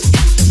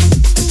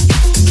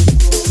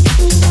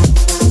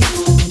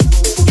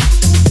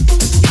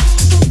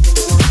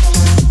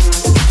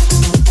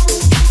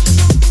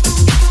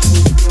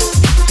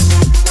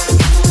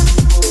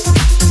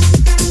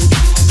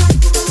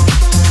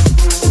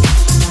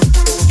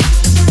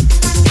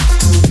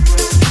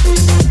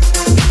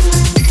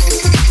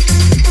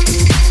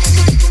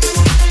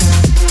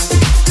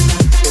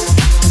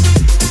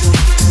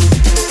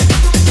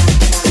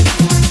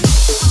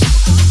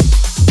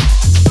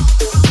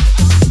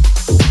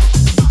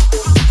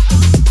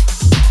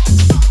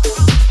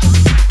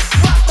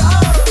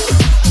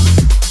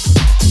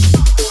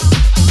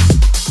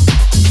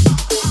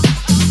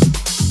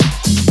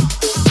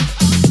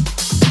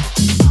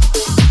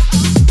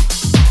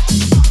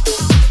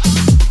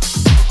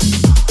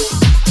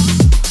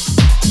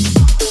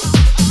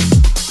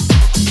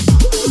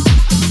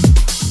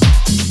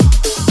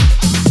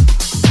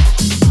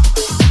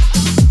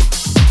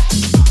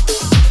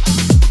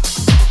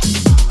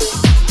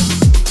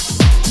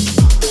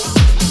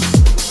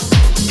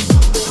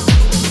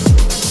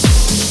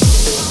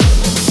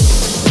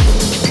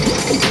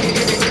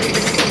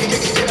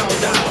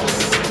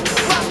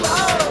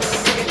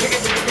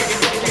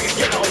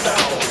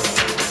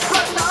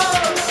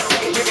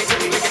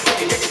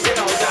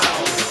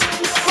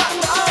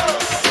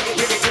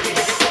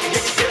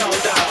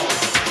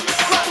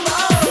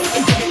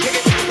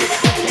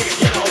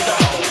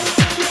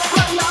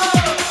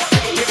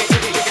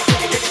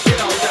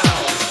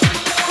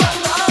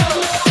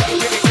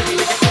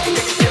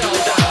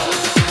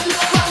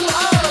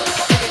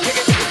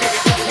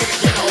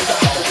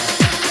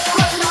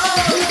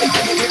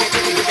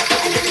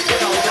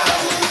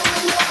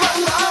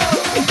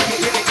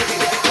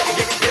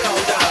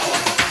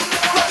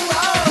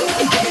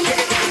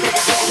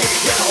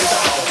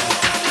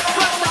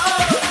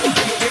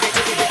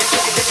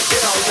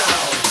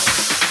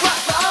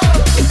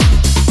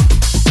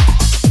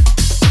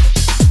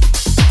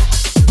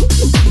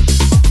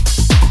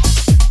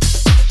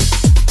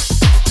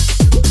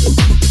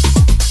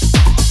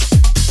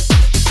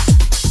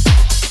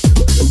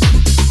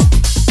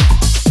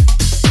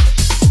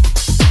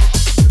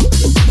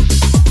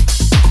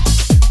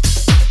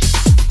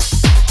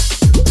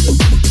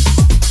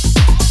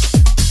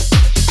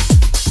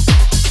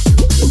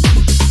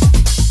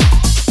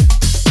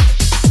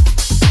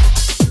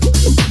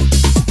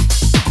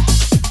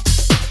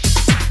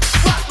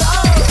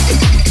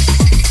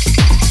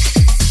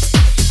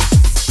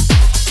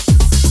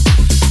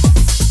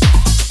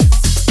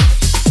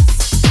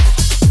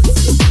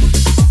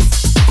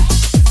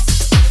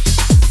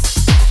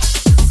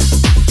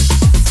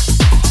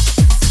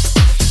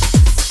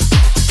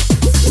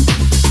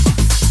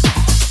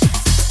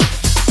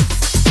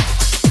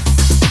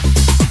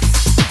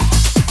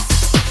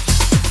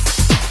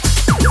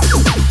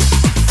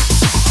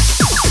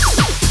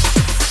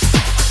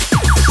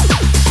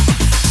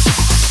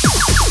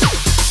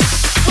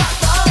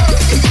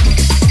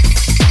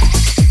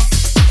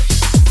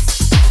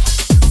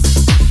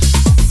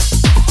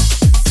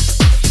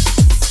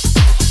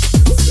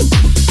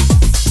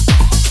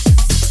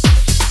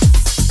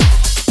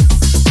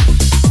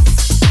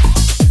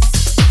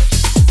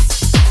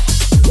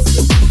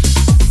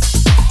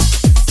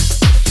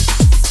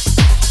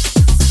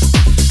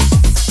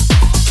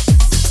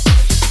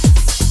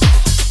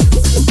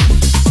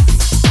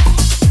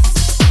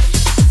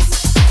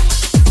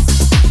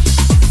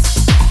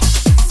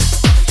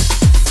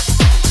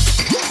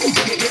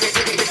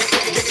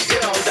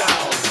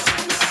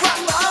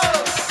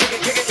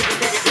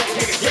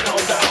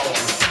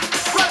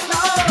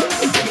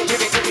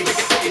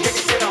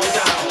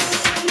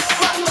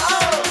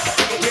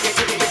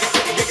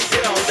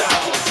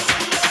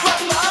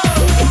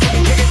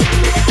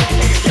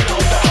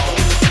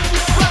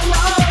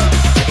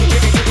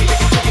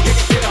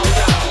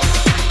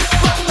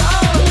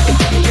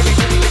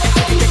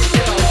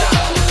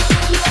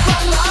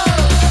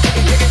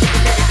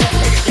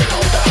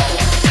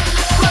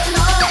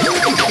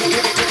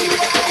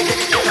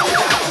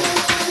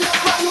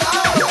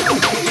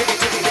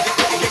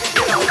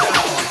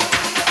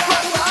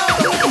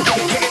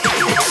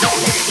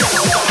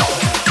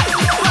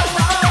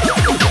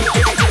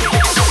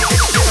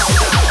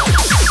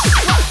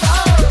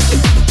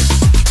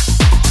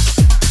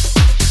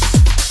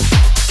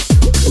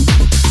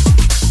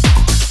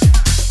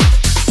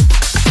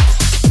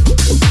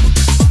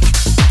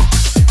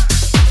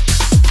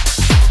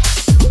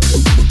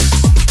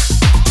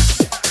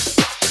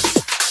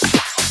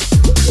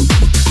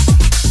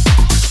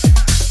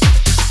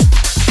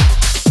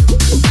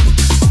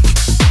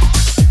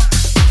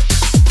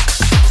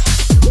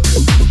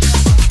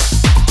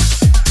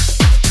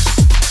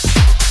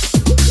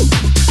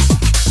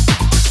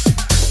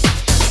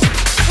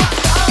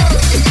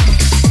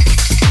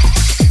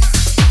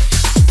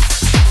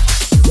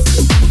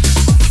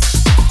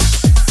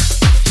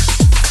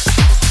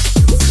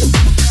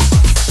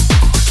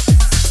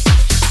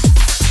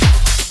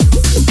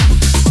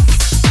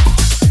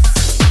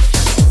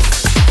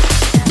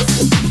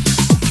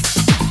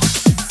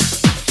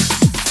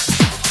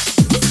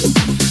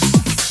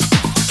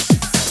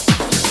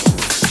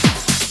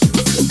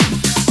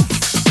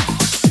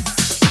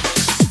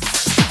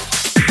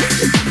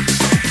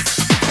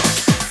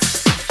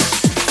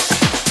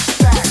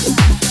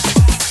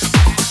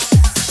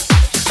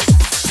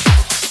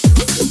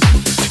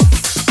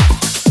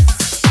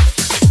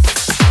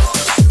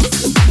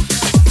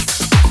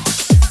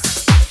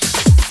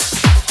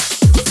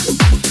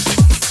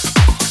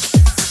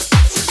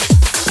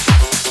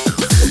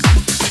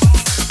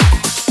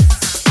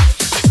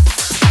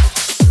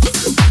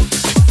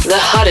 The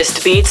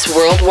hottest beats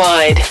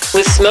worldwide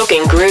with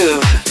Smoking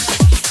Groove.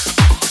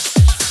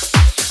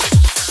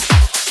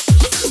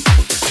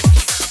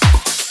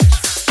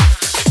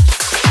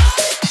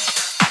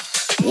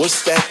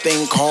 What's that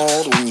thing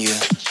called when you,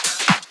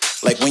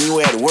 like when you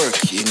were at work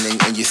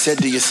and you said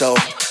to yourself,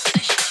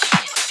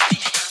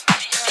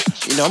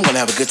 you know, I'm gonna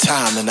have a good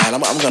time tonight.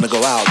 I'm gonna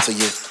go out. So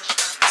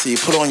you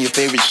put on your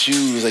favorite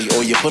shoes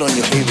or you put on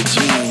your favorite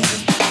jeans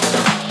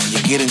and you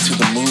get into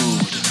the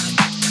mood.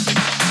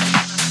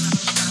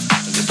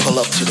 And you pull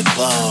up to the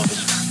club.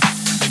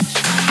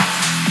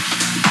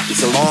 And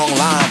it's a long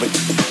line,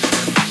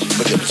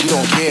 but you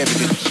don't care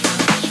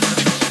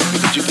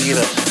because you can hear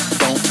the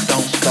don't.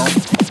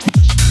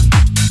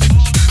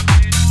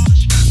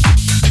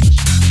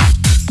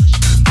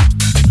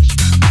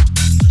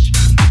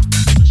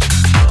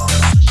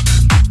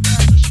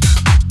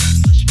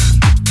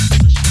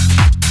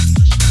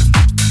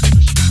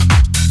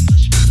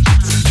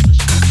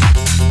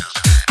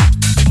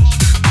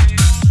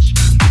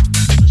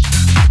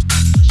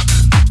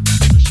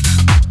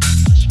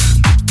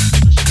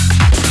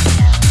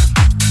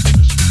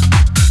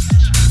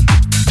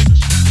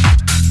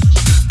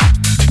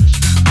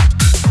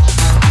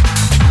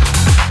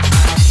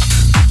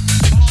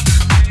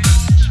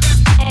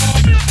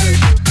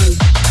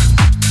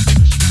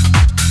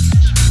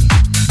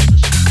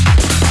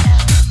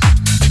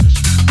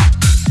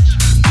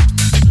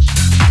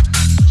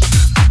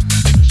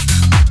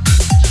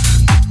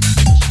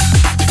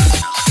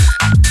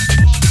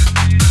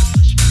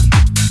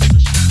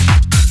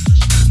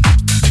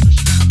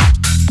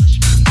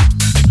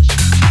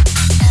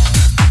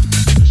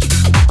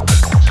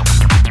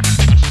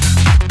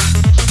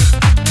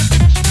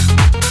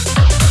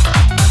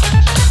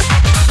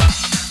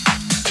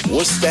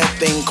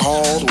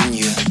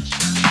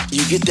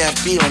 Get that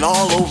feeling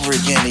all over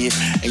again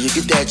and you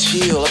get that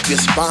chill up your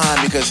spine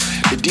because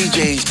the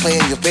DJ's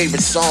playing your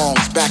favorite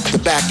songs back to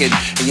back and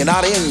you're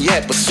not in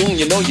yet, but soon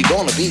you know you're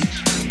gonna be.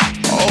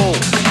 Oh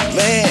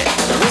man,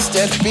 what's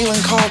that feeling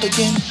called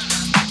again?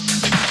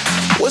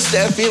 What's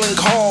that feeling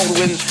called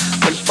when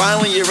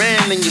finally you're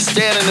in and you're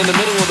standing in the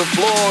middle of the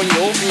floor and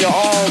you open your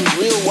arms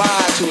real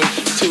wide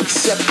to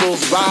accept those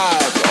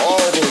vibes,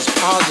 all those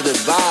positive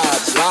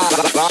vibes.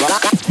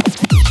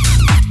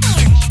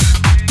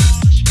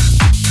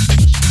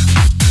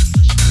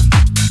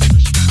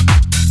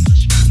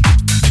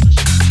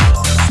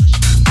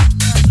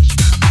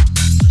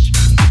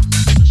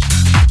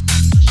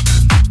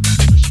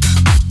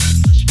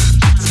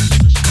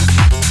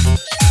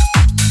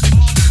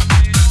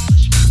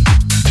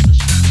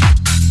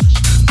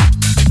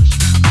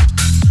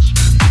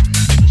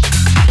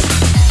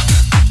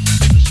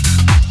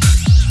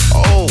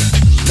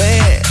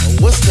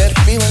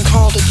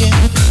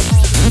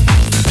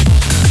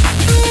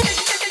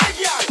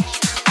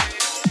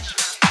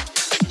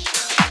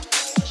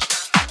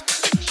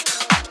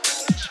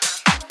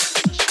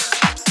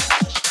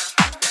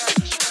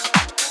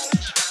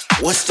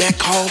 What's that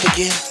called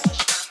again?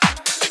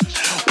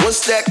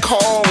 What's that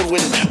called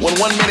when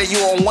 1 minute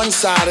you're on one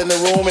side in the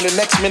room and the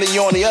next minute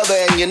you're on the other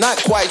and you're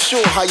not quite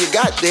sure how you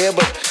got there,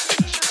 but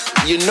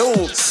you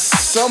know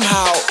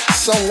somehow,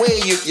 some way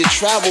you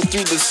travel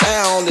through the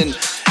sound and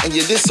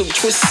you did some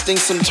twisting,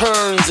 some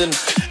turns and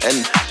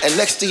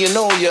next thing you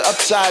know you're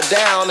upside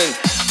down and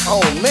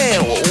oh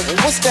man,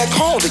 what's that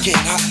called again?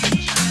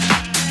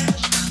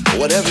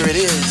 Whatever it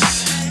is,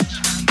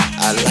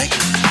 I like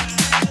it.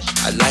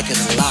 I like it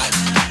a lot.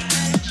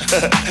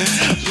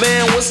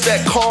 Man, what's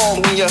that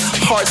called when your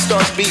heart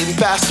starts beating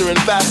faster and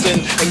faster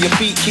and your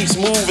feet keeps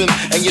moving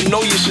and you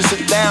know you should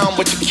sit down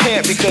but you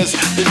can't because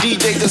the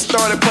DJ just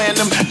started playing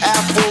them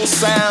Afro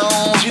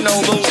sounds, you know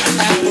those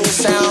Afro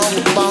sounds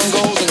with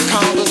bongos and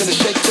congos and the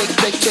shake.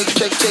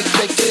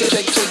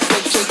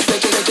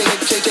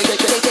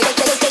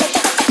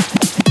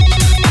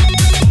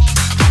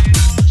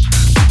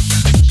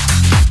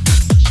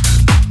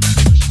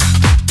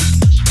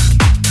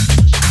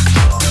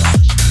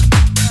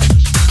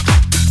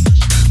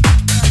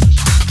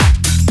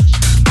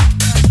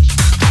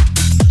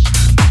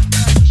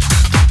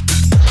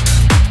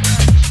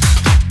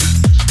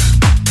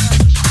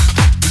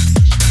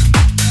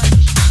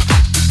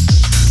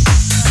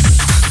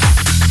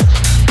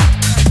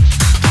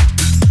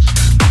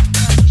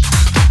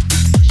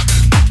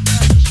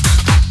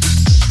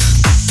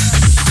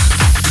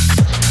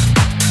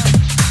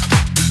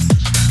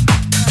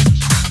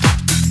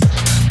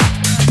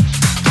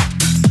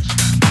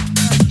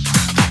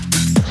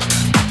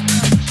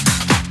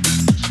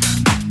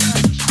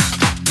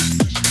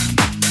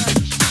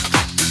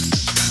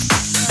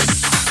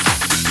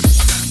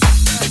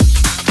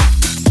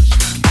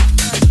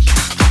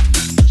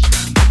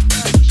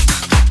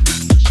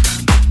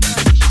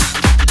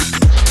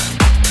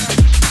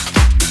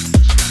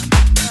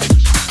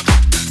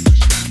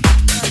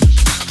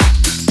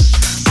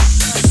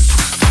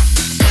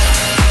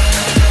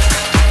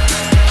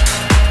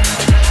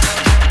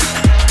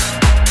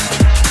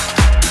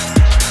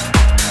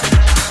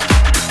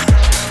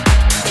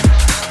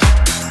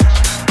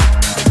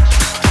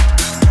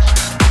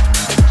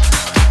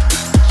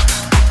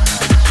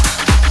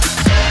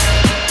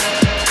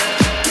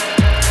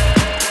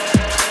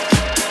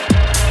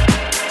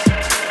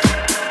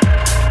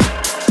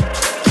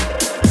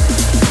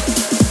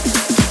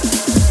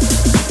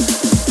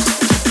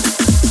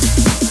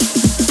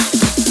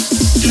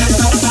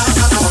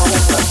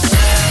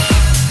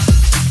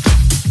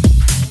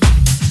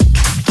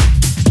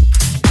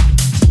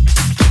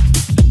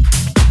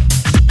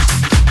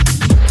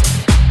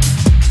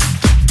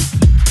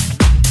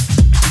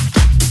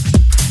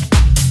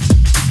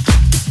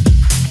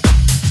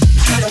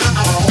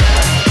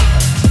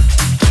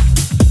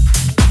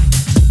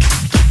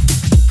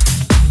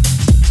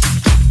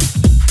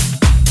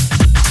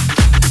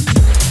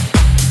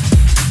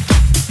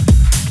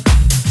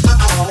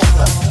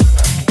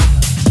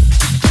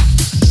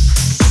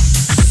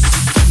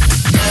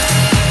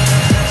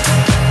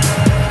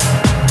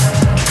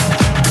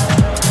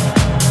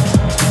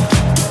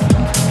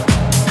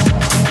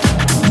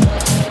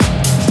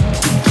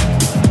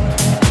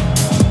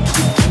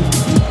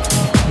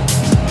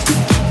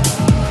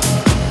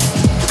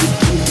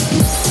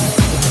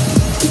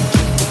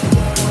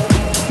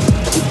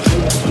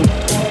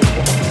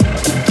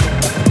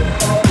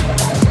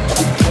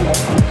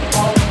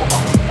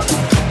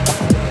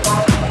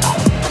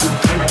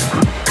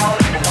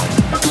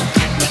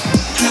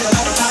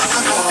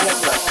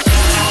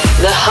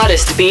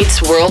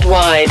 beats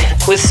worldwide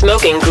with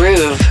Smoking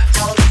Groove.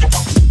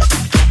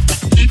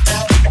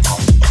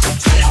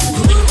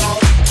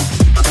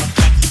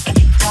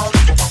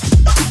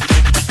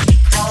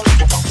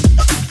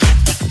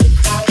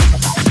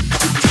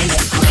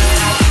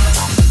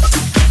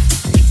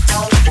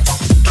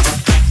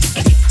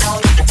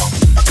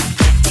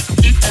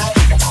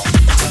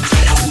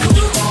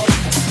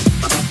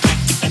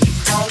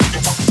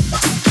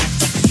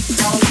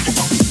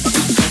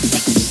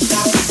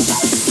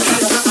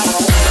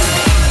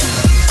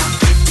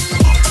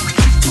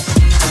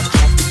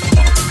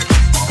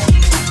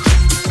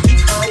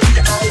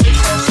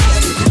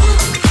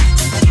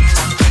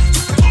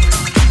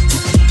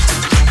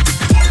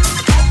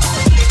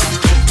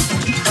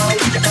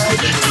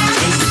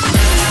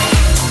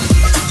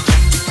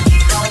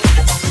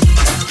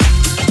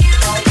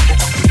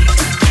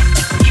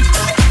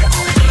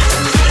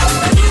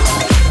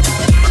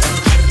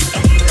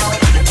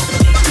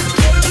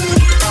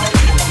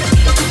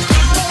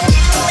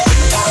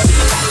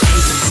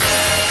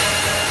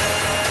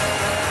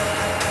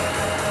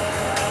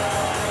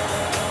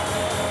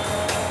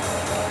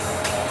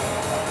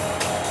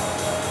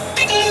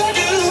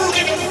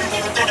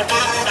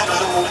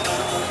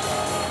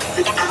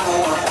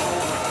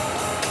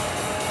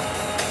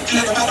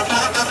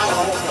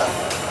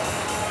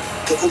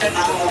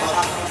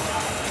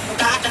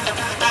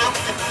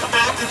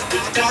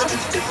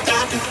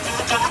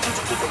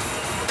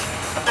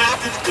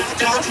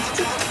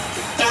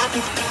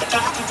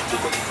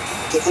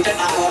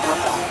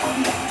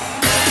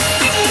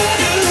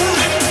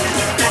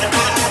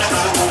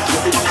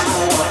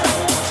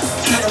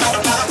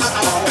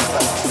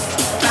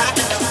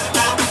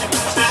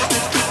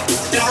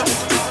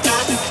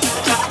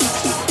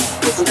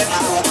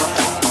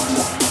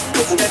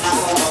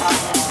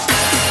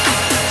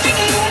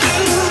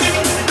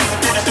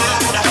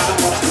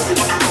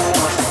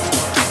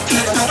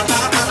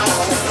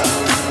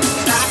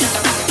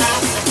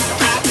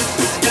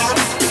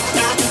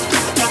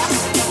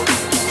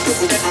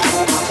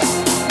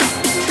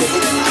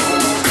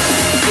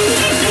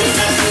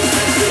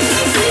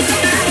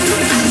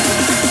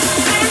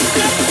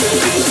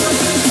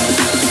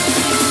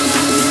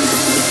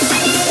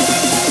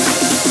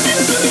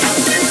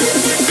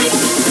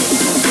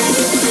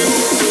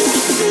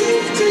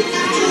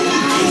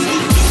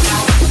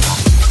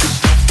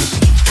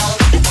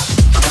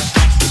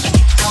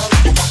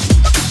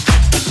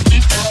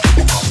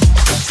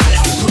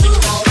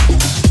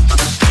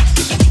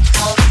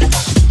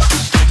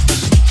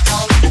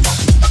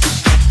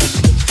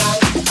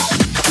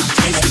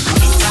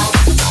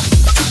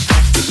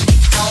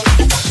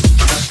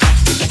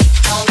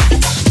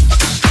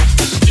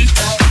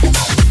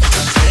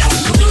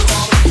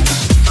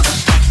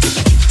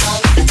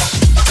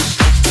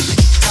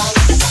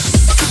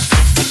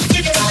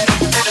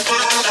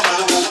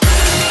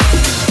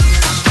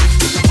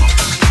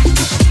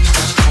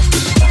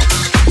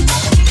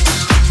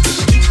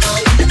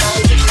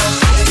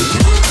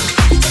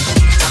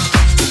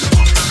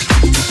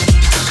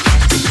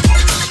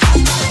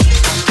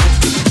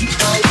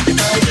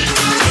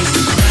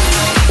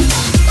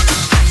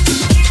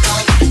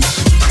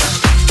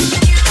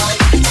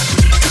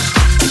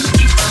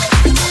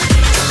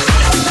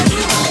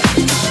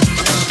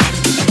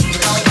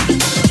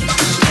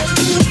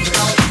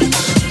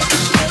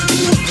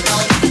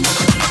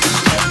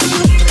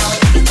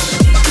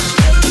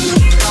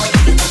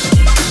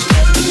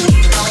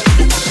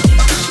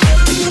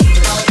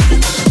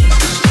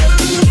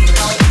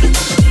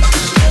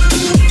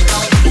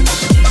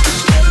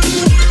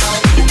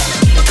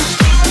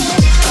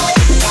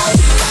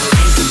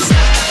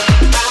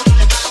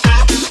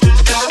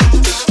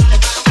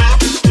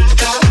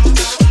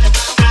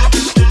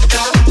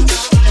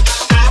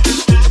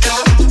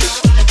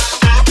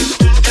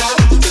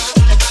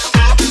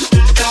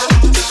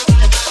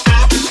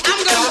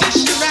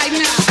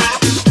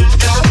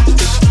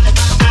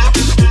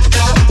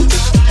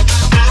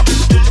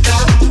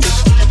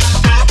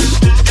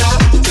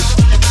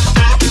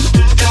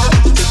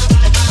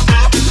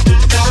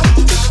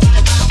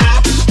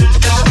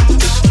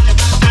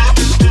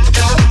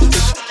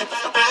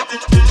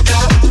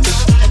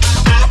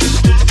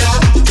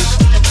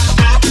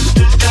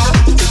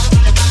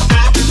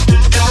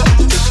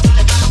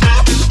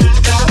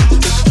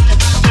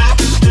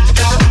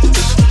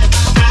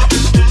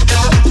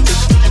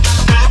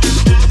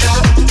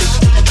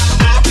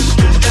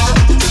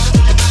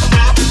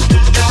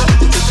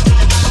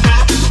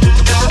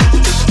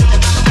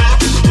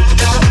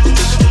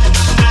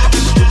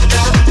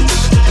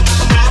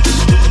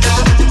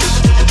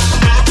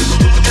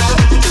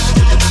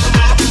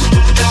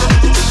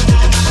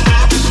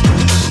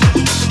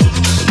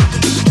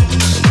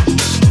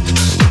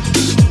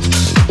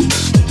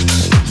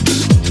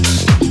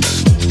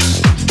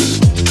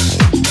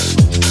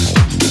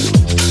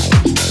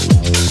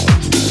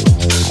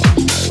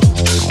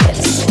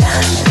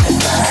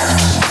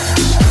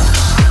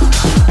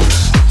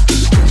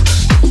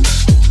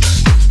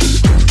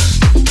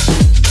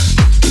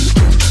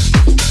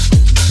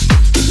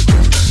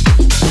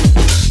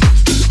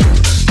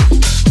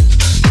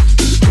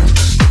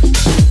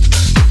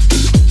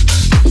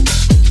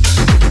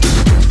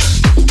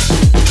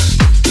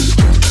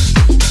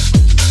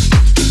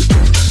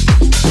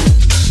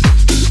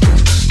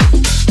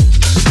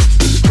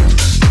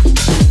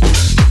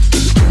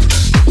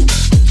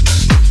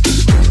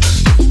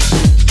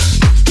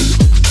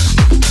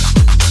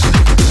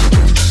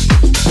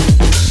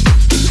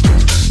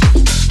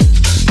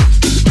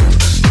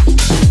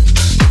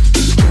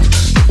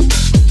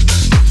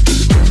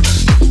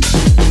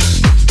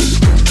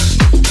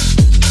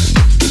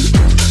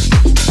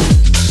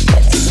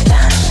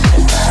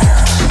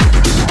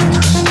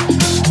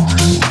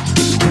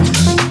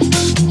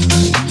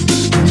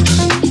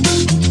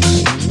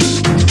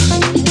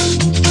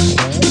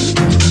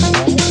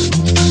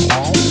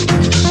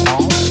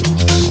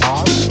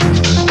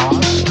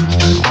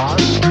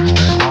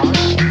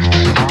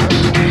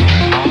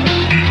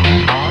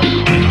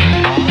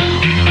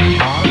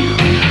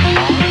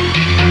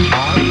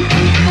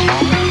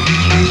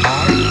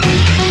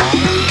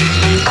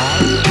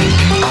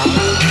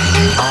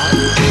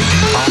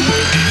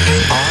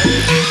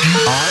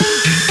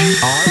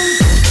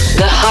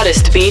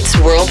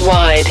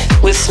 worldwide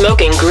with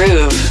Smoking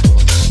Groove.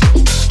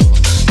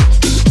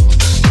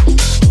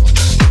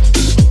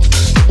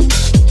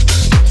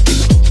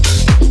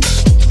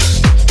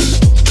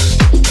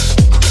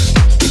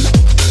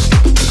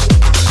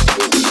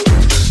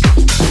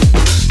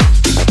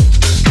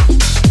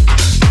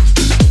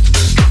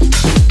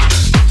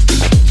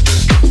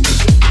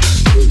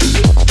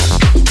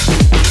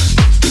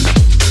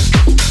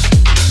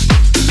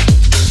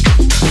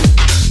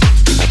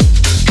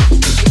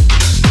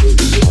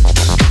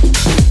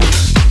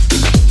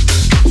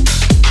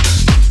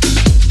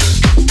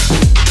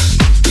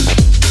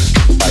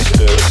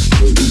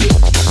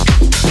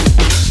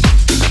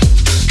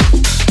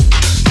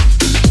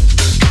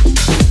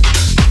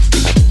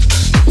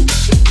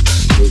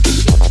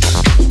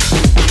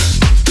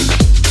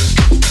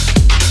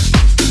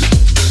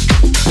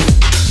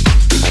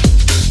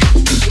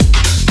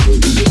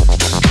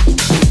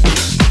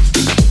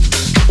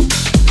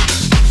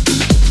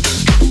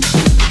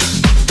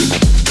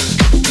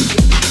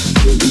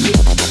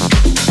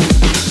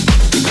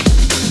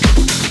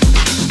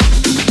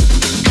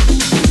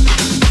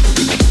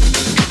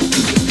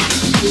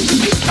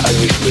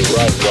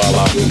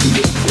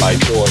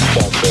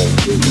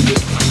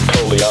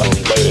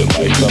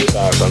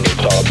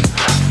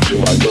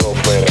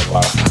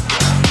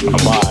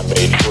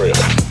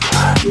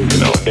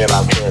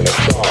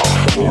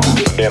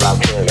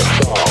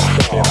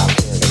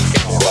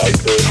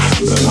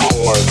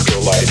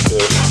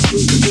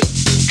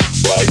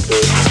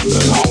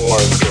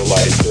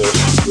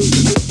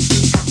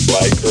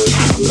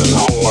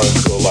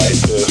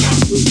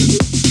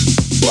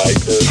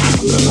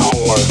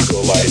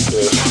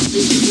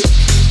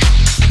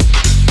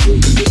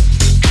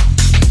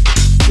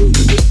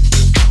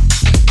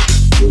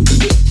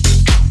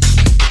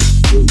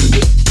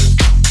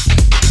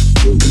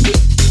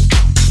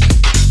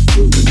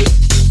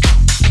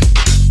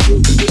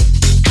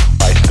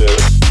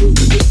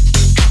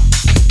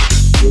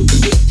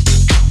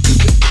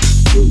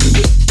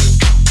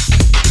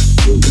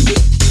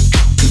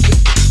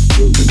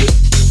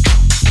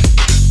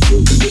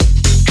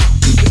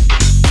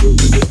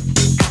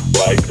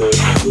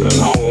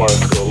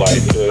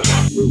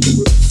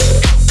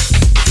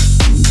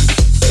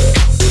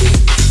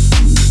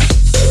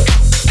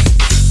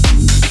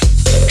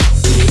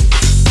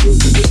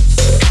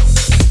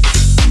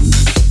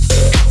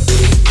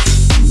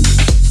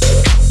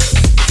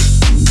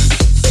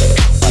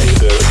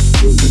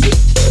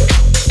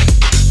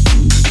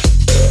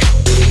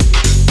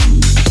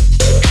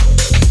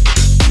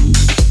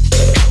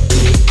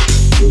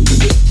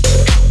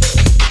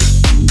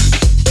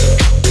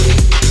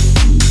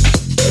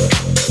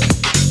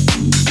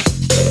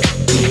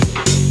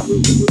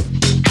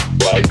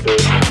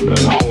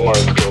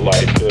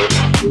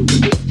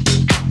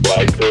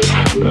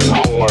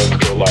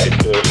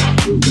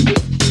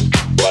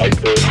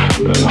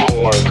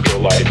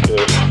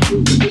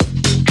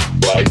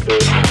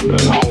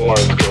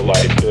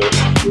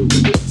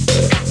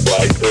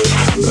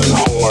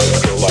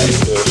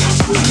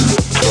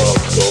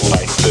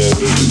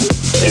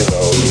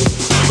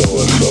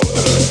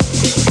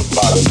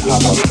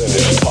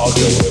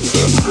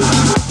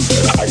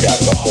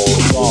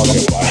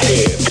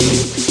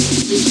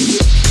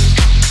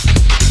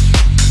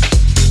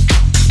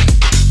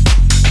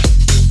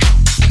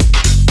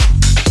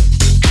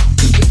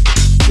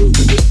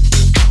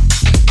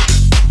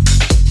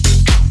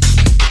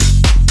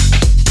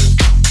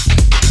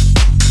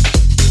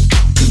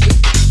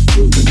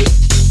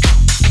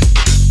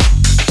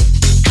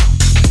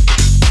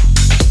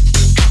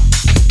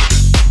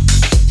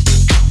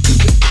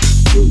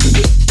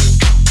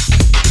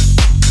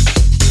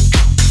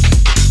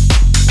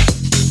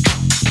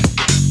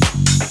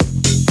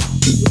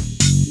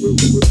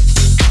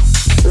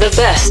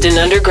 In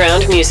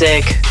underground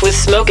music with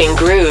Smoking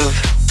Groove.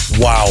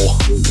 Wow.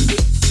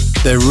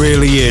 There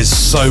really is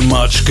so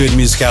much good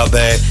music out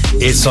there.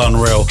 It's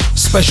unreal.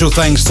 Special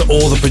thanks to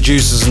all the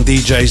producers and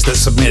DJs that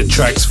submit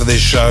tracks for this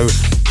show.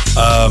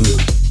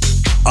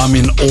 I'm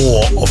in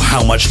awe of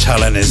how much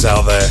talent is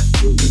out there.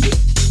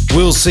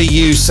 We'll see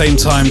you same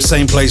time,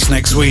 same place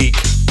next week.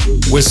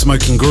 We're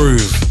Smoking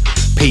Groove.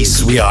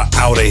 Peace. We are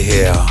out of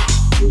here.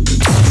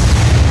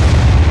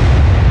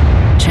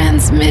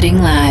 Transmitting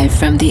live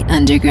from the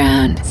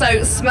underground.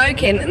 So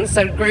smoking and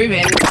so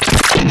grooving.